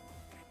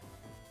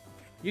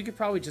 You could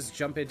probably just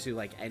jump into,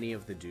 like, any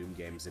of the Doom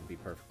games and be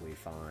perfectly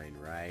fine,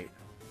 right?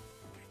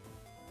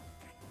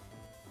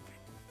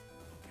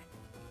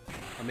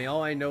 I mean,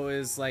 all I know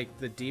is, like,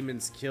 the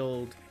demons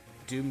killed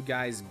Doom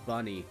Guy's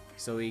bunny,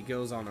 so he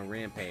goes on a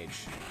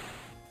rampage.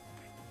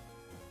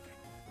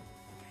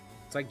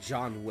 It's like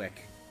John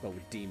Wick, but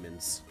with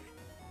demons.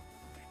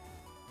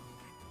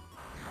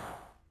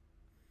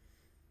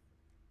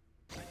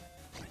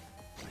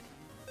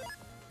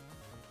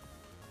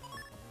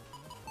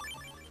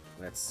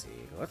 Let's see.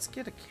 Let's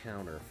get a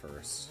counter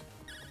first.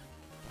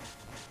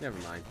 Never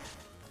mind.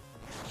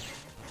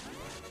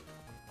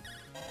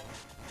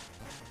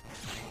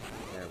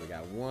 There, we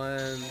got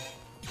 1,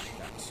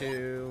 got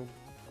 2,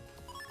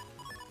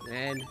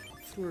 and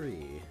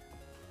 3.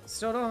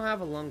 Still don't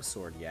have a lung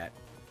sword yet.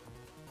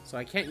 So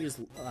I can't use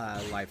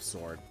life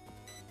sword.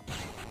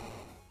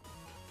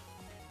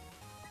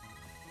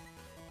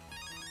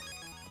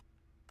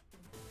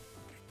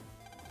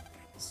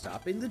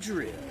 Stopping the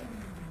drill.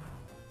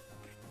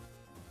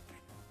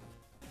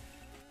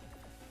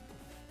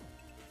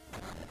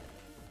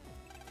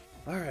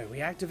 Alright,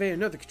 we activate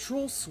another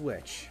control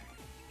switch.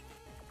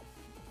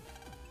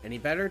 Any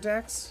better,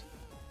 Dex?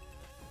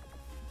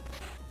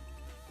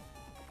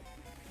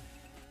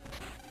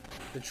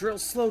 The drill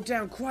slowed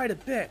down quite a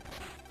bit.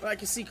 I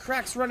can see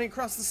cracks running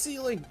across the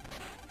ceiling.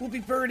 We'll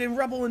be buried in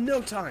rubble in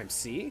no time,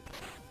 see?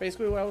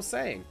 Basically what I was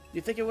saying.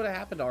 You think it would have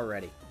happened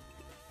already.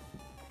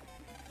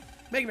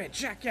 Megaman,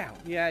 check out!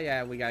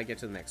 Yeah, we gotta get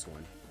to the next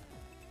one.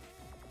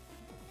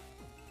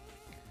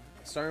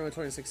 Starting with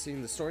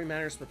 2016, the story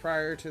matters, but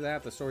prior to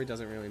that, the story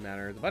doesn't really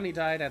matter. The bunny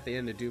died at the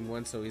end of Doom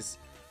 1, so he's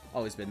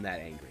always been that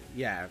angry.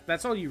 Yeah,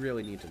 that's all you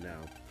really need to know.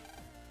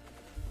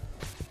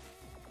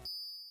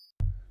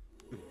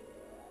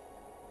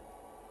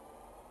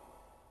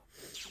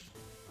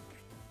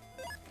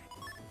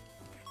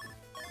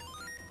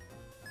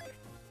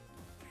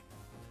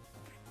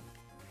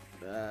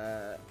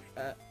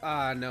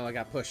 No, I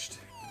got pushed.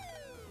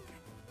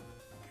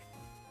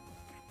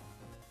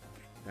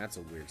 That's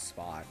a weird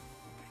spot.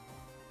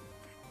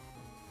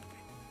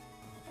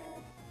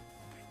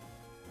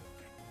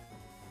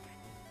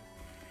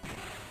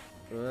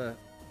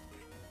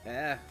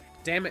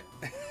 Damn it.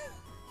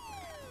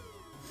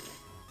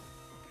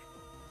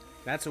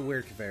 That's a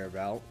weird conveyor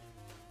belt.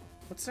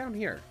 What's down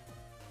here?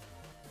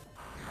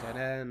 Dead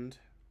end.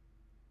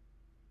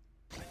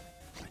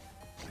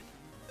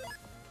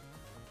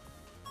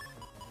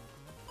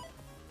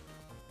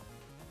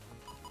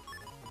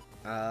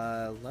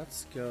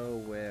 Let's go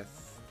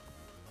with...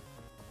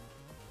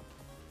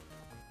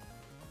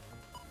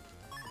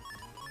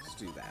 Let's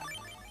do that.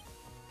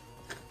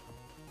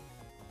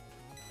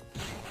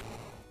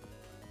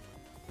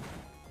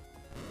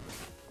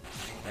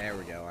 There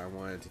we go. I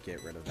wanted to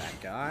get rid of that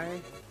guy.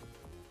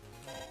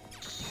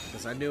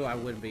 Because I knew I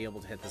wouldn't be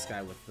able to hit this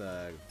guy with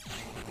the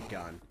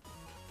gun.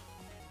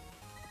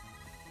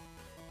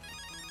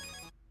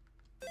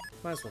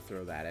 Might as well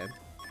throw that in.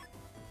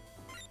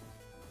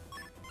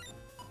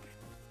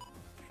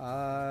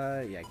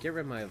 Yeah, get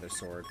rid of my other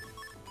sword.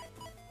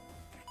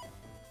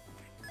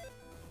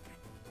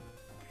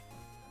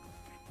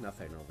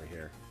 Nothing over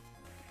here.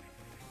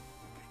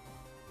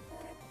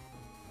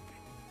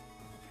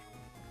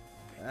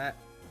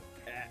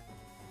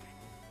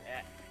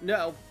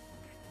 No!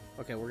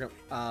 Okay, we're gonna...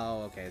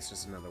 Oh, okay, it's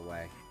just another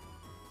way.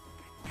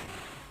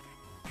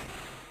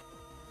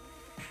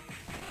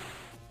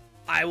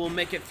 I will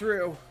make it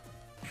through!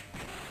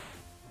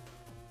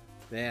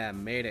 Yeah,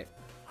 made it.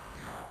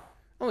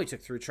 Only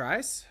took 3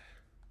 tries.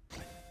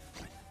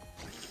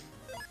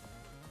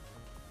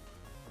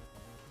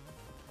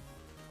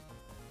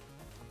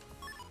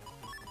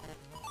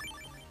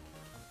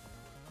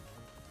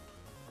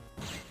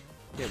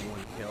 Get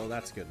 1 kill,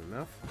 that's good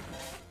enough.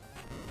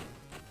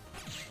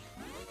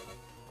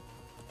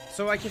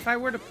 So, like, if I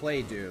were to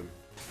play Doom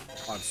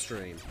on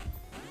stream,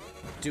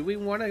 do we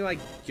want to, like,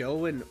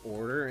 go in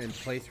order and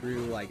play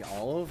through, like,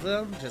 all of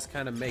them? Just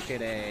kind of make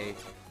it a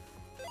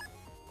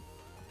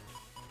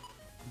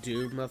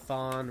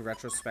Doom-a-thon,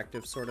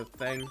 retrospective sort of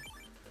thing?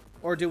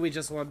 Or do we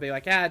just want to be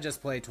like,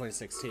 just play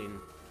 2016?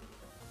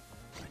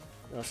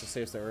 It also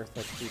saves the Earth,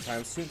 like, 3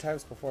 times. 2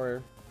 times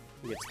before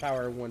he gets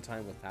power, 1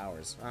 time with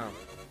powers. Oh,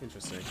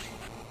 interesting.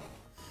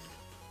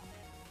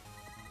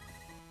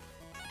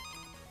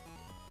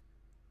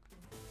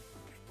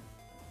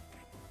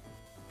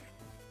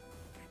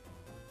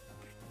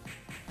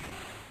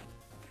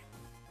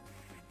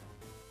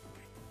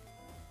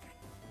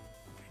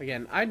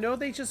 Again, I know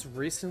they just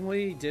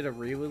recently did a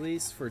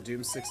re-release for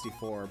Doom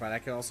 64, but I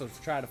could also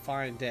try to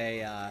find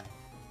a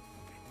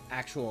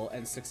actual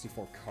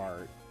N64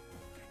 cart.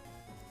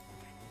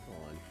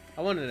 Hold on.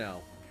 I want to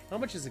know, how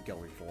much is it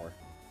going for?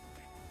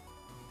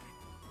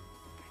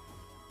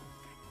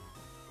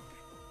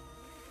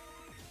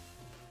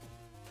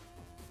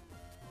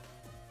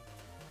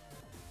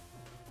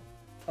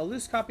 A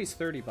loose copy's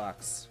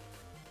 $30.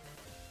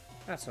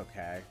 That's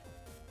okay.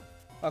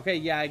 Okay,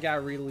 yeah, I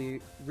got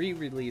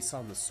re-release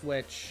on the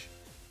Switch,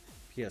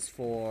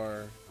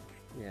 PS4,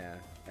 yeah,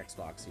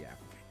 Xbox, yeah.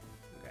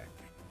 Okay.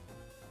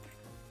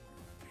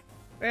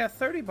 Yeah,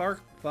 30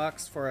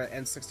 bucks for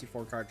an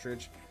N64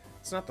 cartridge.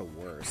 It's not the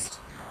worst.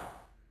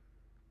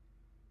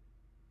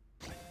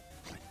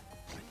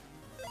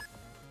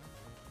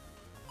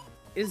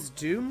 Is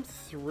Doom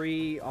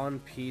 3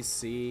 on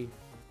PC?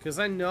 Because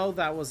I know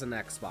that was an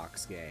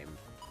Xbox game,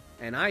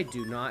 and I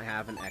do not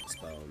have an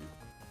Xbone.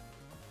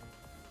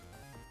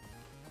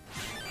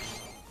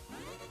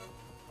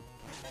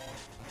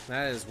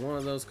 That is one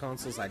of those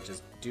consoles I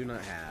just do not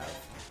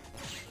have.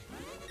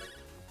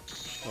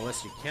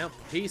 Unless you count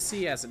the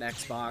PC as an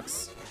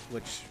Xbox,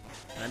 which,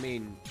 I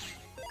mean,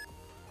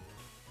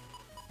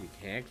 you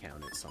can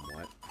count it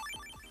somewhat.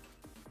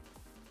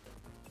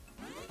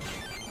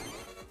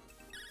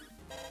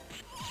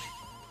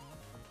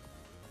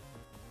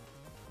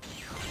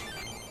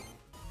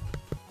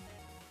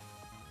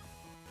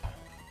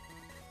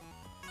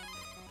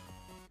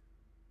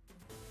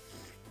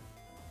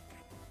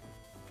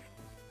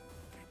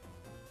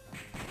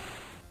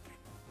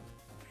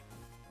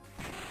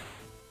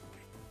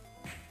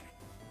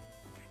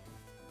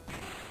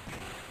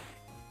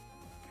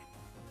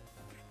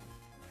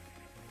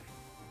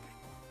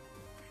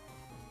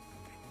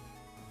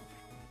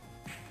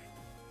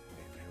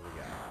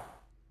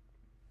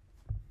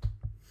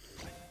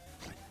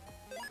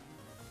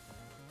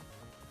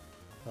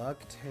 Bug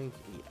Tank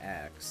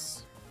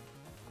EX.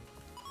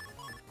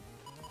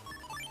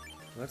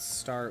 Let's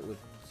start with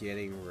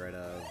getting rid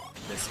of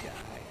this guy.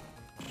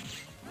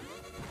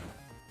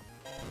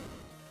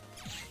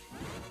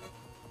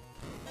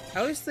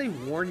 At least they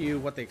warn you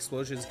what the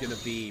explosion is going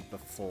to be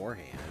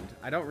beforehand.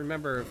 I don't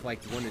remember if,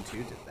 like, 1 and 2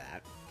 did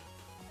that.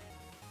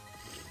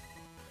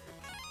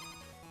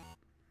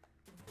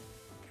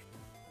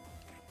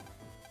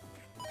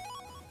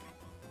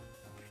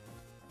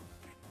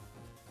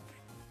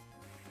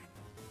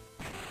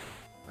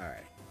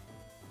 Alright.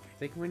 I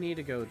think we need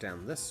to go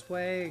down this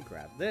way,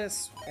 grab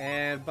this,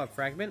 and bug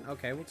fragment.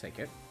 Okay, we'll take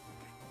it.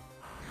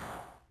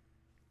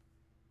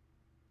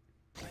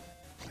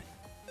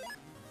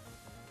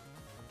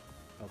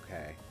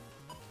 Okay.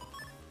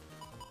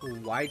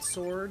 Wide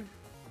sword.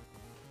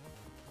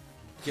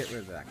 Get rid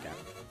of that guy.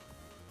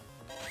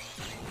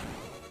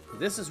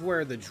 This is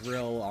where the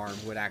drill arm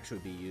would actually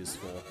be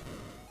useful.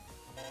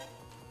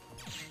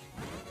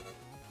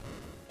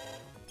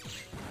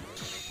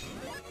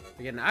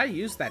 Again, I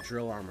use that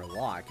drill arm a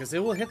lot, because it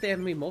will hit the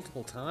enemy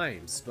multiple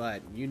times,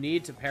 but you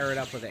need to pair it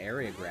up with an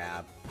area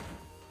grab.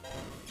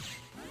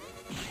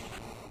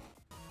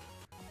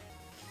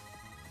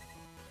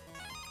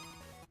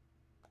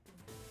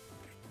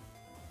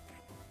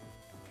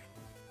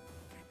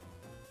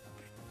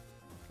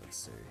 Let's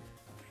see.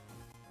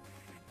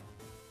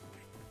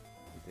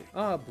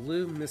 Oh,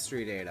 blue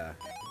mystery data.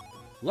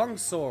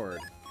 Longsword.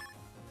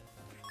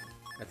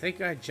 I think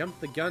I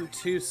jumped the gun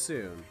too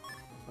soon.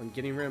 I'm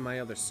getting rid of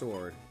my other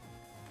sword.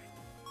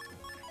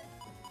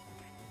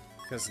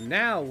 Because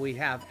now we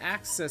have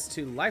access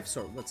to life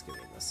sword. Let's get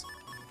rid of this.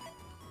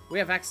 We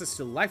have access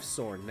to life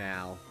sword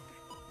now.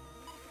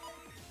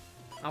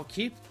 I'll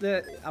keep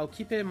it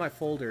in my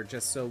folder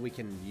just so we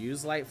can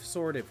use life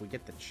sword if we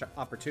get the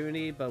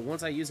opportunity. But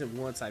once I use it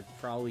once, I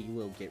probably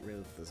will get rid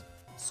of the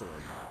sword.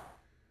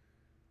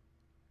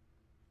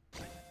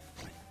 All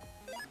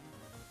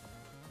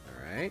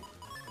right.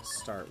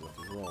 Start with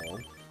roll.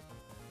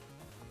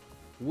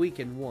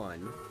 Weaken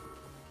 1.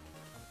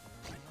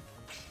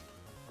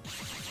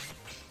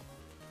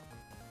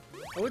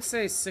 I would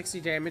say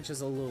 60 damage is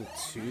a little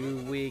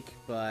too weak,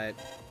 but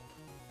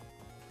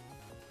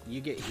you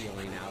get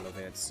healing out of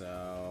it,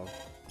 so...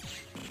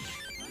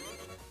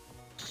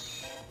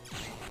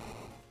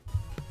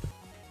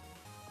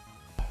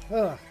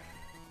 Ugh.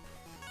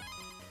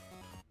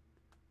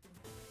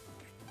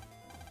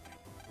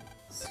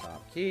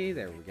 Stop key,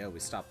 there we go, we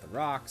stopped the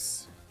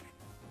rocks.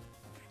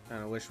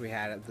 I wish we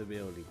had the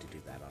ability to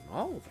do that on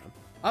all of them.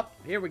 Up,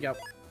 here we go.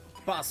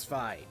 Boss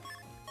fight.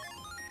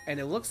 And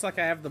it looks like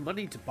I have the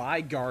money to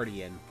buy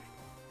Guardian.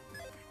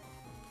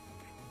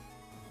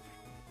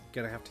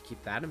 Gonna have to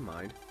keep that in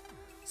mind.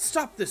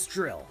 Stop this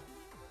drill!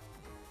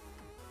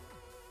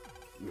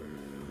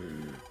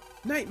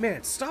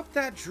 Nightman, stop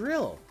that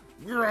drill!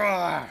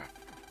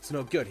 It's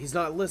no good, he's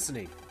not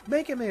listening.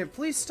 Megaman,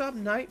 please stop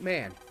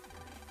Nightman.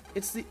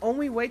 It's the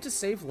only way to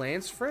save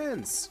Lance's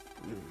friends.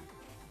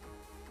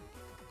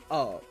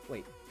 Oh,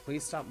 wait.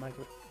 Please stop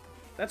Megaman.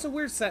 That's a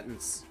weird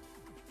sentence.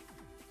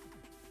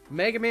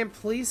 Megaman,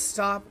 please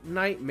stop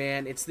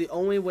Nightman. It's the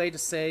only way to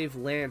save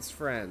Lance's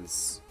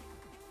friends.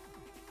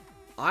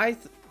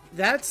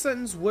 That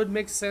sentence would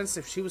make sense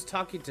if she was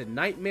talking to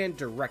Nightman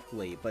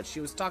directly, but she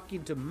was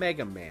talking to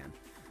Megaman.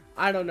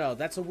 I don't know.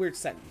 That's a weird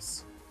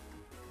sentence.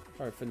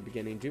 Alright, from the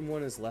beginning, Doom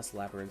 1 is less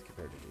labyrinth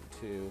compared to Doom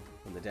 2.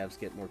 When the devs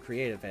get more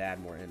creative and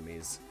add more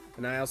enemies.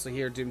 And I also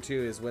hear Doom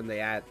 2 is when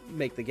they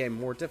make the game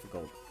more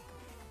difficult.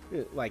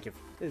 Like, if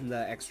in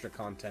the extra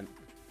content.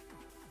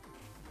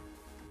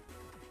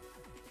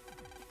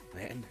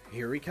 And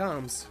here he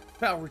comes.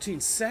 Battle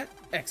routine set,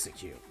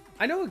 execute.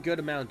 I know a good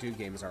amount of Doom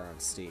games are on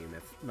Steam,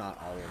 if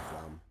not all of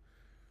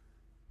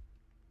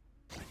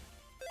them.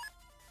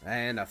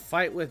 And a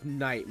fight with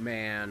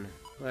Nightman.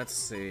 Let's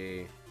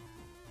see.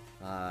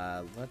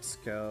 Let's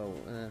go.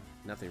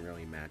 Nothing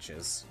really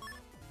matches.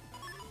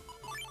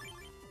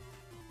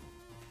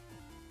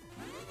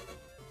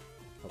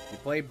 Hope you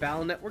play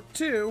Battle Network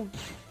 2.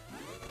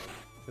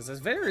 Because it's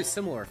a very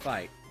similar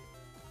fight.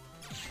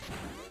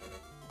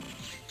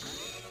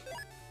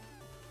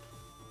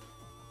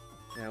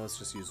 Yeah, let's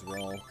just use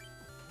roll.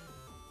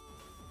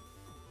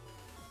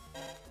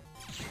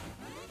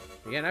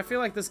 Again, I feel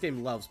like this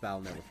game loves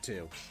Battle Network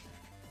 2.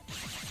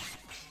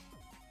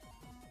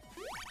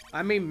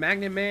 I mean,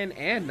 Megaman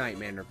and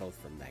Nightman are both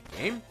from that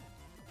game.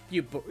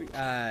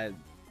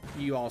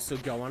 You also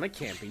go on a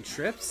camping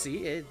trip.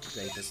 See,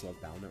 they just love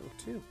Battle Network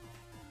 2.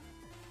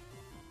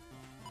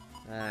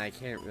 I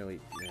can't really...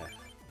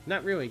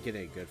 not really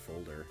getting a good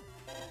folder.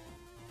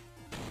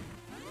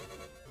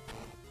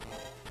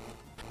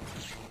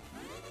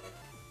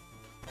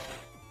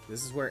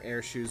 This is where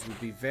air shoes would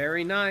be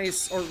very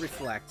nice, or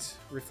reflect.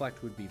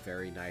 Reflect would be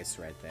very nice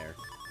right there.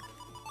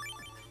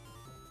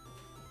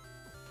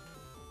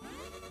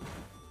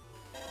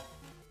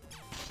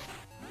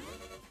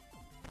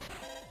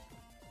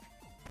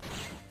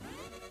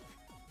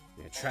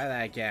 Yeah, try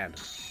that again.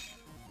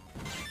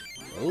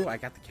 Oh, I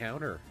got the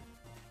counter.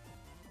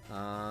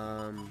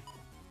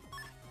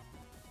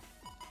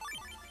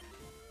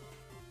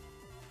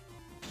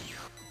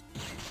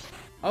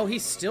 Oh, he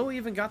still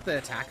even got the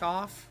attack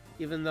off?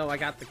 Even though I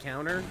got the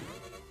counter?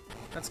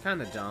 That's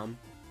kind of dumb.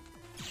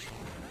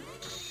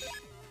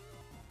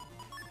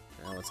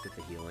 Now let's get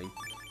the healing.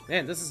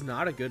 Man, this is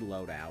not a good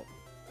loadout.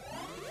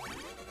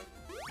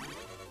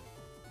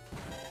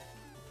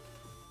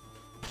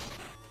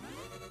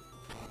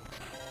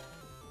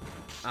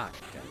 Ah,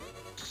 okay.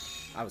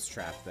 I was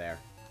trapped there.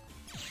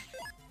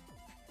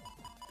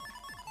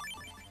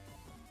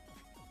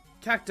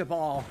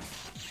 Cactoball!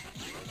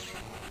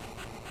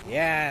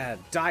 Yeah,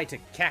 die to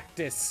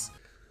cactus!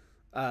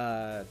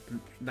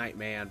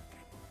 Nightman.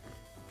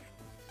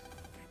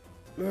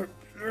 What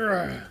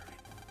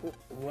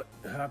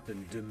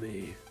happened to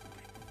me?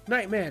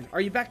 Nightman, are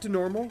you back to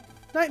normal?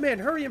 Nightman,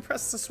 hurry and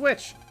press the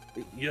switch!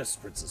 Yes,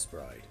 Princess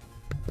Bride.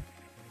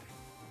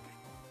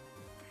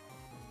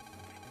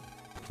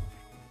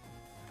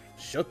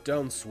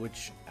 Shutdown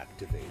switch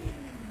activated.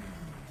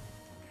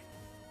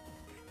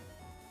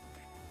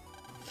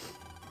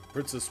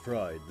 Princess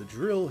Pride, the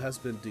drill has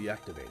been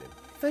deactivated.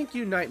 Thank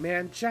you,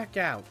 Nightman. Check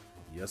out.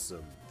 Yes,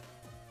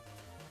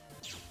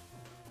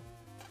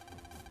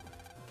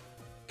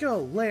 Go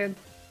land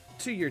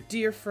to your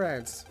dear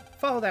friends.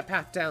 Follow that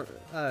path down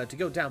to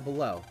go down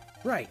below.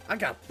 Right, I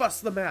gotta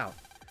bust them out.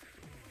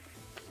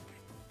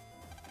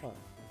 Huh.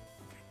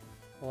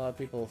 A lot of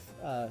people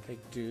think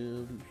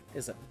Doom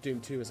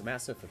 2 is a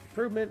massive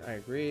improvement. I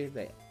agree.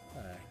 They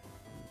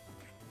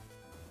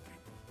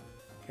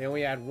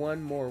only add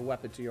one more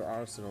weapon to your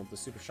arsenal, the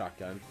super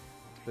shotgun.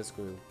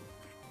 Basically,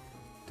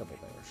 double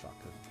barrel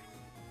shotgun.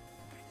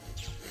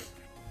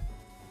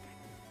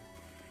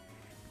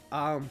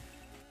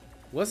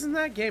 Wasn't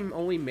that game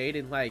only made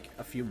in like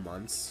a few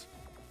months?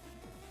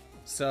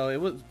 So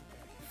it was,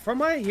 from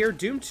what I hear,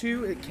 Doom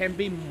 2, it can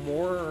be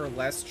more or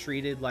less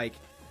treated like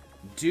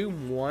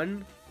Doom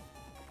 1,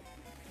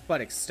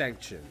 but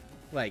extension.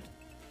 Like,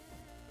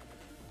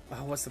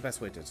 oh, what's the best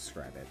way to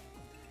describe it?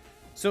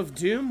 So if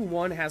Doom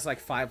 1 has like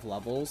 5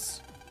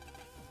 levels,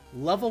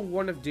 level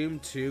 1 of Doom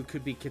 2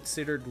 could be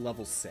considered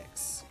level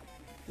 6.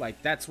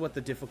 Like, that's what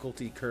the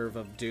difficulty curve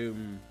of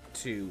Doom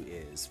 2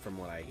 is, from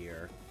what I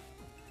hear.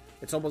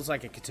 It's almost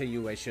like a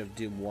continuation of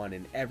Doom 1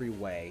 in every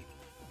way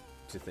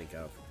to think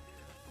of.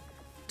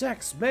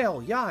 Dex,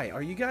 Mail, Yai,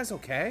 are you guys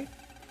okay?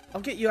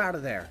 I'll get you out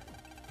of there.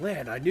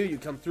 Lan, I knew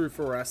you'd come through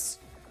for us.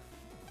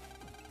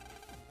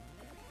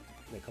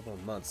 In a couple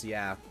of months,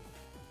 yeah.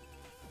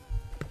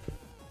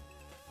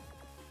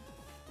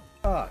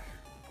 I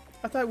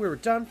thought we were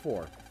done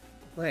for.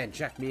 Lan,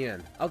 jack me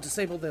in. I'll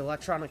disable the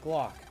electronic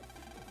lock.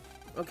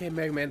 Okay,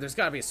 Mega Man, there's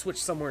gotta be a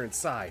switch somewhere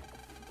inside.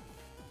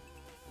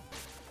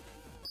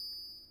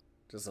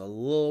 Just a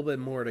little bit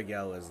more to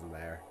go, isn't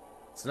there?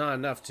 It's not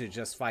enough to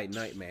just fight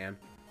Nightman.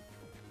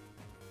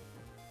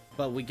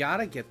 But we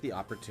gotta get the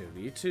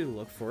opportunity to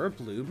look for a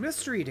blue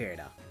mystery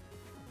data.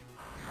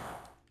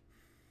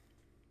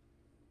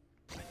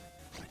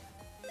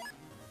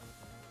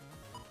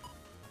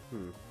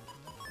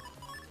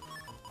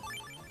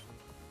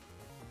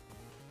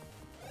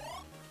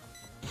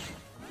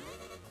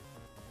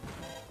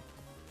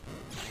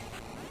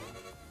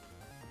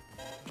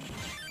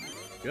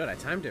 Good, I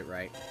timed it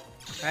right.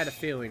 I had a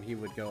feeling he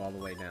would go all the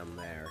way down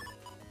there.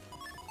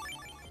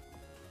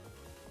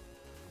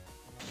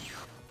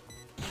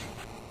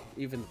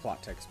 Even the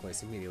plot takes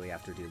place immediately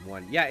after Doom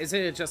 1. Yeah, isn't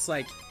it just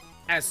like,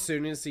 as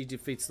soon as he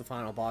defeats the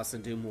final boss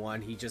in Doom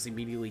 1, he just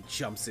immediately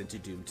jumps into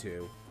Doom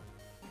 2.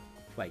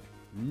 Like,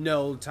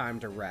 no time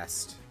to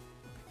rest.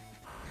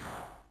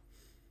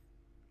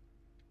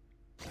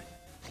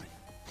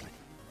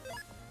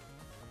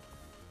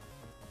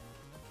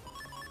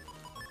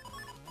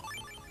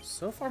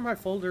 So far, my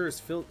folder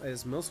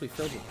is mostly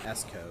filled with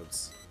S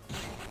codes.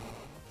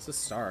 It's a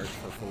start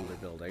for folder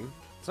building.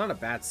 It's not a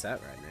bad set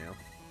right now.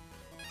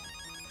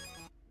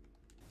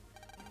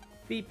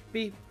 Beep,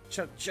 beep,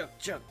 chuck, chuck,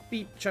 chuck,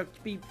 beep, chuck,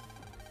 beep.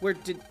 Where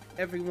did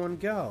everyone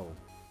go?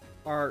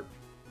 Are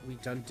we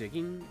done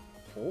digging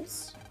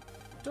holes?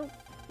 Don't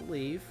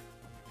leave.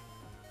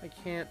 I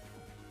can't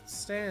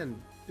stand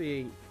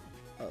being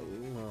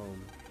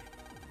alone.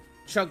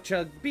 Chug,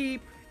 chug,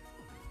 beep.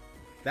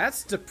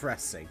 That's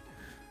depressing.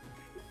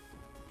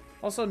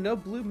 Also, no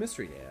blue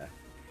mystery data.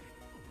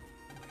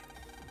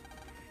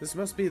 This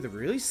must be the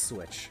release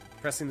switch.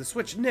 Pressing the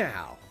switch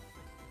now.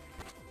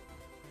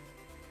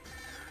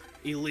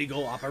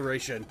 Illegal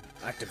operation.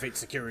 Activate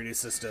security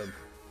system.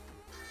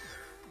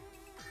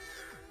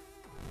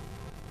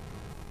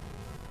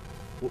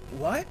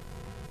 What?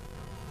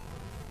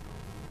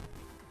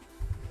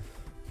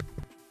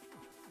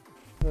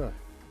 Huh.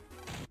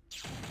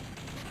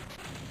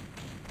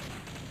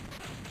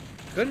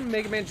 Couldn't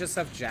Megaman just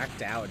have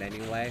jacked out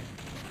anyway?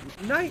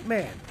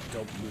 Nightman!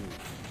 Don't move.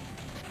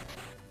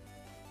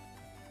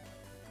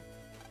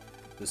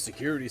 The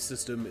security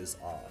system is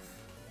off.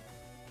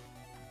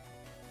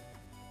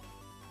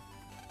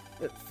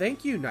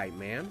 Thank you,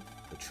 Nightman.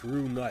 A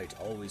true knight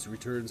always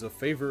returns a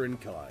favor in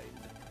kind.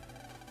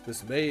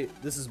 This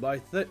is my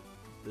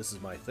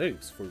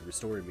thanks for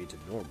restoring me to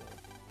normal.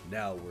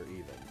 Now we're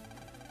even.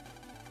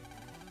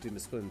 Doom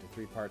is split into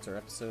 3 parts or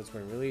episodes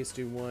when released.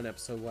 Doom 1,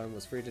 episode 1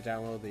 was free to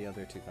download, the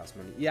other 2 cost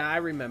money. Yeah, I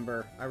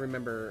remember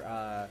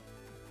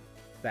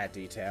that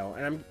detail.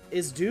 And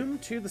is Doom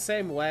 2 the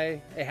same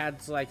way? It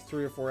had like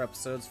 3 or 4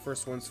 episodes.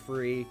 First one's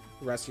free,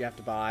 the rest you have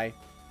to buy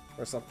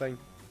or something.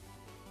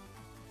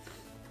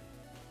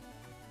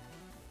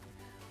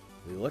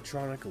 The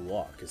electronic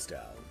lock is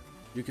down.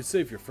 You can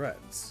save your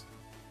friends.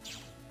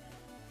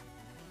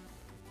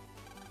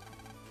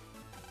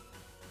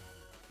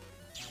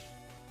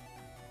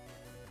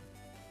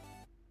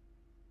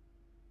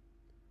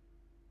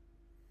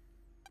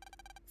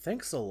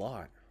 Thanks a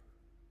lot.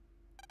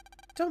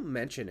 Don't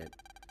mention it.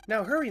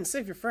 Now hurry and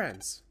save your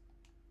friends.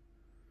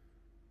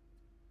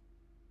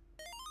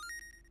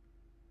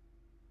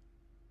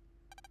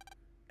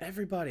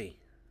 Everybody.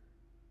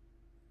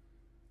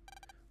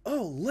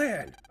 Oh,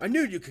 Lan! I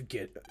know you could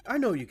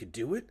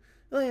do it.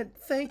 Lan,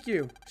 thank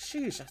you.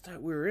 Sheesh, I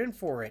thought we were in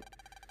for it.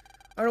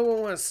 I don't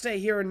want to stay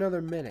here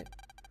another minute.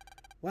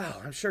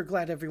 Wow, I'm sure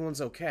glad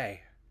everyone's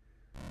okay.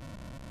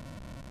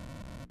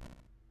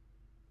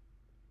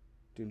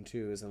 Doom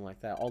 2 isn't like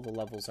that. All the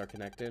levels are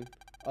connected.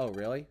 Oh,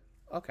 really?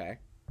 Okay.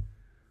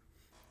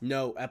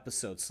 No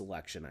episode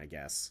selection, I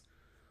guess.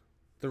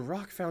 The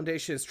Rock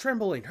Foundation is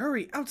trembling.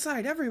 Hurry,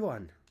 outside,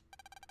 everyone!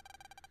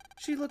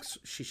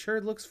 She sure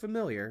looks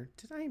familiar.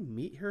 Did I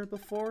meet her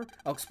before?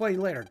 I'll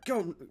explain later.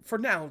 Go, for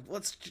now,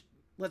 let's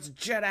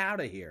jet out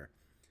of here.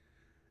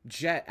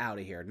 Jet out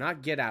of here.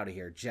 Not get out of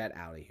here. Jet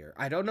out of here.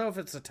 I don't know if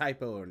it's a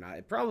typo or not.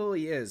 It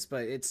probably is,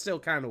 but it still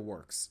kind of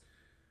works.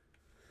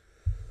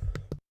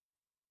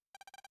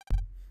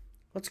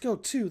 Let's go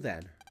 2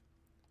 then.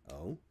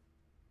 Oh?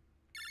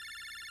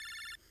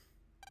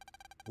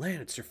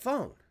 Lan, it's your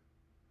phone.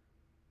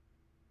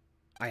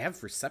 I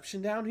have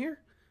reception down here?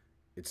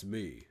 It's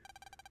me.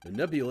 The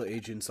Nebula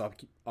agents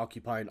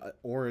occupying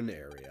Orin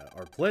area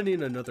are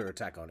planning another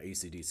attack on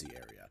ACDC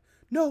area.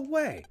 No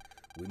way!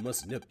 We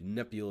must nip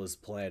Nebula's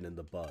plan in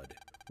the bud.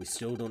 We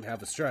still don't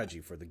have a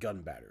strategy for the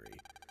gun battery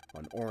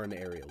on Orin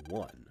Area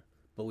 1,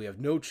 but we have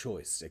no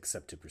choice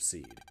except to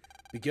proceed.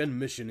 Begin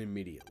mission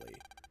immediately.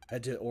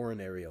 Head to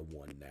Orin Area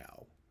 1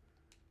 now.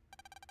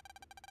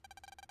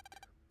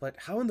 But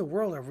how in the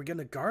world are we going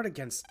to guard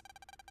against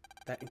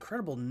that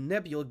incredible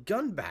Nebula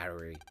gun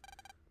battery?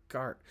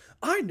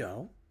 I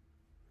know!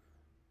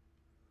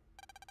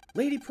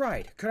 Lady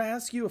Pride, could I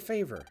ask you a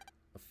favor?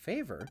 A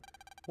favor?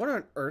 What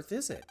on earth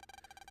is it?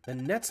 The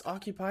net's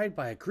occupied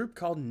by a group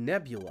called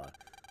Nebula.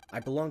 I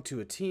belong to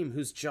a team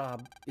whose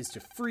job is to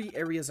free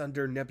areas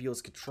under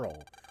Nebula's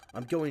control.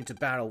 I'm going to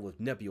battle with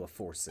Nebula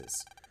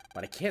forces,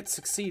 but I can't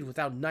succeed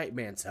without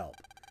Nightman's help.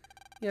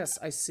 Yes,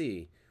 I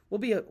see.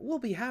 We'll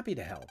be happy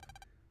to help.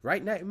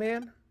 Right,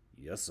 Nightman?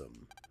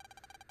 Yes'm.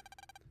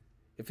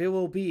 If it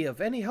will be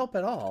of any help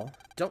at all,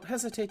 don't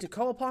hesitate to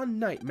call upon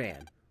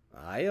Nightman.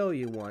 I owe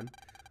you one.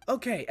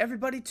 Okay,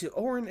 everybody to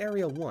Orin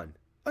Area 1.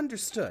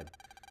 Understood.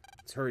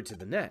 Let's hurry to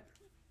the net.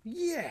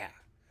 Yeah!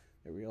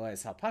 They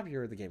realized how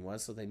popular the game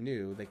was, so they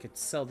knew they could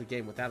sell the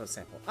game without a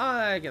sample.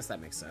 I guess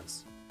that makes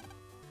sense.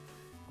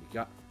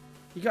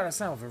 You got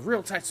us out of a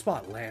real tight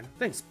spot, Lan.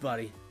 Thanks,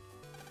 buddy.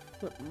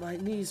 But my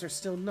knees are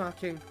still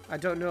knocking. I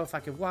don't know if I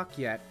can walk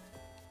yet.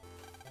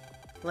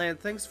 Lan,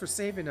 thanks for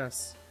saving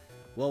us.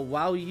 Well,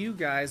 while you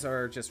guys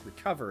are just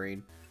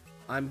recovering,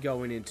 I'm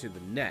going into the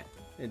net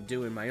and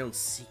doing my own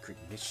secret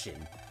mission.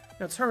 Now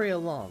let's hurry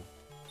along.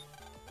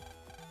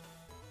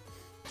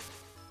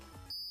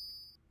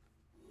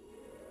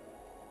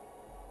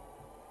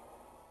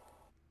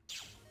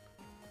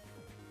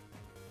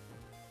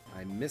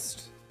 I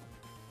missed...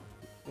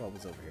 what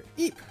was over here?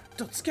 Eep!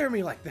 Don't scare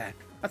me like that!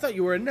 I thought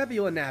you were a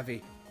Nebula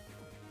Navi!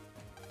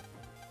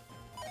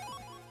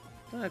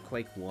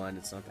 Quake 1,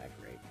 it's not that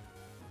great.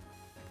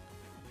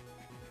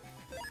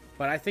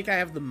 But I think I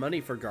have the money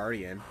for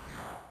Guardian.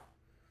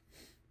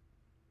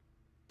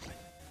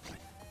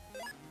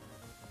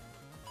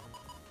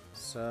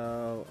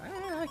 So,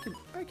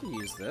 I can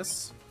use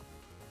this.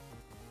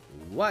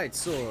 Wide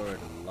sword,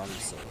 long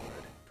sword.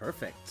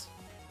 Perfect.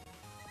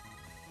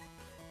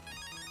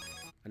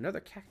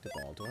 Another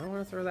Cactoball. Do I want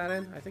to throw that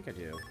in? I think I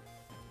do.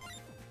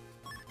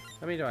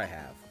 How many do I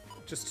have?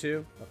 Just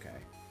 2? Okay.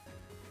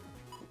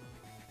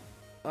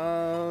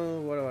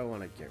 What do I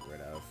want to get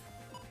rid of?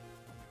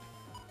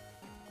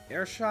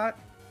 Air shot?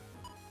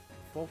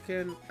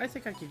 Vulcan? I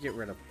think I could get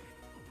rid of...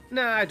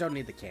 Nah, I don't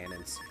need the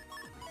cannons.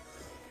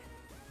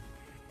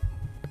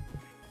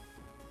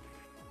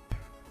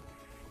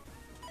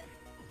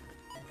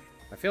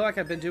 I feel like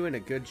I've been doing a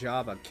good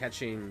job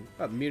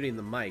of muting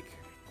the mic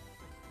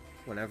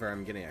whenever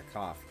I'm getting a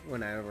cough.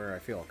 Whenever I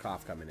feel a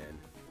cough coming in.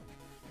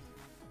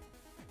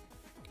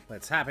 But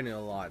it's happening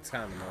a lot. It's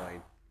kind of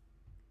annoying.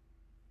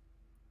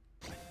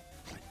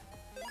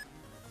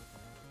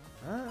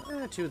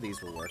 Two of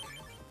these will work.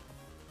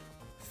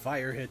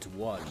 Fire hit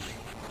 1.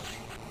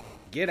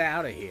 Get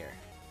out of here.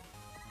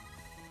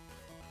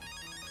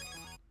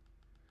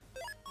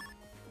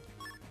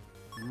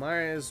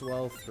 Might as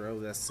well throw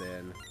this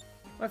in.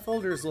 My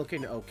folder's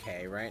looking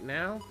okay right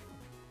now.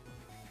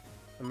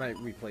 I might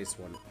replace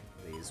one of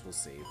these, we'll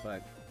see,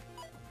 but...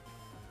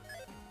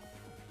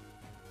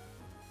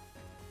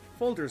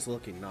 folder's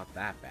looking not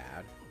that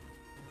bad.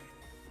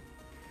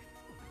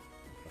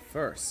 But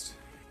first,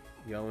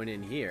 going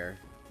in here,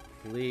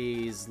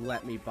 please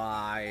let me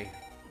buy...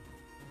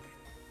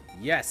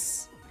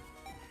 Yes!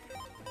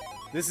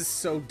 This is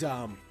so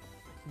dumb.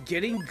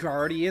 Getting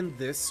Guardian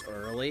this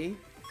early?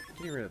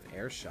 Getting rid of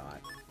Air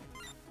Shot.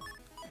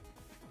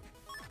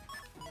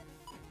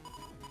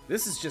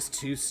 This is just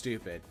too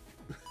stupid.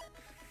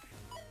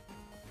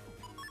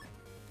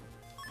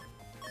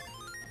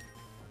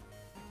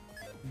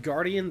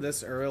 Guardian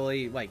this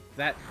early, like,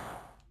 that...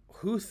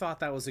 Who thought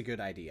that was a good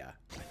idea?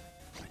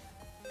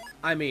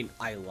 I mean,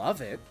 I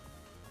love it,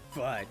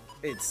 but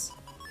it's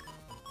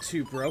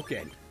too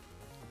broken.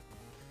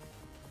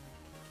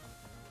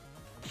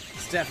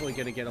 It's definitely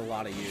gonna get a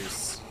lot of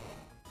use.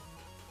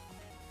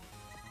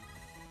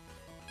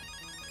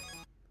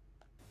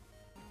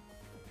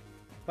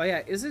 But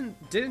yeah,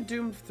 didn't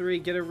Doom 3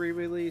 get a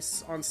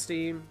re-release on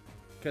Steam?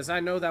 Because I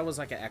know that was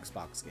like an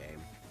Xbox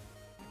game.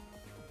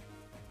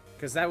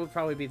 Because that would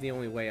probably be the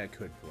only way I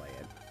could play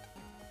it.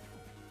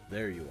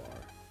 There you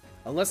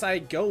are. Unless I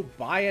go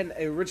buy an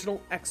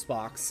original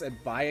Xbox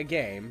and buy a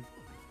game,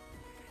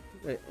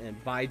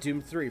 and buy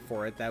Doom 3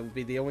 for it, that would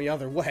be the only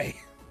other way.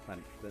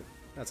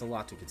 That's a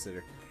lot to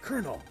consider.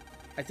 Colonel,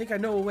 I think I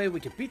know a way we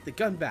can beat the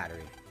gun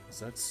battery. Is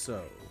that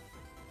so?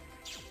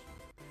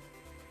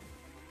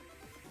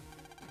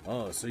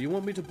 Oh, so you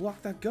want me to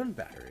block that gun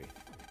battery?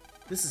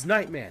 This is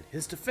Nightman.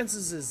 His defense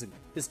is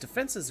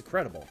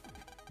incredible.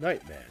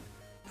 Nightman,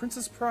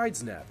 Princess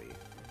Pride's Navi.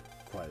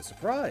 Quite a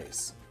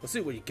surprise. Let's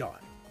see what you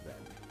got, then.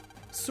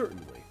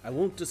 Certainly, I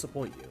won't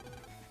disappoint you.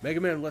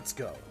 Megaman, let's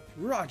go.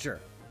 Roger.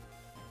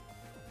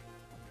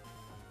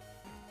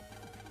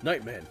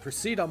 Nightman,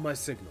 proceed on my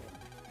signal.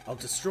 I'll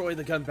destroy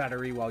the gun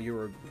battery while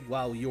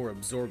you're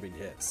absorbing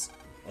hits.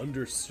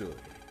 Understood.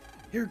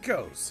 Here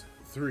goes.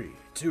 3,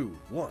 2,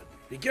 1,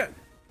 begin.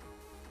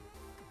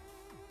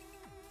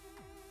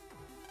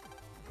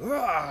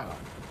 Ah!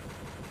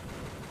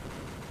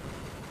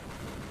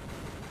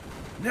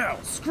 Now,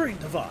 screen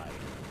divide.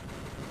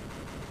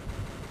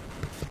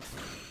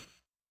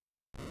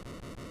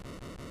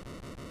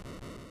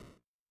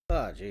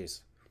 Ah,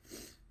 jeez.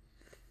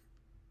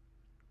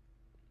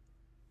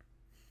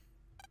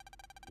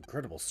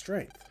 Incredible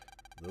strength.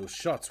 Those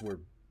shots were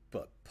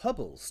but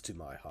pebbles to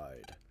my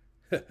hide.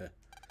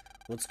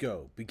 Let's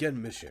go. Begin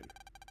mission.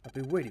 I've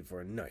been waiting for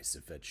a nice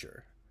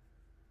adventure.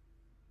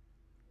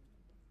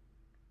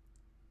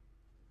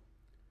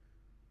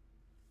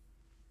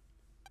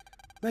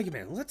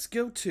 Megaman, let's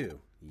go too.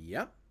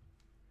 Yep.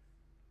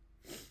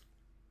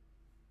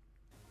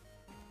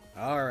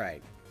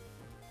 Alright.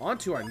 On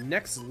to our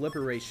next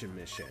liberation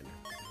mission.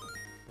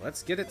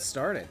 Let's get it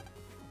started.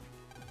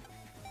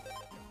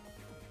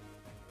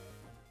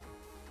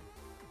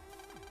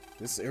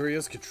 This area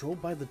is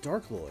controlled by the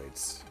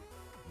Darkloids.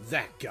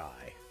 That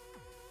guy.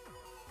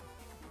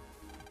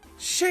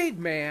 Shade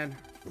Man!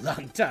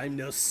 Long time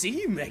no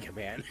see, Mega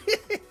Man.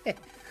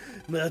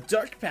 The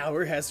dark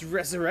power has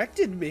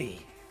resurrected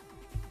me.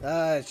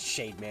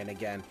 Shade Man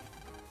again.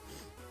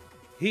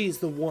 He's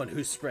the one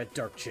who spread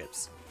dark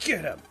chips.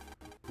 Get him!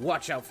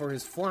 Watch out for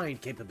his flying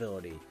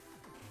capability.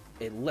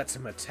 It lets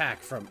him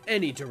attack from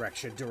any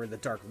direction during the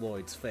Dark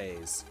Lloyd's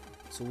phase.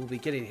 So we'll be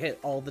getting hit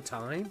all the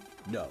time?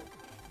 No.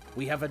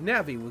 We have a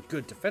Navi with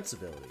good defense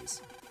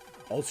abilities.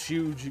 I'll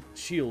shield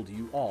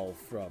you all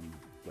from...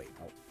 Wait,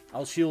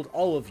 I'll shield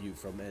all of you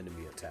from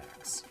enemy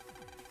attacks.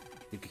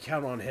 You can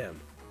count on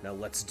him. Now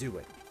let's do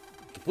it.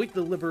 Complete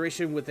the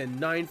liberation within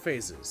 9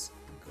 phases.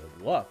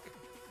 Good luck.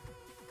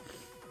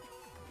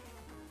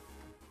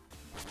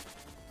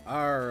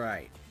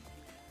 Alright.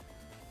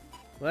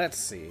 Let's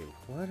see.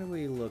 What are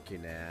we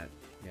looking at?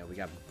 Yeah, we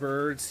got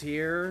birds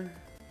here.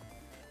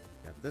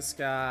 Got this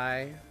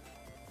guy.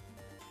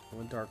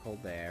 One dark hole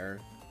there.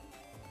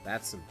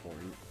 That's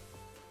important.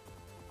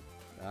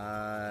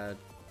 Dark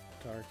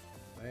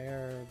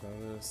there.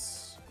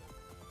 Bonus.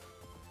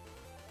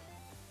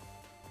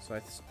 So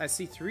I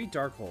see 3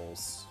 dark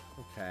holes.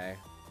 Okay.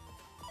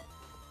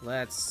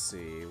 Let's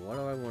see. What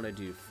do I want to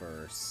do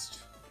first?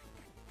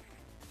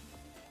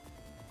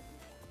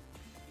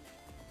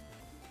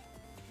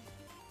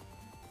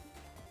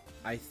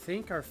 I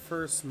think our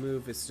first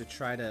move is to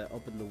try to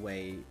open the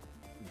way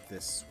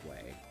this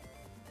way.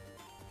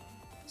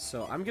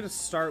 So I'm gonna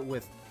start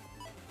with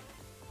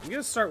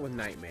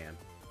Nightman.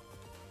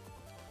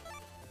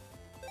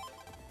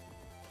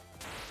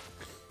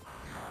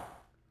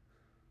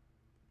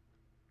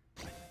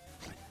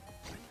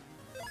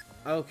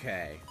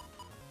 Okay.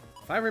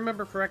 If I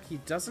remember correct, he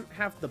doesn't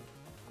have the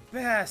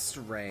best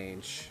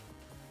range.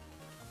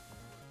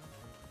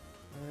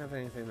 I don't have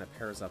anything that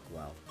pairs up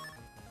well.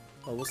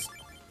 Oh,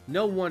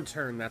 no one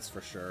turn, that's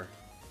for sure.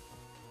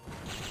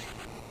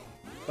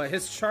 But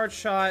his charge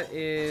shot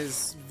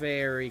is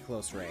very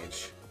close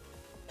range.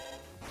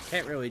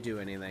 Can't really do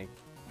anything.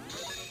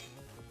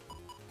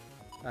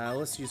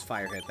 Let's use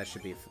Fire Hit. That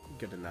should be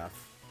good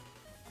enough.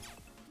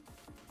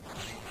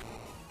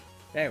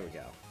 There we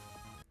go.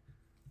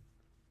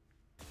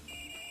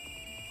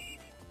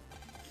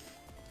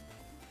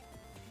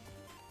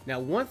 Now,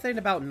 one thing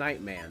about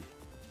Nightman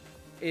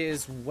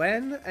is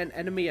when an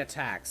enemy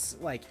attacks,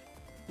 like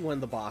one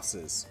of the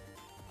bosses,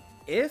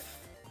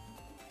 if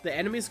the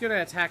enemy's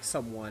gonna attack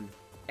someone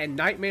and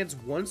Nightman's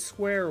 1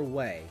 square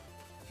away,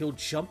 he'll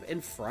jump in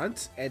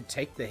front and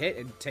take the hit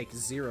and take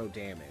 0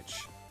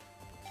 damage.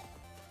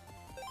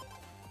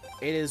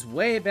 It is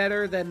way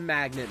better than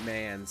Magnet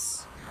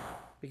Man's,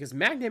 because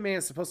Magnet Man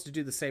is supposed to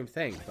do the same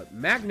thing, but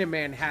Magnet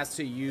Man has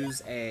to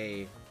use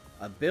a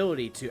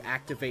ability to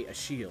activate a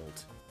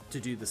shield to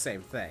do the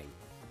same thing.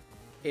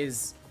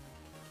 Is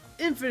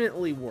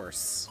infinitely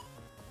worse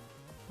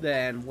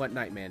than what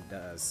Nightman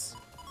does.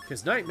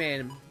 Because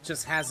Nightman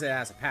just has it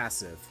as a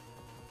passive.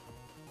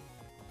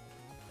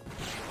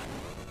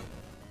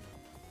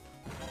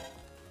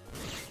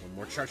 One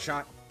more charge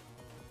shot.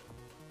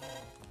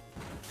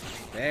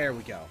 There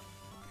we go.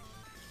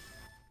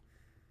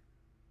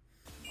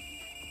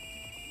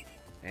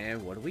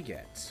 And what do we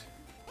get?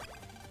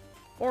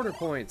 Order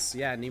points.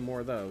 Yeah, I need more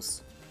of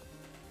those.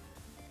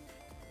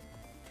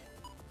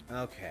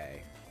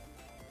 Okay.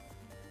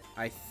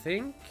 I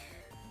think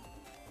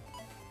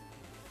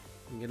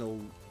I'm gonna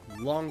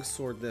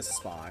longsword this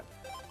spot.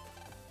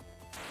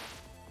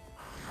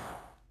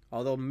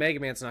 Although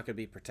Mega Man's not gonna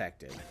be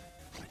protected.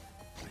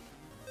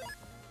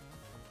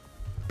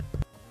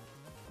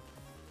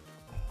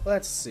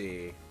 Let's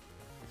see.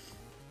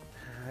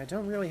 I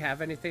don't really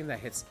have anything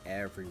that hits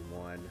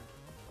everyone.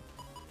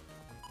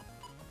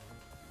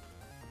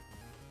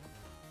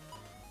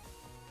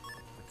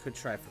 I could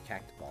try for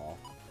Cactoball.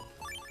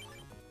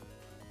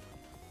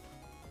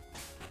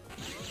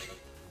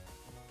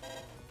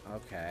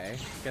 Okay.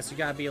 Guess you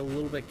gotta be a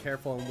little bit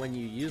careful on when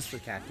you use the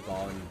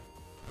Cactoball and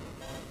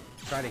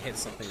try to hit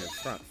something in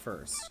front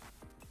first.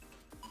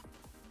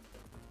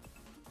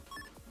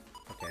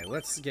 Okay,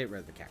 let's get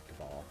rid of the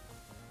Cactoball.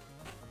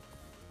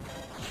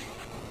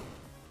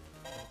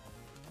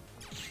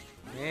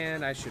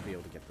 And I should be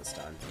able to get this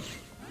done.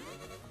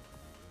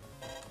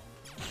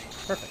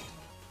 Perfect.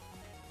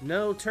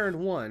 No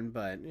turn 1,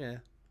 but yeah.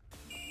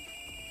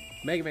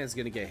 Mega Man's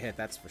gonna get hit,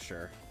 that's for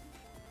sure.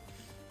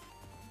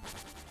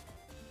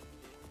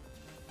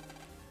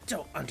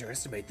 Don't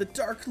underestimate the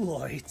Dark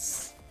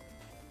Lloyds!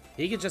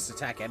 He can just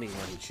attack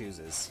anyone he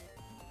chooses.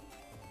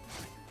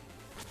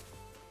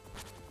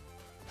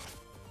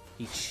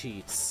 He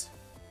cheats.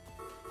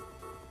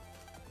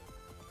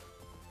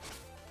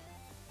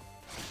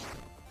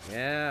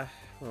 Yeah,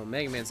 well,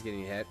 Mega Man's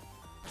getting hit.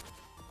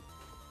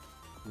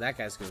 That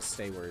guy's gonna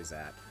stay where he's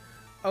at.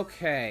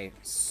 Okay,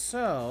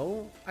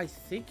 so I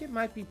think it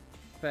might be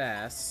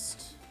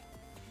best...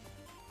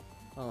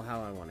 Oh,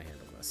 how I want to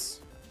handle this.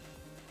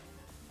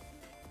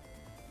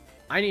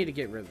 I need to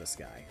get rid of this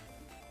guy.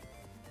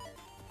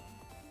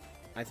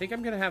 I think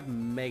I'm gonna have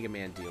Mega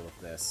Man deal with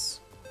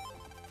this.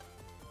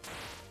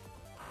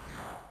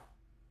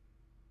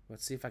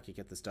 Let's see if I can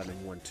get this done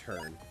in 1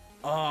 turn.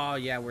 Oh,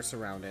 yeah, we're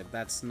surrounded.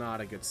 That's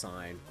not a good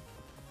sign.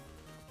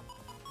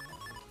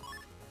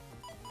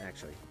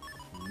 Actually,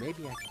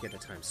 maybe I could get a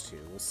 ×2.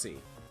 We'll see.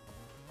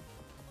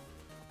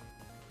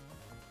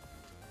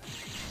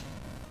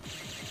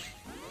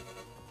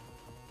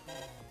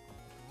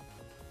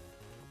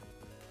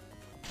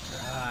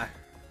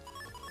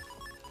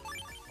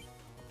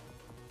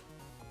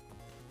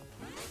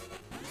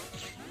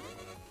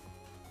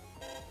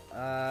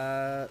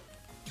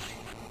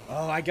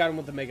 I got him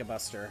with the Mega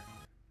Buster.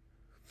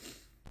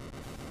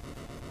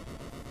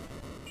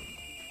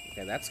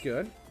 Okay, that's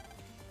good.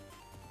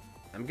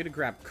 I'm gonna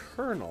grab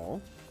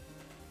Colonel.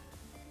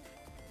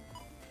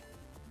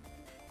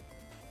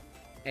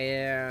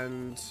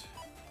 And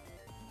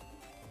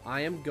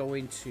I am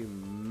going to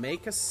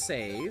make a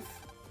save.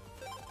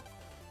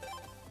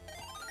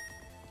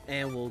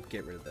 And we'll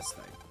get rid of this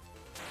thing.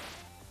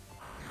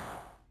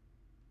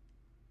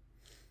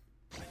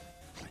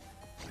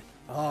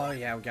 Oh,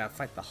 yeah, we gotta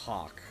fight the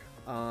Hawk.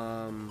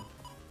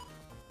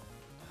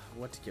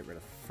 What to get rid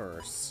of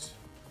first?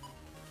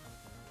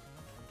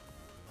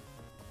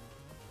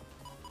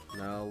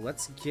 No,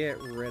 let's get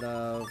rid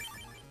of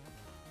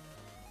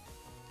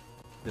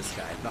this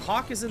guy. The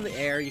Hawk is in the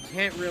air. You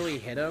can't really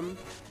hit him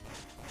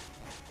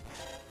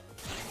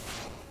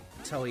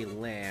until he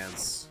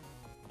lands.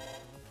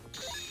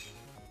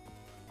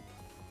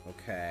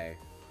 Okay.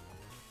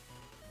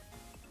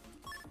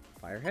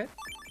 Fire hit?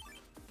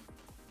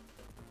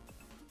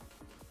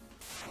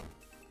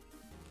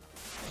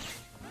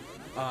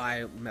 Oh,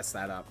 I messed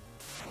that up.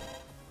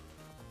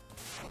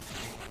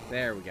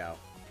 There we go.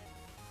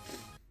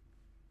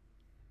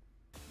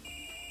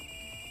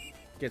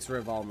 Gets rid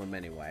of all of them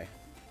anyway.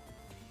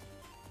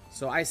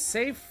 So I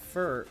save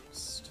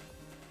first.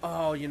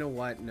 Oh, you know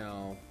what?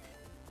 No.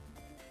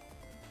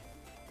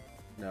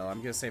 No, I'm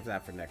gonna save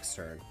that for next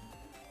turn.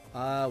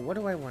 What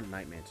do I want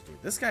Nightman to do?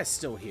 This guy's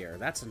still here.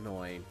 That's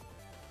annoying.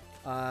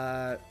 Do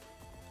I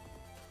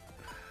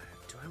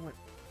want...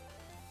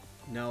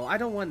 No, I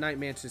don't want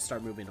Nightman to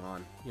start moving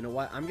on. You know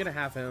what? I'm gonna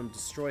have him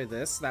destroy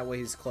this. That way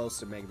he's close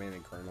to Megaman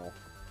and Colonel.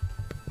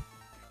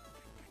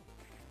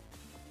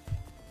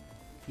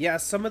 Yeah,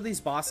 some of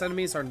these boss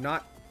enemies are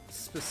not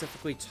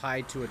specifically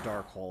tied to a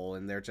dark hole,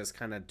 and they're just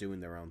kind of doing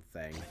their own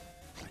thing.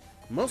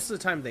 Most of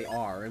the time they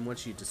are, and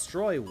once you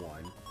destroy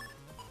one...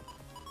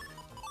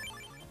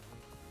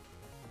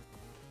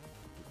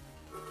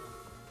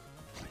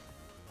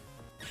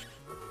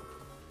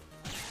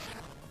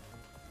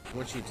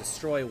 Once you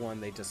destroy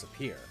one, they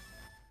disappear.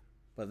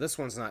 But this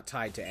one's not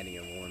tied to any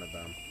one of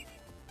them.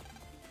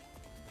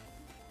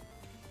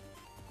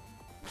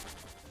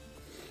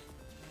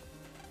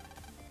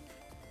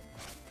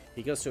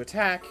 He goes to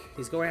attack.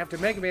 He's going after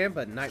Mega Man,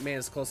 but Nightman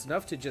is close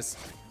enough to just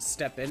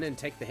step in and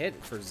take the hit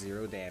for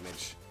 0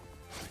 damage.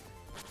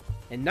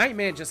 And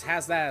Nightman just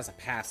has that as a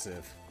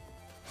passive.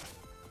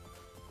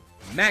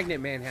 Magnet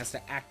Man has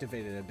to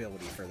activate an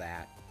ability for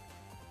that.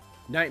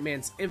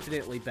 Nightman's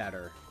infinitely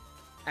better.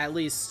 At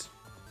least,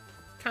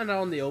 kind of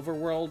on the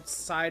overworld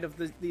side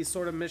of these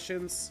sort of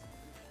missions.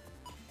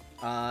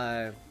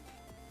 Okay.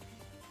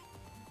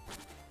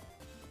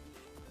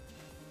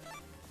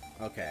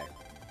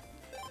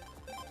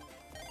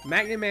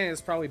 Magnet Man is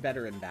probably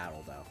better in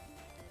battle, though.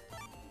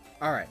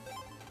 Alright.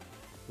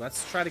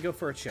 Let's try to go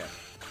for a chip.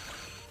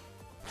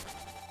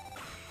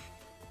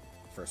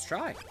 First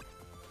try.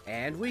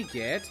 And we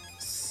get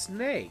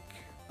Snake.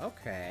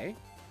 Okay.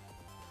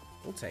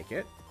 We'll take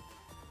it.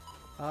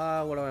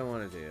 What do I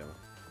want to do?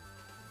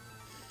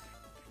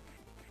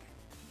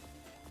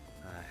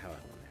 How do I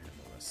want to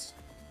handle this?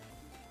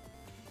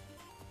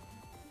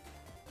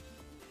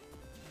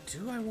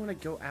 Do I want to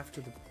go after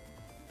the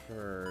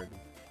bird?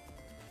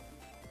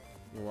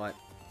 You know what?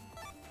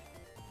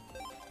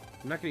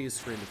 I'm not going to use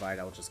Screen Divide,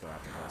 I'll just go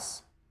after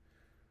this.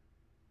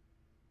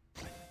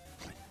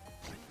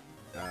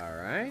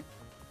 Alright.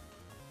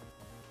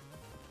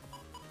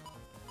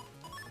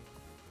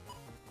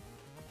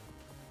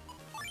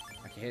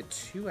 I can hit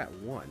 2 at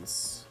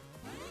once.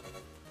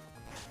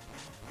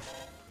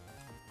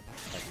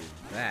 I'll do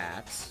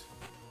that.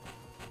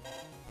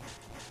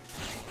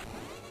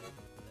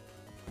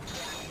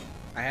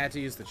 I had to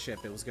use the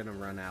chip, it was going to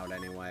run out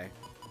anyway.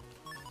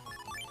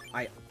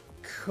 I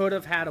could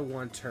have had a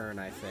 1-turn,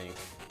 I think.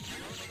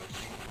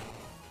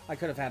 I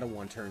could have had a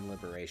 1-turn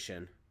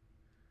liberation.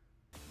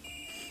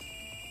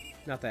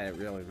 Not that it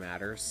really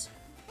matters.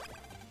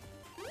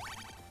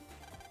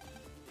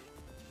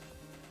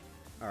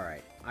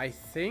 Alright, I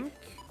think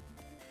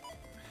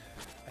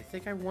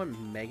I want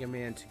Mega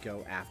Man to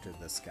go after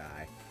this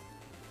guy.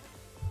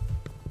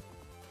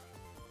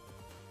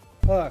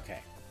 Okay.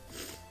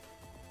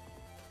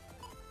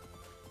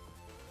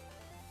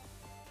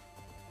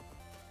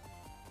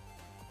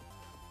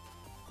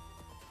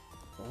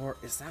 Or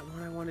is that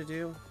what I want to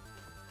do?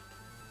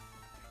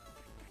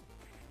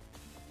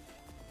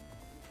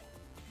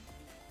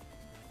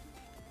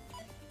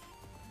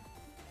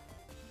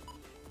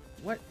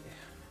 What?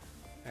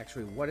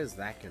 Actually, what is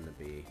that going to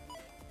be?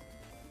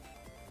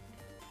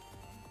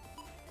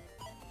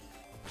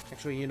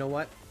 Actually, you know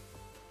what?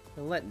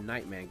 I'll let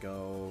Nightman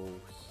go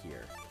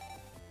here.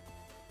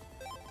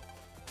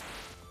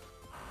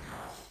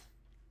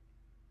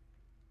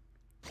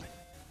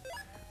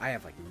 I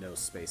have, like, no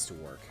space to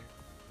work.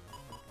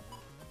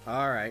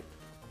 Alright.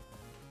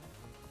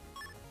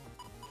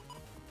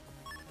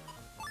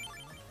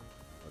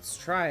 Let's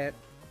try it.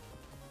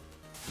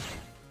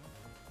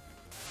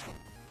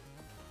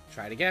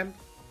 Try it again.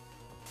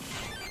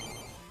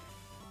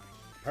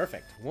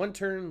 Perfect.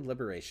 1-turn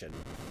liberation.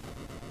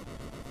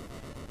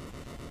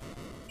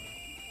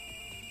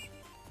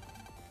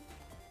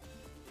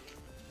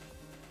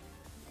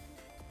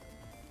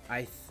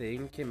 I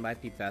think it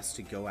might be best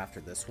to go after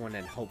this one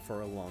and hope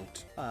for a one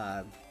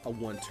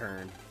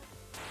turn.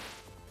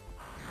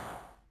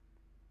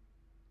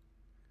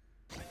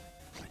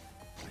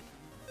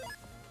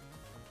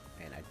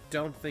 And I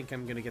don't think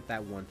I'm gonna get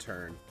that one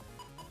turn.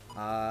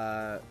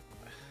 Yeah,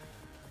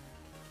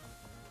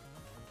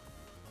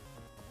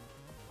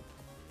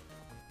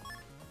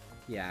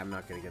 I'm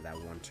not gonna get that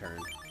one turn.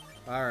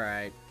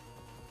 Alright.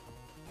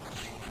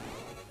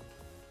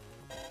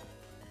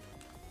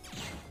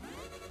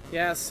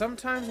 Yeah,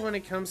 sometimes when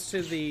it comes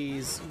to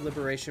these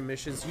liberation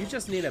missions, you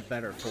just need a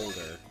better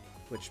folder.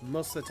 Which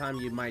most of the time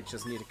you might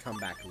just need to come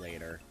back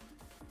later.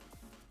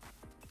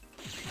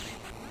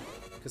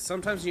 Because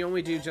sometimes you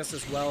only do just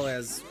as well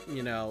as,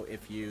 you know,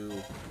 if you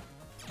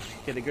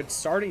get a good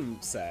starting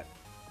set.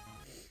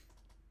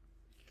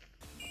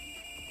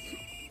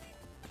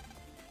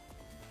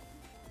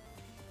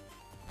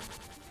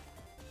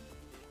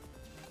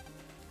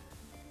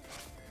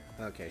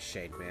 Okay,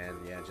 Shade Man,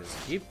 yeah,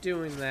 just keep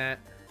doing that.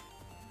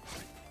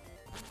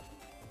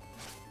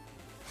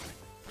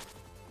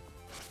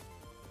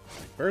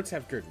 Birds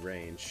have good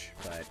range,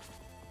 but,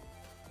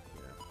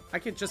 you know, I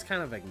could just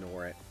kind of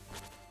ignore it.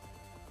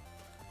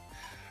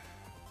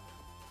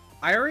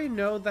 I already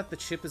know that the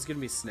chip is going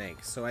to be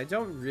Snake, so I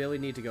don't really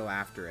need to go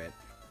after it.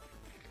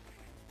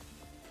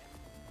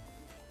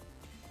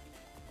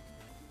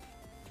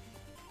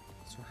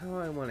 So how do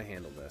I want to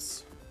handle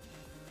this?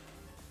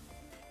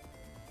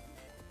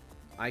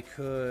 I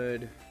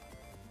could...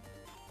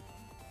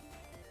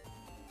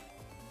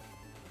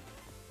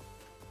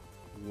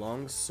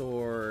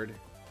 Longsword...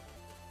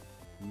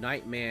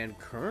 Nightman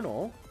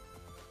Colonel?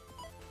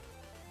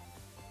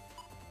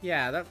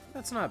 Yeah,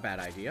 that's not a bad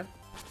idea.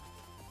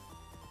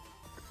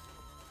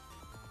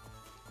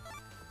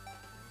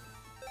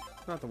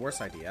 Not the worst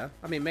idea.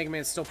 I mean, Mega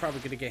Man's still probably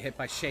gonna get hit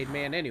by Shade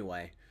Man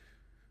anyway.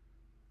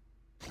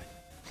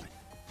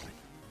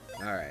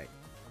 Alright.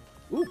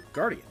 Ooh,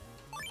 Guardian.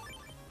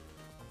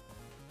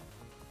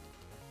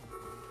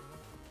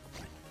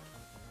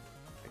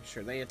 Make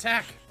sure they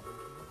attack.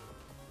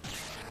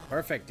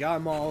 Perfect, got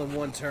them all in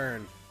one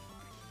turn.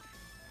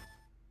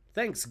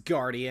 Thanks,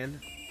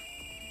 Guardian.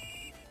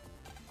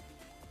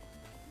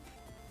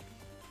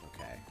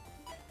 Okay.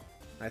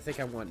 I think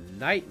I want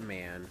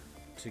Nightman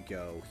to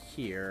go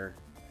here.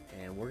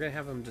 And we're gonna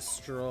have him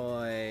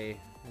destroy...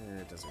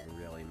 it doesn't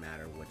really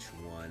matter which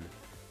one.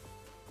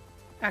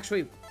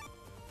 Actually,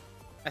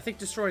 I think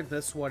destroying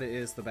this one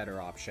is the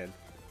better option.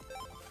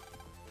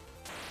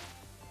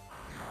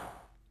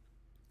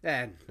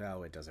 And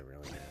no, it doesn't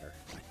really matter.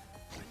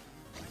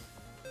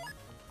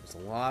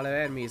 There's a lot of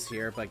enemies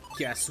here, but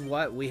guess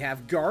what? We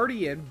have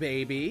Guardian,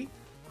 baby!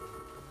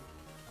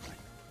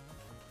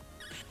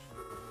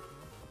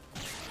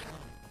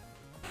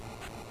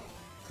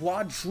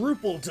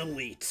 Quadruple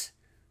delete!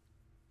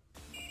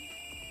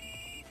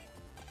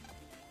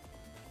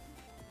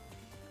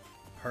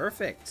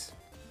 Perfect.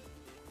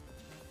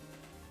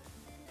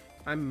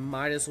 I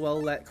might as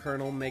well let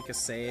Colonel make a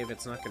save.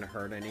 It's not going to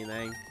hurt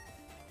anything.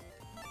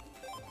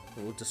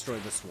 We'll destroy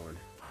this one.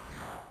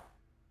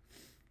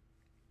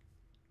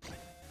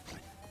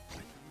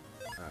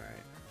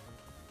 Alright.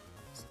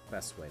 It's the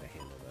best way to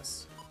handle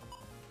this.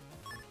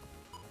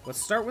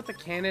 Let's start with the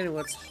cannon and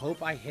let's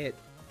hope I hit...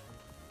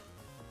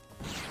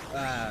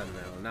 no,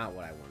 not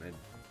what I wanted.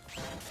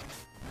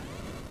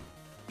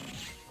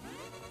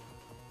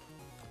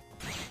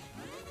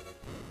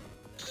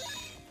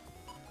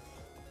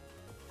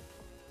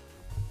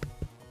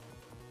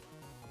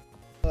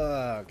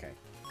 Okay.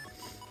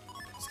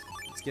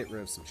 Let's get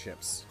rid of some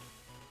chips.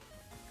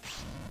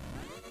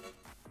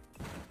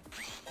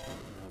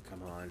 Oh,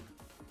 come on.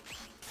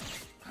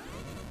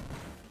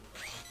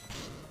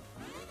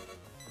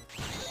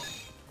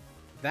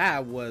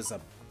 That was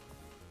a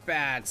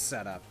bad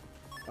setup.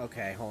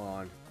 Okay, hold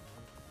on.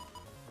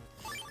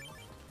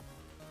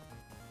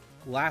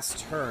 Last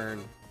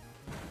turn.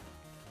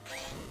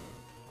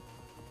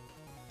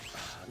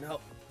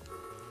 No.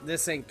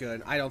 This ain't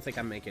good. I don't think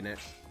I'm making it.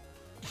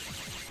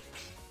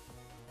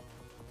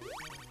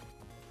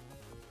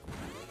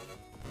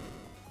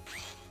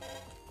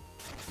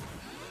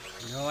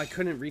 No, I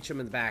couldn't reach him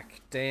in the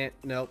back. Dang it.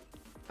 Nope.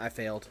 I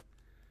failed.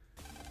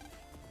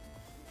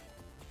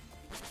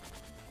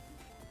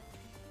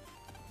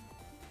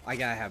 I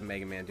gotta have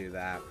Mega Man do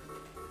that.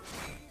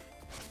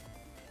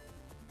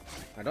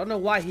 I don't know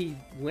why he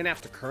went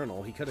after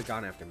Colonel. He could have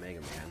gone after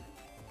Mega Man.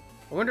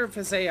 I wonder if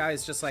his AI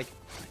is just like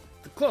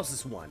the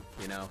closest one,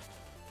 you know?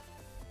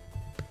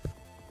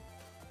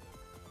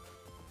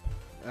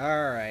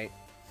 Alright.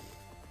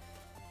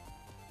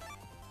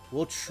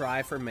 We'll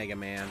try for Mega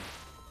Man.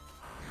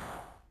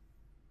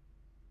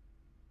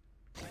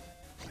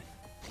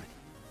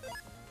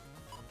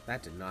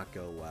 That did not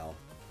go well.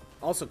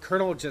 Also,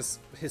 Colonel just...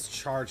 his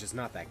charge is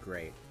not that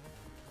great.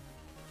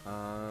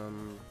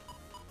 Let's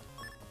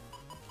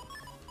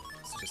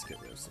just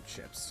get rid of some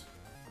chips.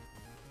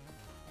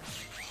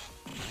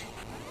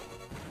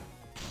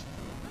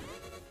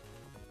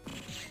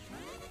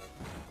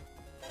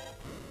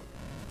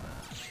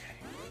 Okay.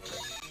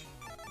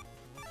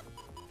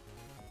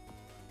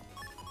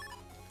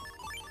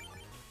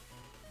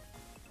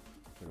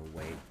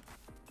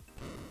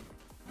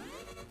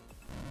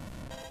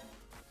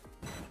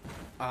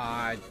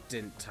 I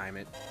didn't time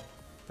it.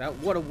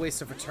 What a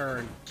waste of a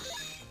turn.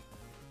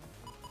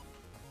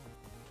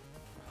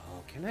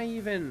 Oh, can I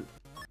even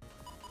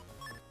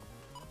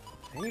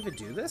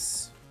do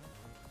this?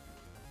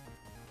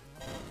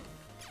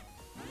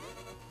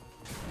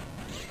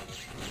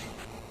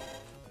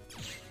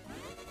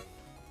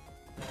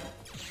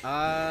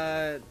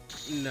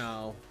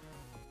 No.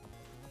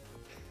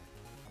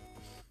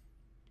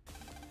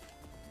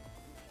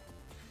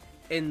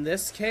 In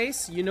this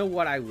case, you know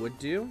what I would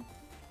do?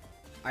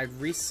 I'd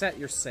reset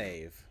your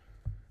save.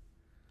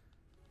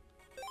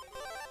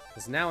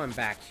 Because now I'm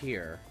back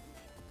here.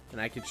 And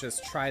I could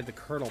just try the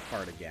kernel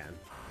part again.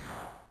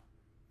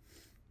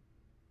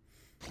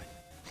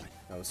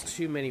 That was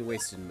too many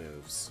wasted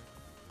moves.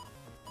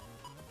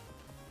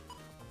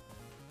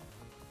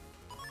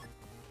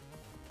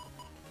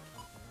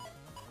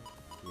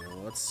 You know,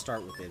 let's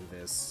start with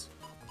Invis.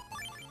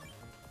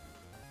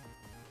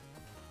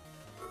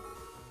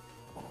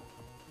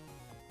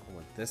 I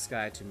want this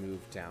guy to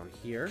move down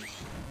here.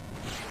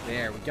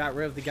 There, we got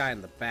rid of the guy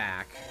in the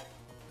back.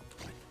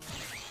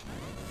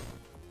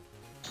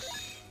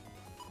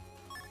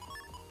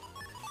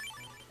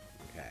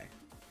 Okay.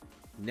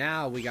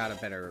 Now we got a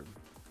better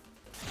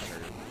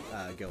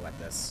go at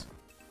this.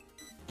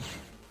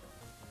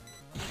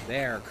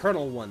 There,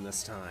 Colonel won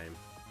this time.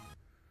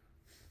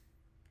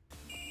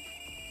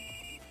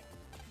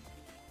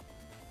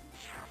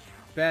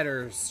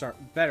 Better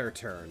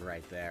turn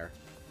right there.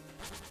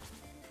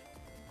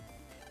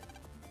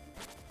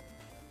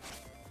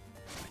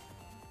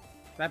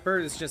 That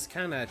bird is just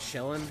kind of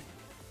chilling.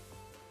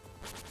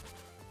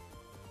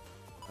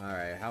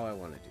 Alright, how I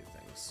want to do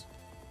things.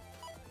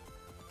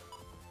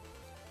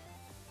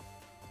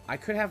 I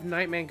could have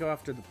Nightman go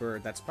after the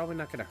bird. That's probably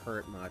not going to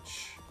hurt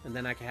much. And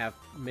then I could have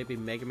maybe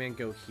Megaman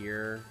go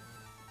here.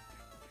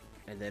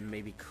 And then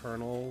maybe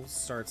Colonel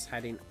starts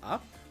heading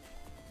up.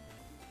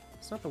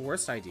 It's not the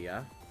worst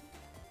idea.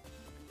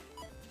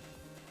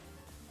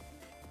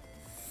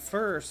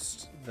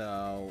 First,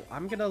 though,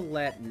 I'm going to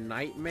let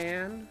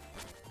Nightman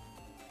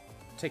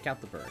take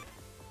out the bird.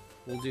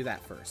 We'll do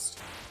that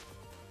first.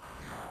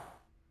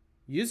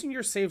 Using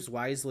your saves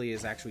wisely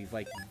is actually,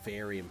 like,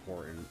 very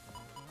important.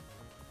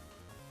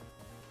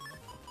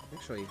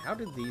 Actually, how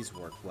did these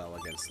work well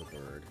against the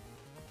bird?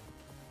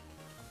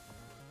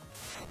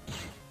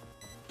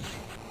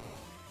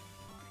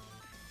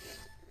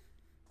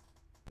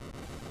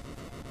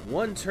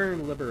 One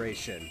turn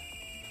liberation.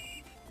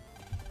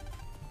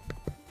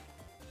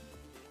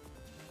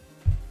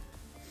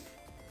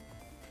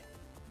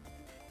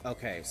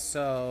 Okay,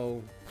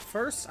 so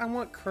first I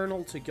want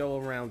Colonel to go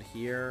around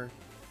here.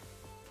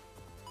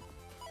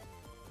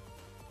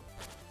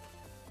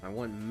 I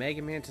want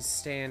Mega Man to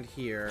stand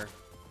here.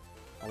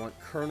 I want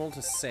Colonel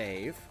to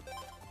save.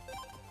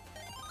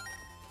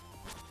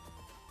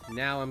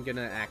 Now I'm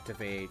gonna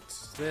activate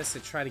this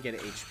and try to get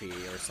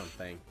HP or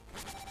something.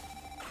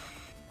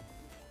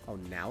 Oh,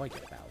 now I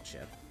get Battle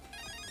Chip.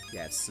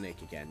 Yeah, it's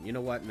Snake again. You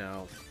know what?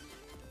 No.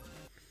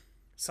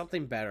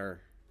 Something better.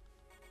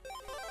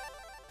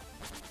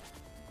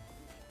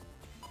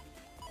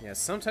 Yeah,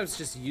 sometimes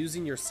just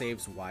using your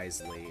saves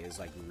wisely is,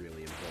 like,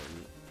 really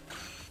important.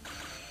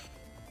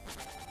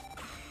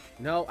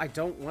 No, I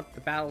don't want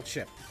the Battle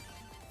Chip.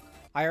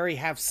 I already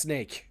have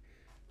Snake.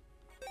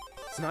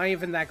 It's not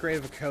even that great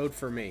of a code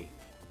for me.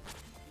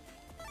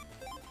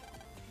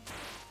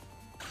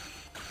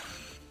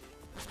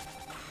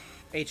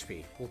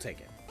 HP. We'll take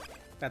it.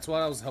 That's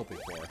what I was hoping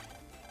for.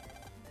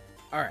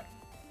 Alright.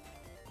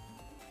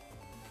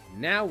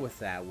 Now with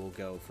that, we'll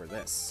go for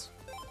this.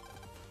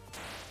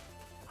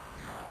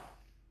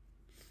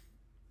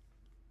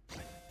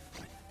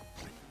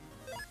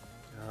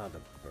 Ah, the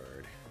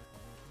bird.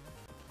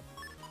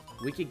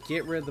 We could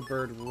get rid of the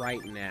bird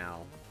right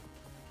now.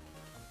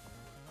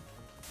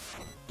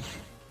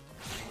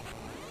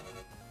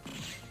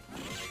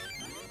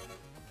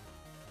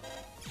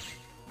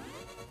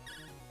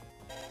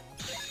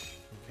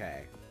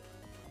 Okay.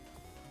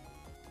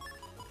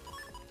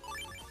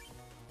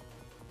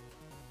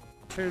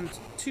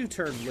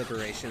 Two-turn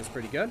liberation is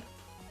pretty good.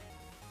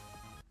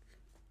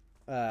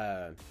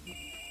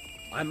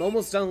 I'm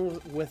almost done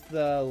with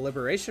the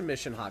liberation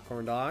mission, Hot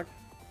Corn Dog.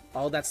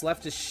 All that's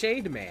left is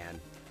Shade Man.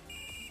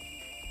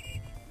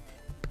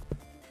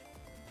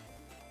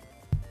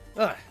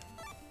 Ugh.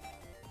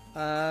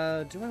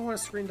 Do I want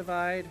to screen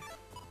divide?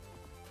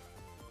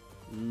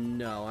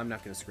 No, I'm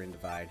not going to screen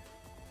divide.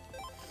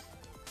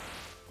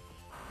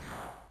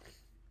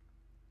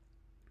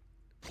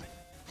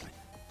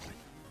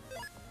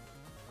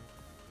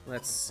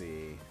 Let's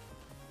see.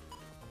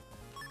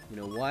 You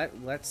know what?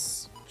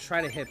 Let's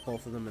try to hit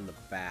both of them in the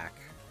back.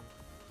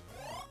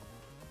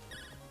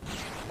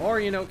 Or,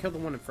 you know, kill the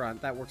one in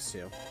front. That works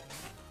too.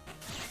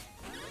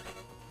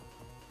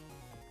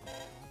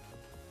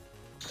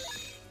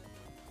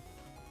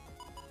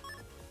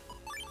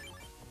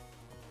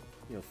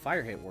 You know,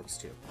 fire hit works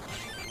too.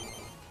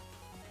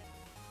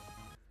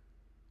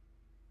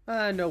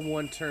 No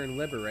one turn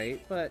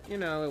liberate, but, you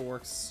know, it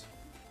works.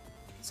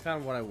 It's kind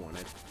of what I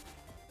wanted.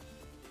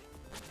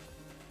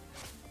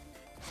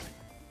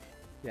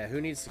 Yeah,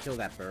 who needs to kill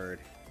that bird?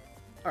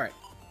 Alright.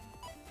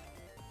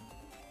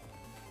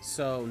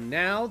 So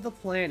now the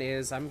plan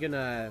is I'm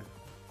gonna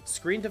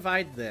screen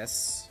divide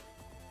this.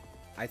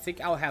 I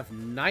think I'll have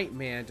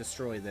Nightman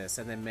destroy this,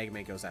 and then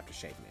Megaman goes after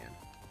Shade Man.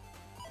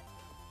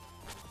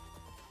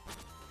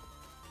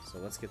 So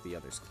let's get the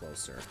others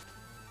closer.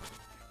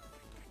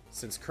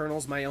 Since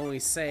Colonel's my only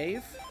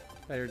save,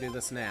 better do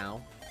this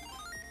now.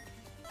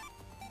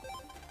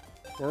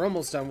 We're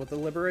almost done with the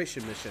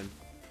Liberation mission.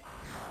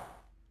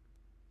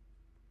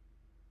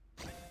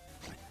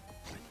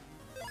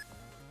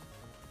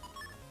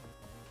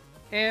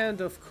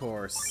 And, of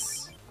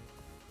course,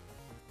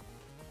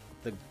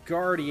 the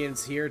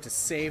Guardian's here to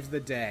save the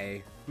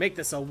day. Make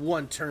this a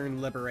one-turn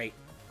liberate.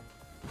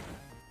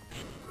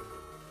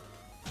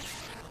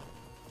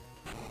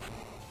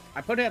 I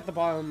put it at the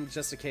bottom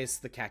just in case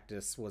the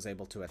cactus was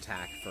able to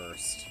attack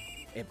first.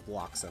 It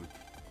blocks him.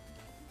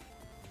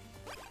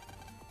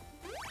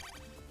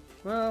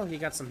 Well, he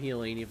got some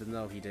healing even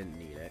though he didn't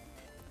need it.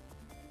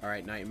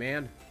 Alright,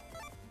 Nightman.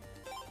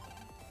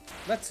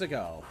 Let's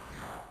go.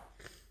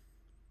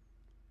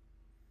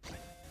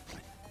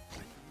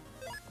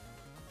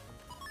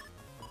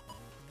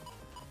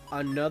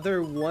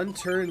 Another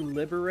one-turn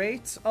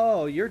liberate?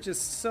 Oh, you're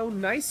just so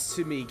nice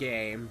to me,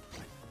 game.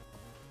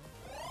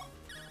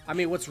 I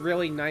mean, what's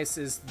really nice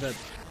is the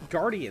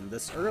Guardian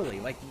this early.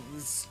 Like,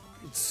 it's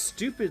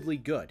stupidly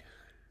good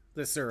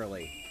this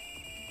early.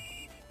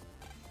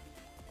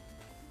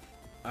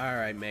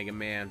 Alright, Mega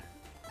Man.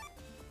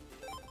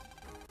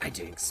 I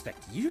didn't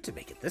expect you to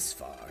make it this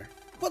far.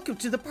 Welcome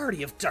to the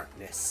party of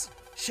darkness.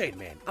 Shade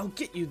Man, I'll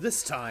get you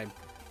this time.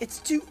 It's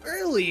too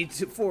early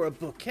for a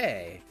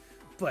bouquet.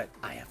 But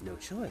I have no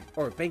choice.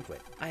 Or a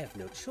banquet. I have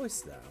no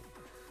choice, though.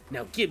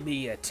 Now give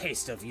me a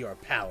taste of your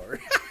power.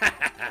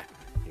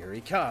 Here he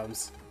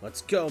comes.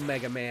 Let's go,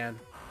 Mega Man.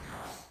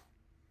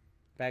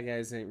 Bad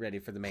guys ain't ready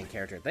for the main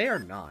character. They are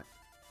not.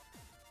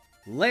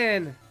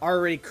 Lan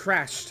already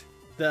crashed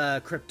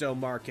the crypto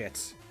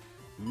market.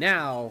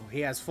 Now he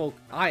has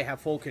I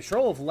have full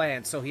control of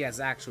Lan, so he is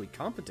actually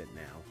competent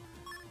now.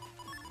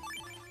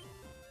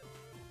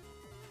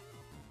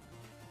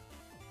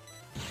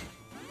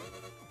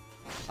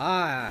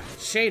 Ah,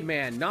 Shade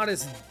Man, not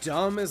as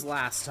dumb as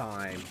last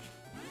time.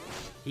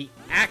 He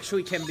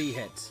actually can be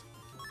hit.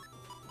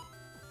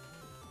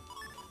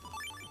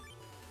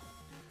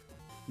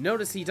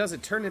 Notice he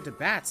doesn't turn into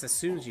bats as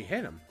soon as you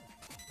hit him.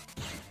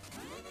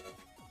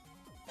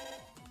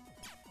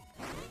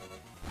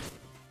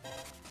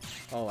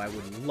 Oh, I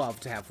would love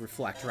to have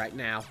Reflect right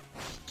now.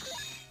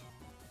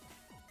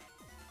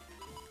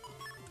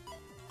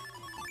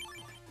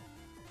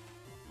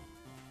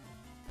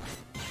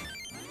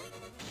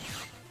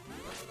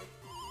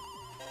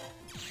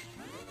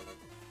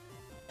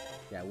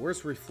 Yeah,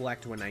 where's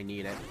Reflect when I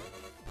need it?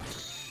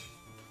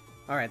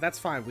 Alright, that's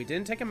fine. We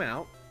didn't take him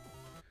out.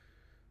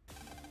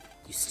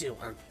 You still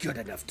aren't good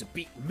enough to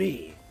beat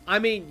me. I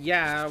mean,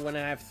 yeah, when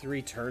I have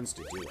 3 turns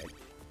to do it.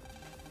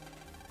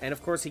 And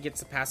of course he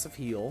gets a passive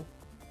heal.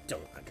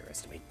 Don't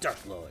underestimate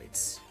Dark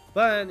Lloyds.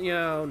 But, you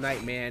know,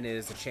 Nightman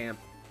is a champ.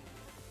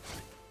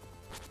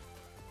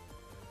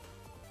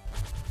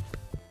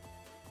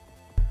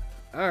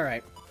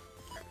 Alright.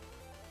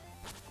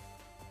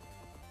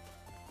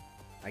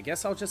 I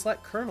guess I'll just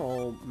let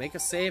Colonel make a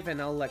save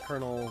and I'll let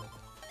Colonel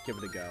give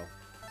it a go.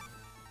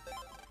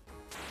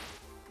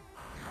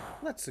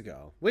 Let's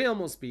go. We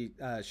almost beat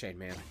Shade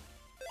Man.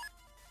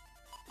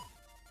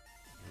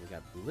 We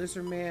got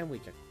Blizzard Man, we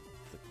got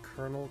the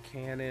Colonel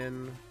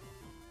Cannon.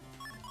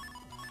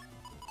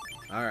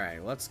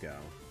 Alright, let's go.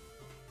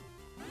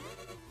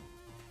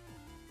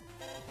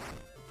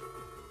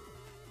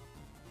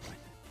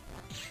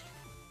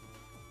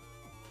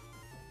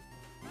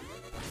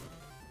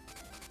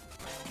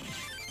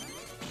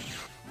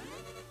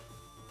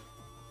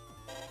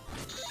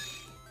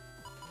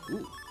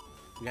 Ooh,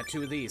 we got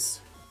 2 of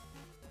these.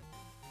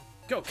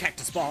 Go,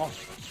 Cactus Ball!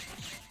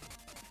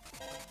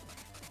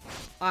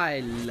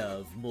 I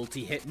love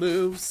multi-hit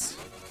moves.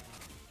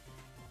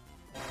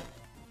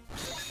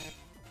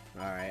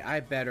 Alright,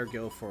 I better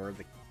go for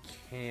the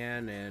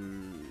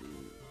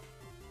cannon.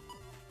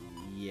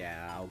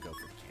 Yeah, I'll go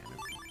for the cannon.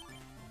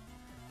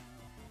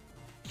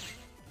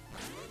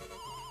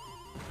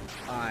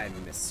 I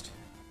missed.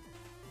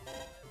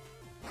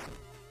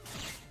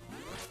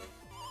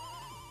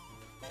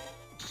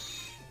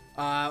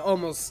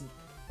 Almost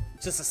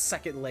just a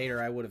second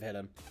later I would have hit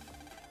him.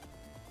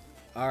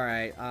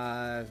 Alright,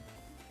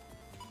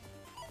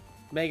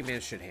 Mega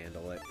Man should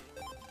handle it.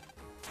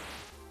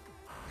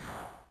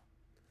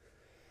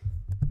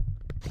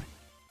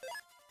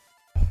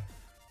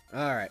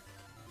 Alright.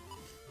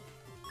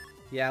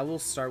 Yeah, we'll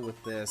start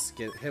with this.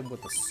 Get him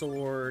with the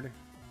sword.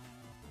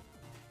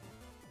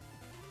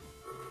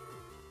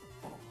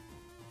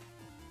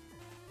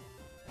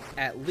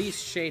 At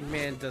least Shade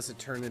Man doesn't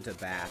turn into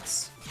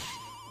bats.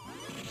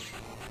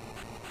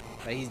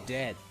 But he's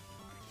dead.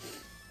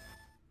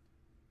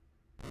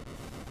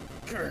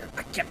 Grr,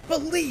 I can't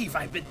believe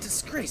I've been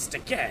disgraced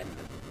again.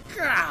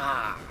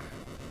 Grah!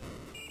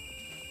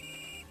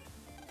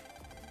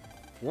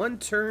 One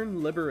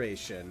turn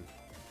liberation.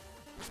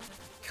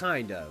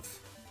 Kind of.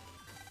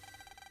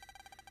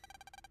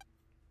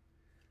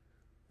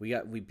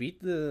 We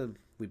beat the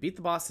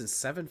boss in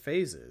 7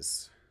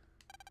 phases.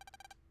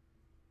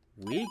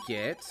 We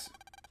get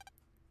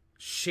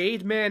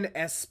Shademan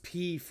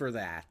SP for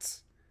that.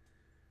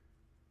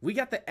 We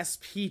got the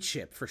SP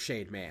chip for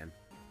Shademan.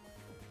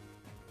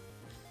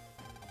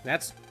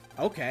 That's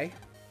okay.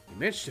 We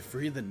managed to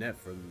free the net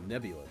from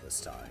Nebula this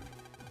time,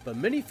 but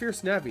many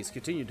fierce Navis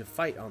continue to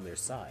fight on their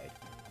side.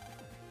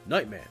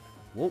 Nightman,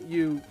 won't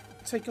you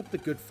take up the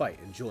good fight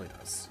and join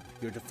us?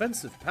 Your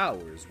defensive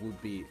powers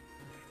would be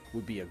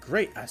a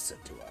great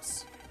asset to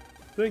us.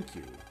 Thank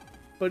you,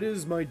 but it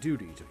is my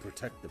duty to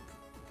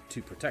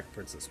protect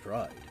Princess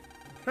Pride.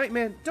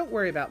 Nightman, don't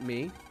worry about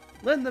me.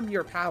 Lend them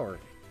your power,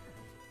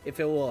 if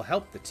it will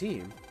help the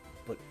team.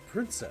 But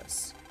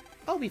Princess,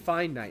 I'll be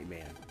fine,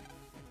 Nightman.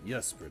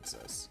 Yes,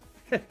 Princess.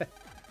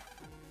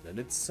 Then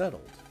it's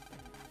settled.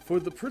 For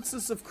the pride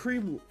of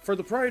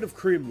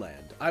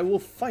Creamland, I will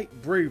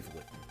fight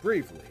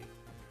bravely.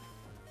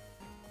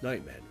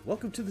 Nightman,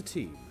 welcome to the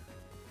team.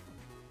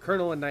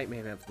 Colonel and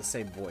Nightman have the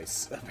same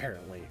voice,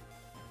 apparently.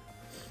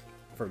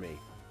 For me.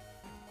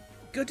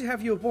 Good to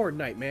have you aboard,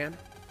 Nightman.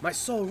 My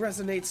soul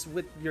resonates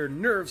with your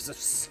nerves of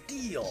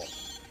steel.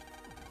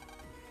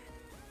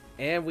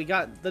 And we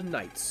got the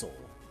Night Soul.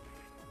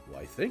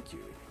 Why, thank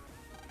you.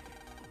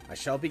 I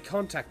shall be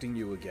contacting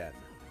you again.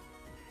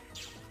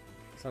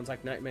 Sounds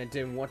like Nightman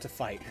didn't want to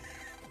fight.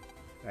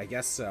 I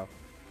guess so.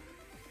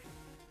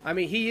 I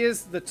mean, he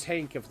is the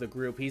tank of the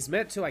group. He's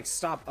meant to, like,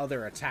 stop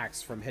other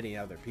attacks from hitting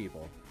other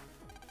people.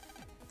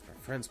 Our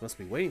friends must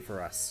be waiting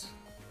for us.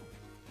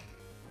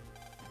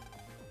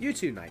 You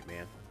too,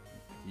 Nightman.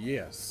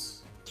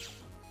 Yes.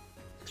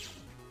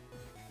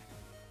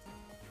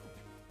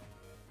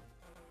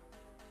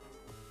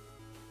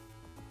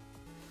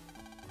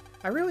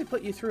 I really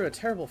put you through a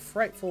terrible,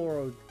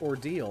 frightful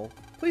ordeal.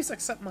 Please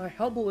accept my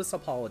humblest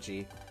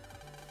apology.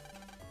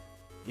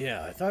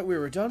 Yeah, I thought we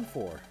were done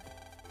for.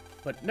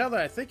 But now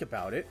that I think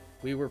about it,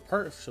 we were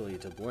partially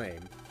to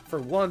blame for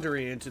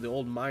wandering into the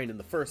old mine in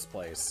the first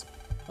place.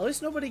 At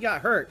least nobody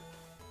got hurt.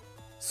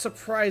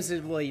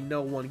 Surprisingly,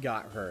 no one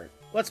got hurt.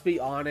 Let's be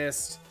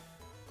honest.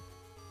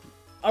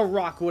 A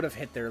rock would have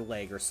hit their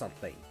leg or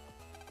something.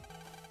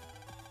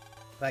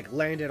 Like,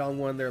 landed on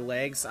one of their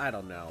legs? I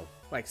don't know.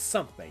 Like,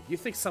 something. You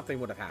think something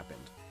would have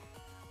happened.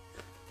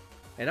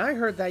 And I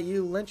heard that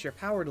you lent your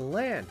power to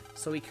Land,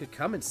 so he could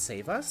come and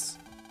save us?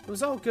 It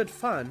was all good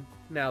fun,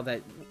 now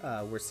that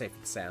we're safe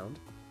and sound.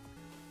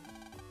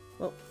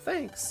 Well,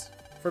 thanks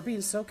for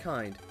being so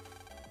kind.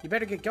 You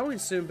better get going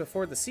soon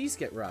before the seas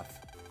get rough.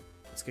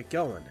 Let's get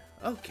going.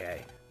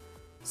 Okay.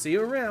 See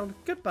you around.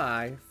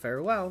 Goodbye.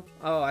 Farewell.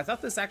 Oh, I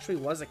thought this actually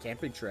was a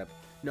camping trip.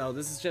 No,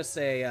 this is just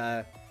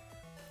a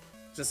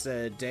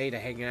day to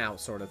hang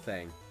out sort of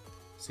thing.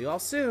 See you all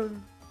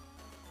soon.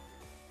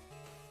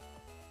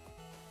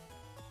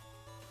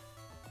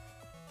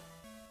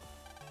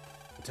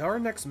 To our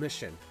next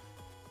mission.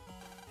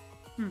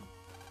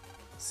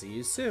 See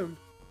you soon.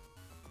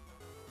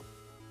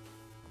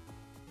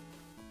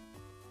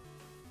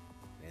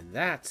 And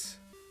that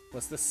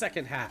was the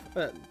second half,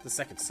 the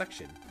second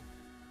section.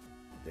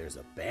 There's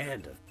a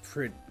band of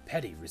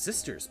petty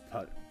resistors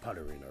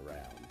puttering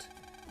around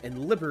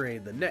and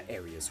liberating the net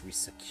areas we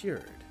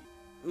secured.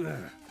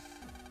 Ugh.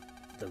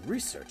 The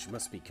research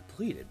must be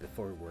completed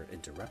before we're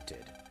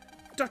interrupted.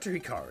 Dr.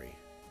 Hikari,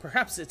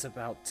 perhaps it's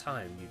about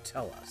time you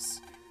tell us.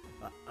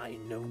 I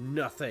know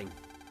nothing.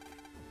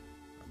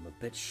 I'm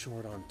a bit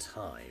short on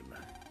time.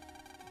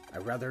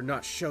 I'd rather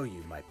not show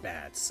you my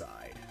bad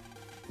side.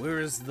 Where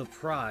is the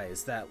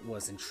prize that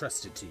was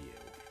entrusted to you?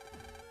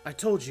 I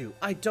told you,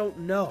 I don't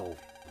know.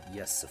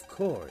 Yes, of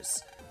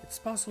course. It's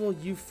possible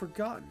you've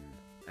forgotten.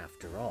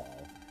 After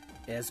all,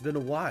 it has been a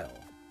while.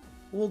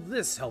 Will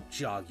this help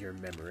jog your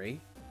memory?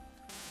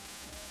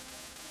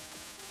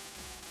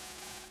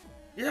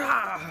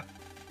 Yeah!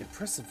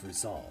 Impressive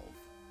resolve,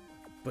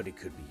 but it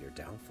could be your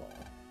downfall.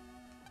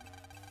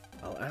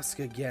 I'll ask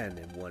again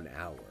in 1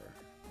 hour.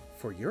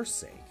 For your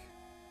sake,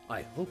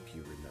 I hope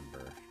you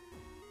remember.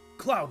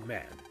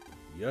 Cloudman!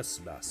 Yes,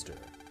 Master.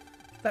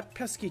 That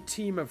pesky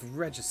team of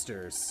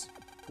registers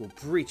will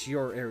breach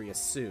your area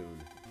soon.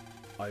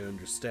 I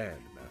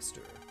understand,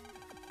 Master.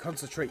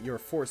 Concentrate your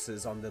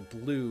forces on the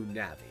blue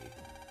Navi.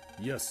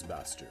 Yes,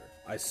 Master.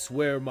 I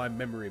swear my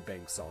memory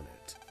bank's on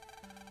it.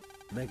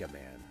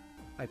 Megaman,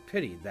 I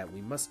pity that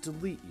we must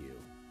delete you.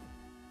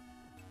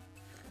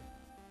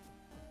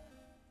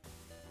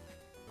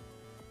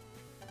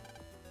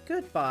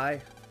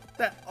 Goodbye.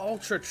 That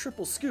Ultra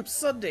Triple Scoop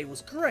Sundae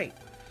was great.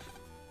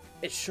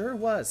 It sure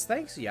was.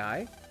 Thanks,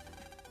 Yai.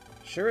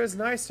 Sure is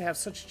nice to have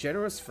such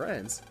generous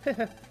friends.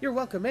 You're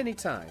welcome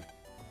anytime.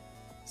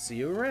 See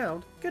you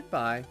around.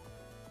 Goodbye.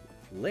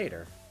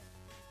 Later.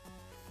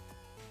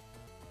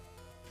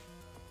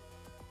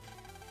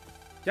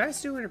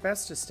 Yai's doing her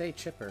best to stay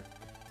chipper,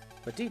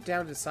 but deep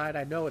down inside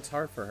I know it's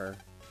hard for her.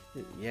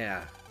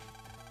 Yeah.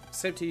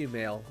 Same to you,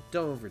 Male.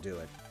 Don't overdo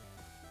it.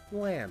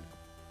 Lan.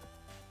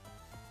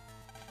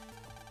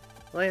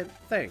 Lan,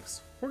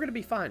 thanks. We're gonna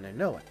be fine, I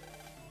know it.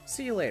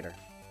 See you later.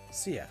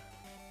 See ya.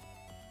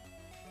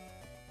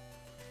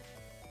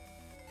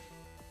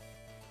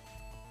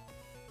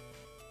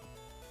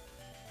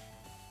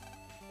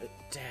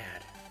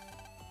 Dad.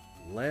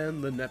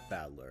 Lan the Net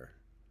Battler.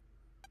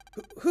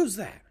 Who's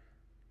that?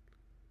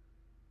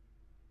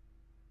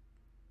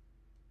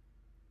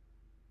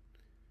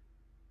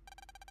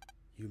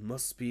 You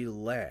must be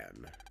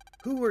Lan.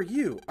 Who are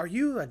you? Are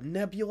you a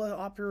Nebula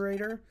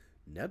operator?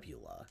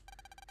 Nebula?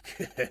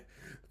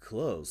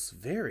 Close,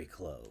 very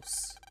close.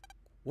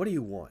 What do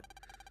you want?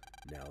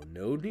 Now,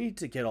 no need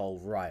to get all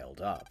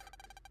riled up.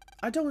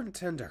 I don't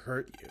intend to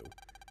hurt you.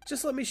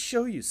 Just let me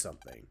show you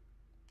something.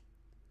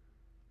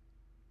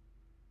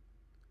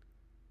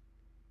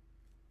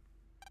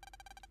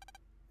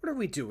 What are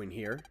we doing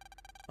here?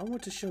 I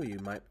want to show you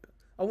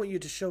I want you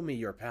to show me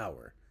your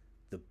power.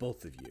 The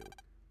both of you.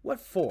 What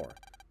for?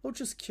 Oh,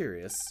 just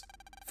curious.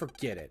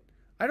 Forget it.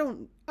 I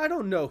don't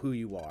know who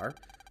you are.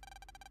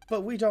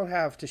 But we don't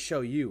have to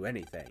show you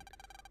anything.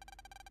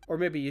 Or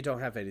maybe you don't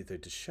have anything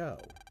to show.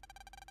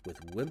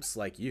 With wimps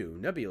like you,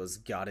 Nebula's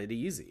got it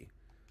easy.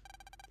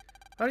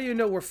 How do you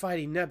know we're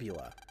fighting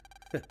Nebula?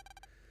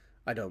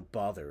 I don't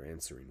bother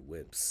answering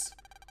wimps.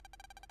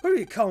 What are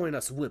you calling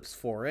us wimps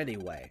for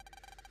anyway?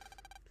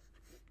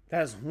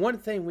 That is one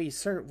thing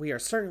we are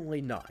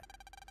certainly not.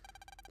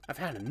 I've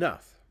had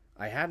enough.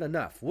 I had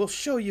enough. We'll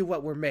show you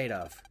what we're made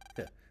of.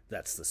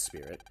 That's the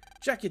spirit.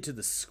 Jack you to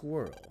the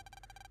squirrel.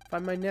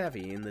 Find my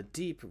Navi in the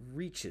deep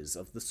reaches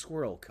of the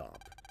squirrel comp.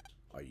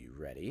 Are you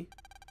ready?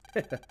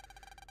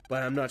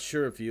 But I'm not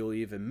sure if you'll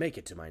even make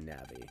it to my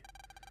Navi.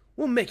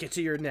 We'll make it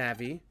to your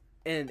Navi.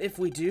 And if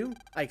we do,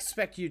 I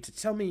expect you to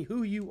tell me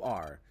who you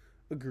are.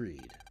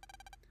 Agreed.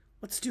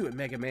 Let's do it,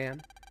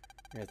 Megaman.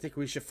 I think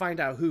we should find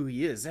out who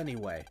he is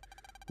anyway.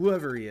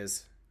 Whoever he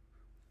is,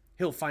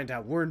 he'll find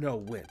out we're no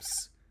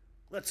wimps.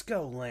 Let's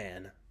go,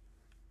 Lan.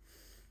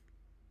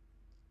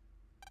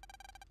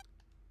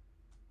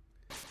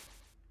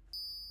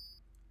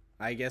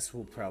 I guess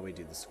we'll probably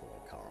do the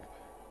squirrel comp.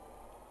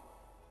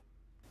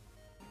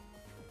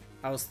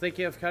 I was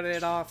thinking of cutting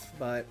it off,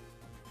 but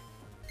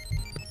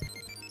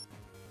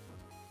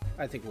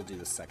I think we'll do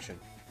this section.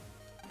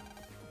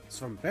 It's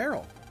from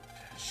Barrel.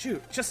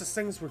 Shoot, just as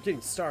things were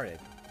getting started.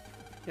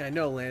 Yeah, I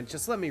know, Lan.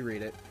 Just let me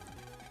read it.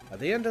 At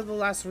the end of the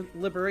last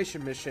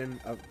liberation mission,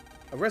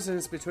 a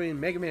resonance between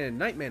Megaman and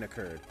Nightman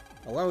occurred,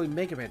 allowing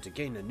Megaman to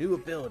gain a new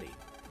ability.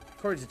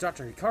 According to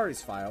Dr.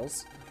 Hikari's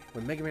files,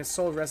 when Megaman's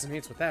soul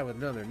resonates with that of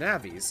another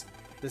Navi's,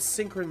 the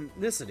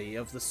synchronicity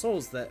of the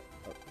souls that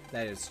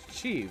is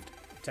achieved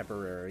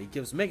temporarily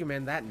gives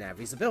Megaman that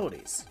Navi's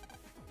abilities.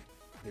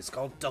 It's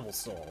called Double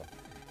Soul.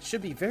 It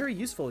should be very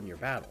useful in your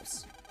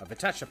battles. I've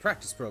attached a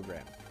practice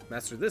program.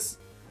 Master this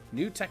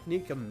new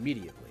technique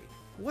immediately.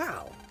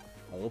 Wow!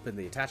 I'll open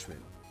the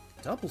attachment.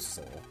 Double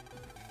Soul?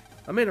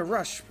 I'm in a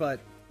rush, but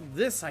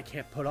this I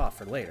can't put off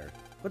for later.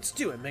 Let's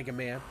do it, Mega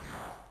Man.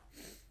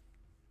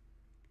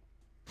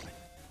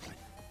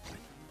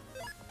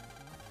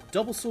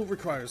 Double Soul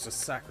requires a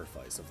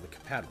sacrifice of the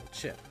compatible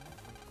chip.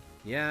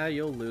 Yeah,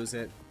 you'll lose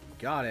it.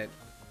 Got it.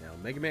 Now,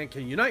 Mega Man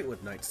can unite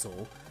with Night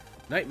Soul.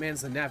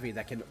 Nightman's the Navi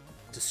that can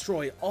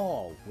destroy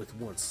all with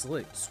one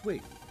swing.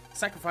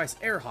 Sacrifice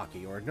Air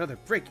Hockey or another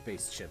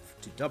break-based chip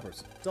to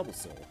Double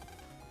Soul.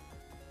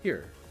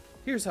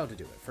 Here's how to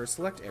do it. First,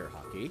 select Air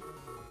Hockey.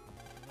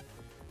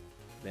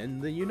 Then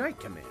the Unite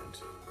command.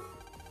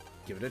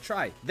 Give it a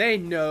try. They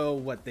know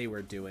what they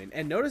were doing.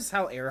 And notice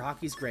how Air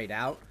Hockey's grayed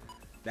out?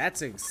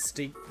 That's an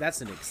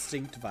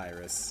extinct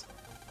virus.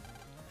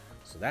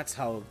 So that's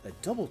how a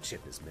double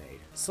chip is made.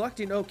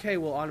 Selecting OK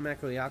will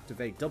automatically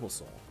activate Double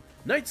Soul.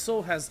 Night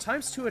Soul has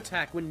 ×2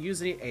 attack when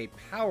using a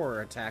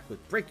power attack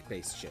with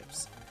break-based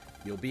chips.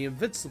 You'll be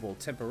invincible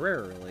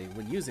temporarily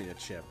when using a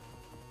chip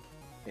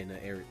in an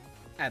area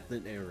at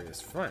the area's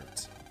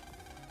front.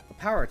 A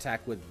power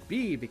attack with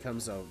B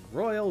becomes a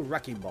Royal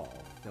Wrecking Ball.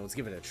 Now let's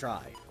give it a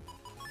try.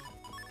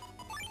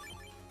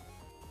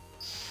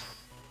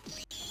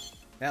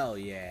 Hell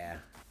yeah.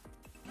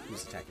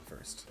 Who's attacking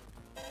first?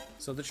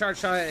 So the charge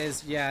shot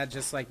is, yeah,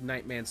 just like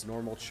Nightman's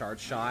normal charge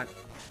shot.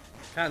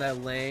 Kinda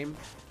lame.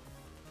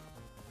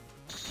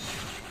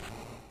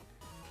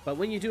 But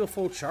when you do a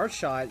full charge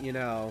shot, you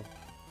know,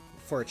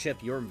 for a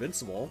chip, you're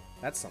invincible.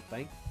 That's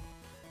something.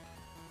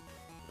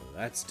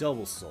 That's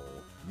Double Soul.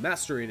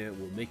 Mastering it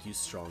will make you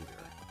stronger.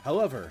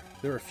 However,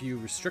 there are a few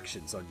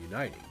restrictions on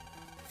uniting.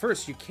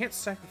 First, you can't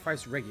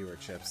sacrifice regular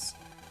chips.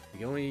 You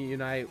can only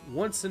unite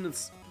once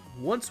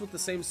with the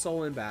same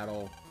soul in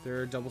battle.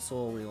 Their Double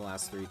Soul only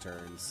lasts 3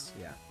 turns.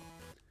 Yeah.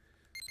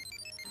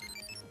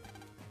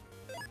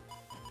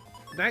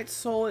 Night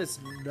Soul is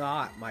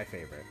not my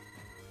favorite.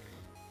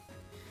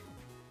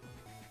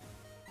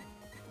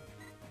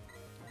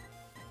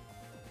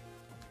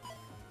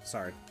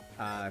 Sorry.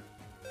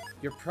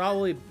 You're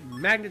probably...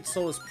 Magnet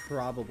Soul is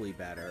probably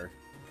better.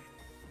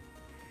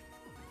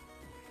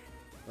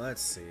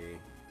 Let's see.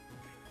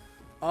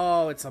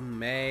 Oh, it's a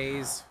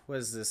maze. What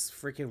is this?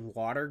 Freaking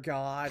Water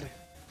God?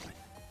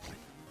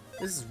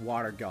 This is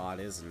Water God,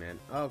 isn't it?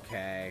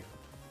 Okay.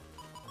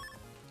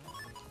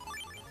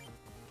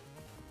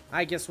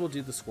 I guess we'll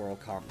do the squirrel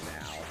comp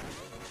now.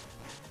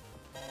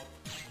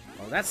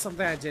 Oh, that's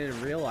something I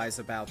didn't realize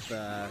about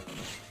the...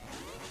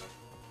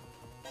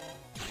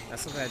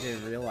 That's something I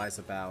didn't realize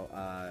about,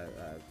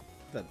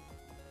 the...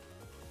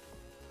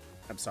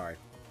 I'm sorry.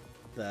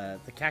 The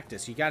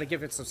cactus. You gotta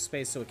give it some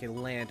space so it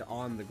can land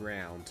on the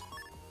ground.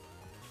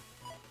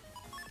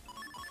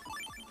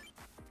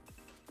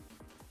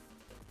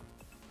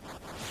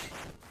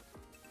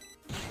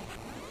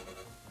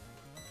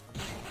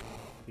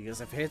 Because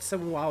if it hits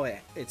them while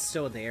it's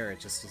still in the air, it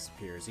just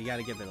disappears. You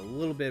gotta give it a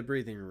little bit of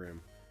breathing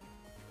room.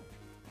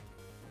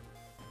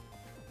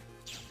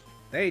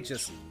 They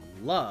just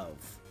love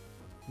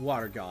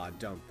Water God,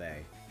 don't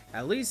they?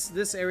 At least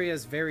this area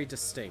is very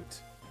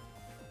distinct.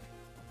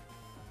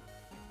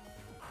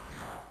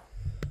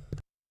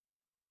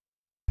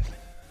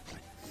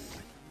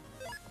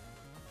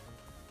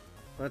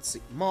 Let's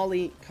see.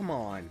 Molly, come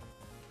on.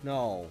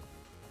 No.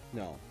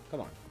 No.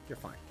 Come on. You're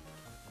fine.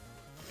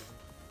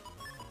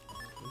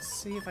 Let's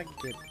see if I can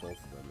get both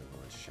of them in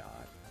one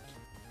shot.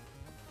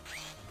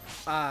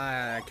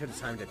 I could have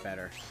timed it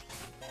better.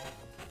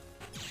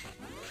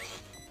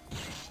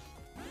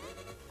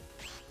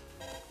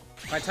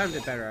 If I timed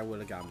it better, I would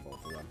have gotten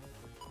both of them.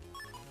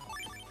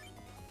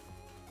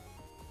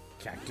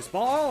 Cactus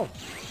ball!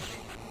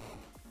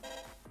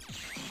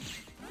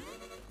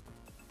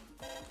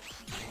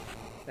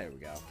 There we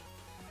go.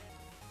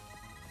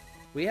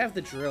 We have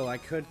the drill. I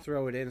could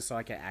throw it in so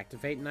I can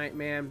activate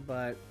Nightman,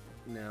 but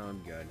no, I'm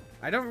good.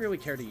 I don't really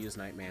care to use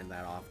Nightman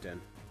that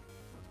often.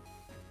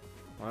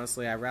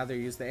 Honestly, I'd rather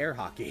use the air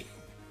hockey.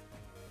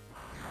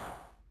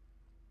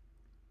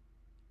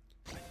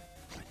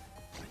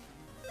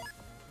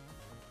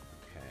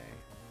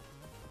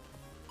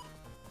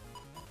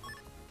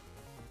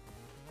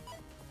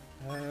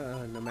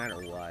 No matter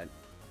what,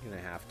 I'm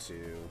gonna have to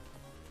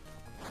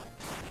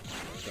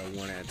go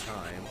one at a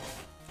time.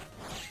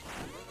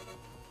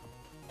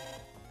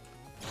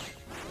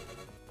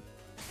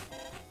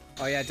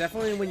 Oh yeah,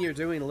 definitely when you're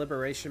doing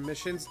liberation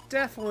missions,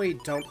 definitely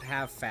don't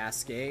have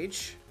fast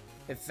gauge.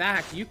 In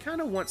fact, you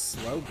kind of want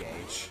slow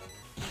gauge.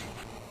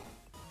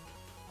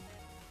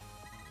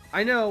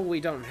 I know we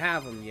don't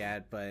have them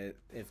yet, but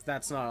if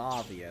that's not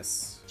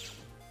obvious...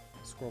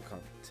 Scroll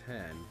comp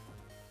 10.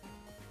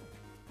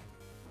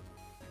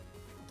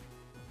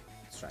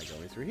 Let's try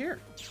going through here.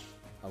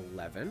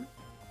 11.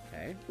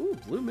 Okay. Ooh,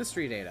 blue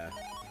mystery data.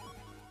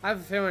 I have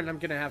a feeling I'm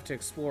gonna have to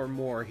explore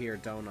more here,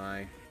 don't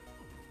I?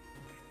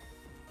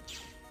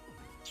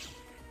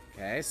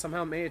 Okay,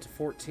 somehow made it to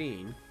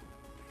 14.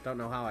 Don't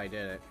know how I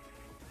did it.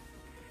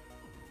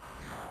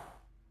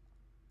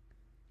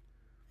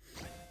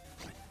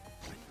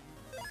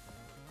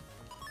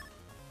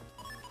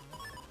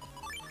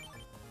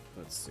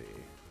 Let's see.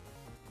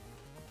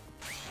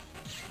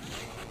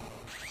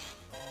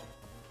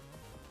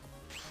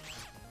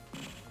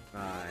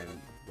 I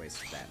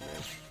wasted that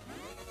move.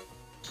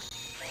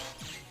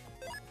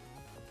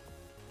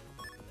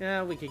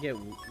 Yeah, we could get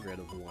rid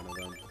of one of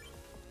them.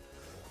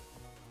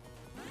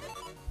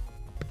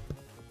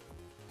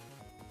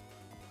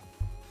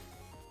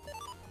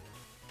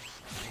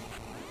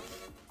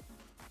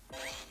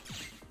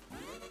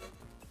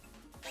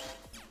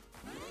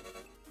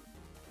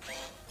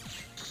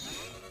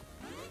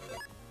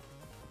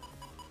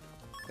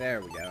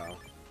 There we go.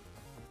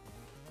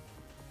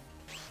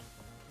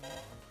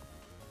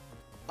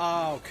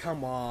 Oh,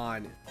 come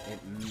on. It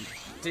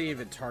didn't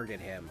even target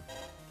him.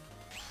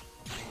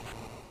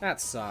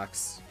 That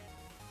sucks.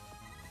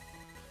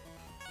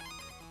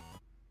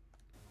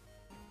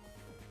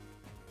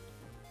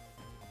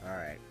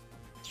 Alright.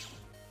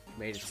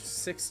 Made it to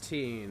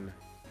 16.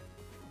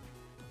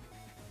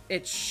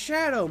 It's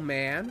Shadow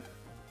Man!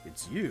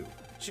 It's you.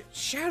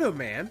 Shadow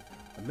Man?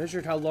 I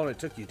measured how long it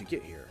took you to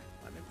get here.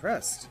 I'm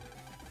impressed.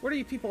 What are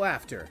you people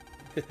after?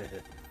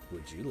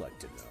 Would you like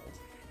to know?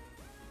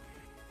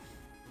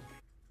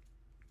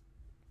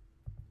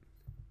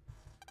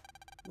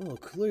 Well,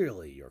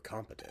 clearly you're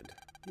competent.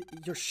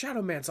 You're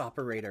Shadow Man's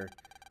operator.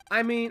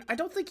 I mean, I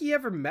don't think he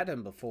ever met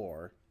him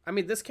before. I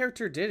mean, this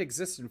character did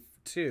exist in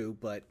 2,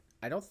 but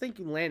I don't think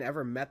Lan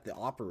ever met the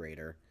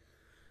operator.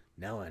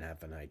 Now I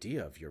have an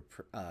idea of your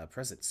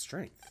present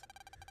strength.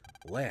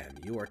 Lan,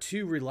 you are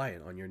too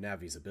reliant on your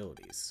Navi's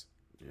abilities.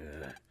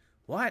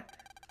 What?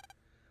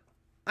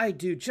 I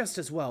do just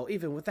as well,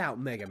 even without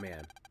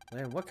Megaman.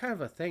 Lan, what kind of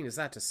a thing is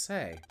that to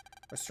say?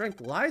 Our strength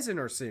lies in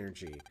our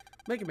synergy.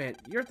 Megaman,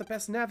 you're the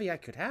best Navi I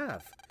could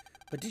have.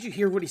 But did you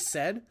hear what he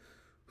said?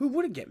 Who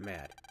wouldn't get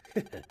mad?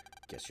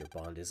 Guess your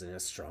bond isn't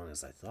as strong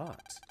as I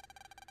thought.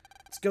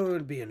 It's going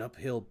to be an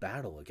uphill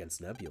battle against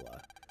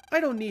Nebula. I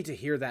don't need to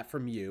hear that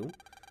from you.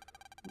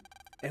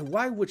 And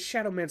why would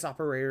Shadow Man's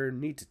operator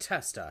need to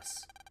test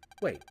us?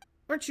 Wait,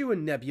 aren't you a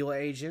Nebula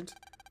agent?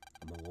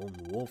 I'm a lone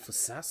wolf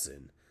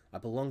assassin. I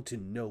belong to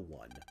no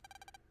one.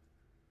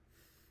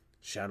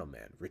 Shadow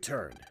Man,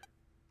 return.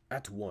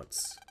 At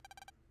once.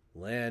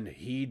 Lan,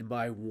 heed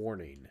my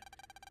warning.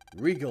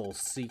 Regal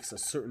seeks a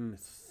certain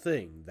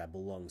thing that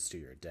belongs to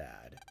your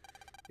dad.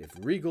 If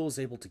Regal is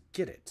able to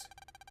get it,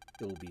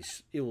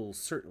 It will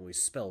certainly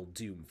spell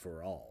doom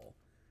for all.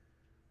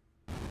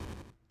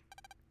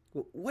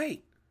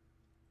 Wait!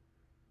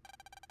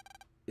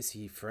 Is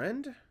he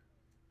friend?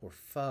 Or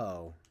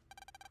foe?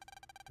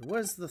 What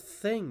is the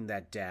thing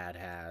that Dad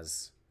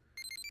has?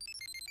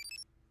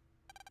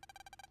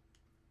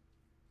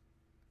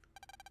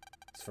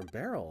 It's from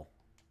Beryl.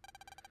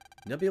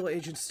 Nebula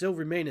agents still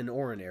remain in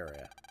Orin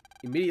area.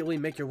 Immediately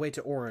make your way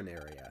to Orin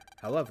area.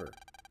 However,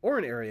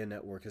 Orin area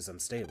network is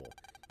unstable.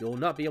 You will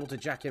not be able to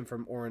jack in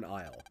from Orin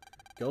Isle.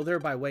 Go there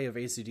by way of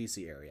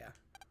AC/DC area.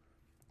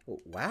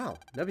 Oh, wow,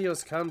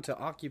 Nebula's come to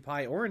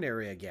occupy Orin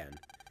area again.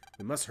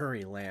 We must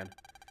hurry, Lan.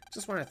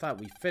 Just when I thought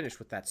we finished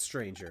with that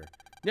stranger.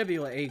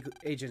 Nebula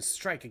agents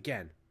strike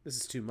again. This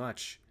is too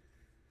much.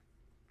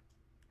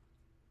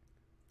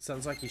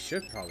 Sounds like you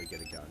should probably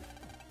get a gun.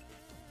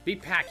 Be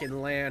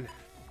packing, Lan.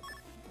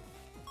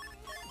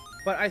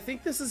 But I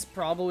think this is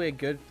probably a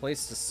good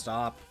place to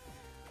stop.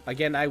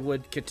 Again, I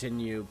would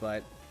continue,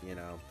 but, you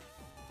know,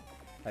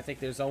 I think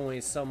there's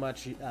only so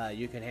much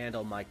you can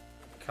handle my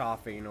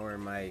coughing or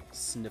my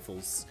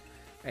sniffles.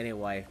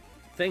 Anyway,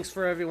 thanks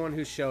for everyone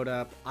who showed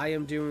up. I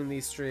am doing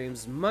these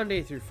streams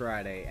Monday through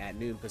Friday at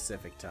noon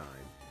Pacific time.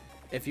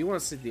 If you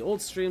want to see the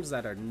old streams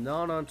that are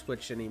not on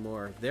Twitch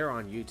anymore, they're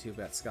on YouTube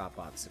at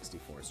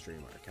ScottBot64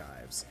 Stream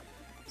Archives.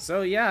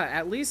 So yeah,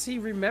 at least he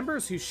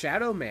remembers who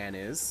Shadow Man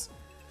is.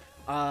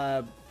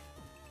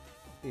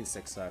 These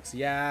 6 sucks.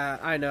 Yeah,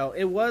 I know.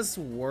 It was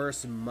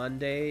worse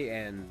Monday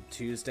and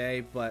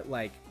Tuesday, but,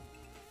 like,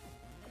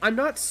 I'm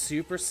not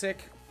super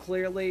sick,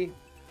 clearly,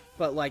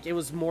 but, like, it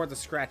was more the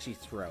scratchy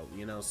throat,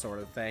 you know, sort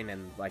of thing,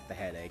 and, like, the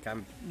headache.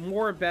 I'm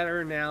more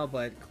better now,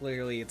 but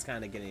clearly it's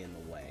kind of getting in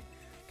the way.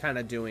 Kind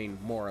of doing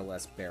more or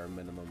less bare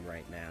minimum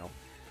right now.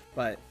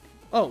 But,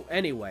 oh,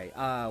 anyway,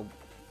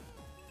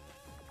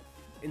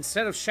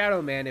 instead of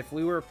Shadow Man, if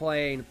we were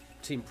playing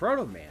Team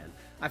Proto Man,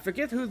 I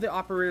forget who the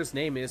operator's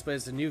name is, but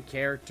it's a new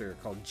character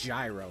called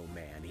Gyro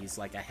Man. He's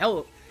like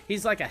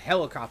a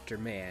helicopter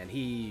man.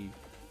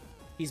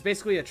 He's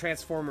basically a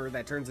transformer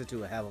that turns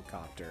into a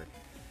helicopter.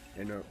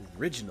 An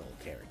original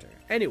character.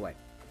 Anyway,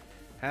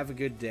 have a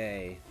good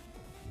day.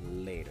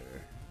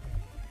 Later.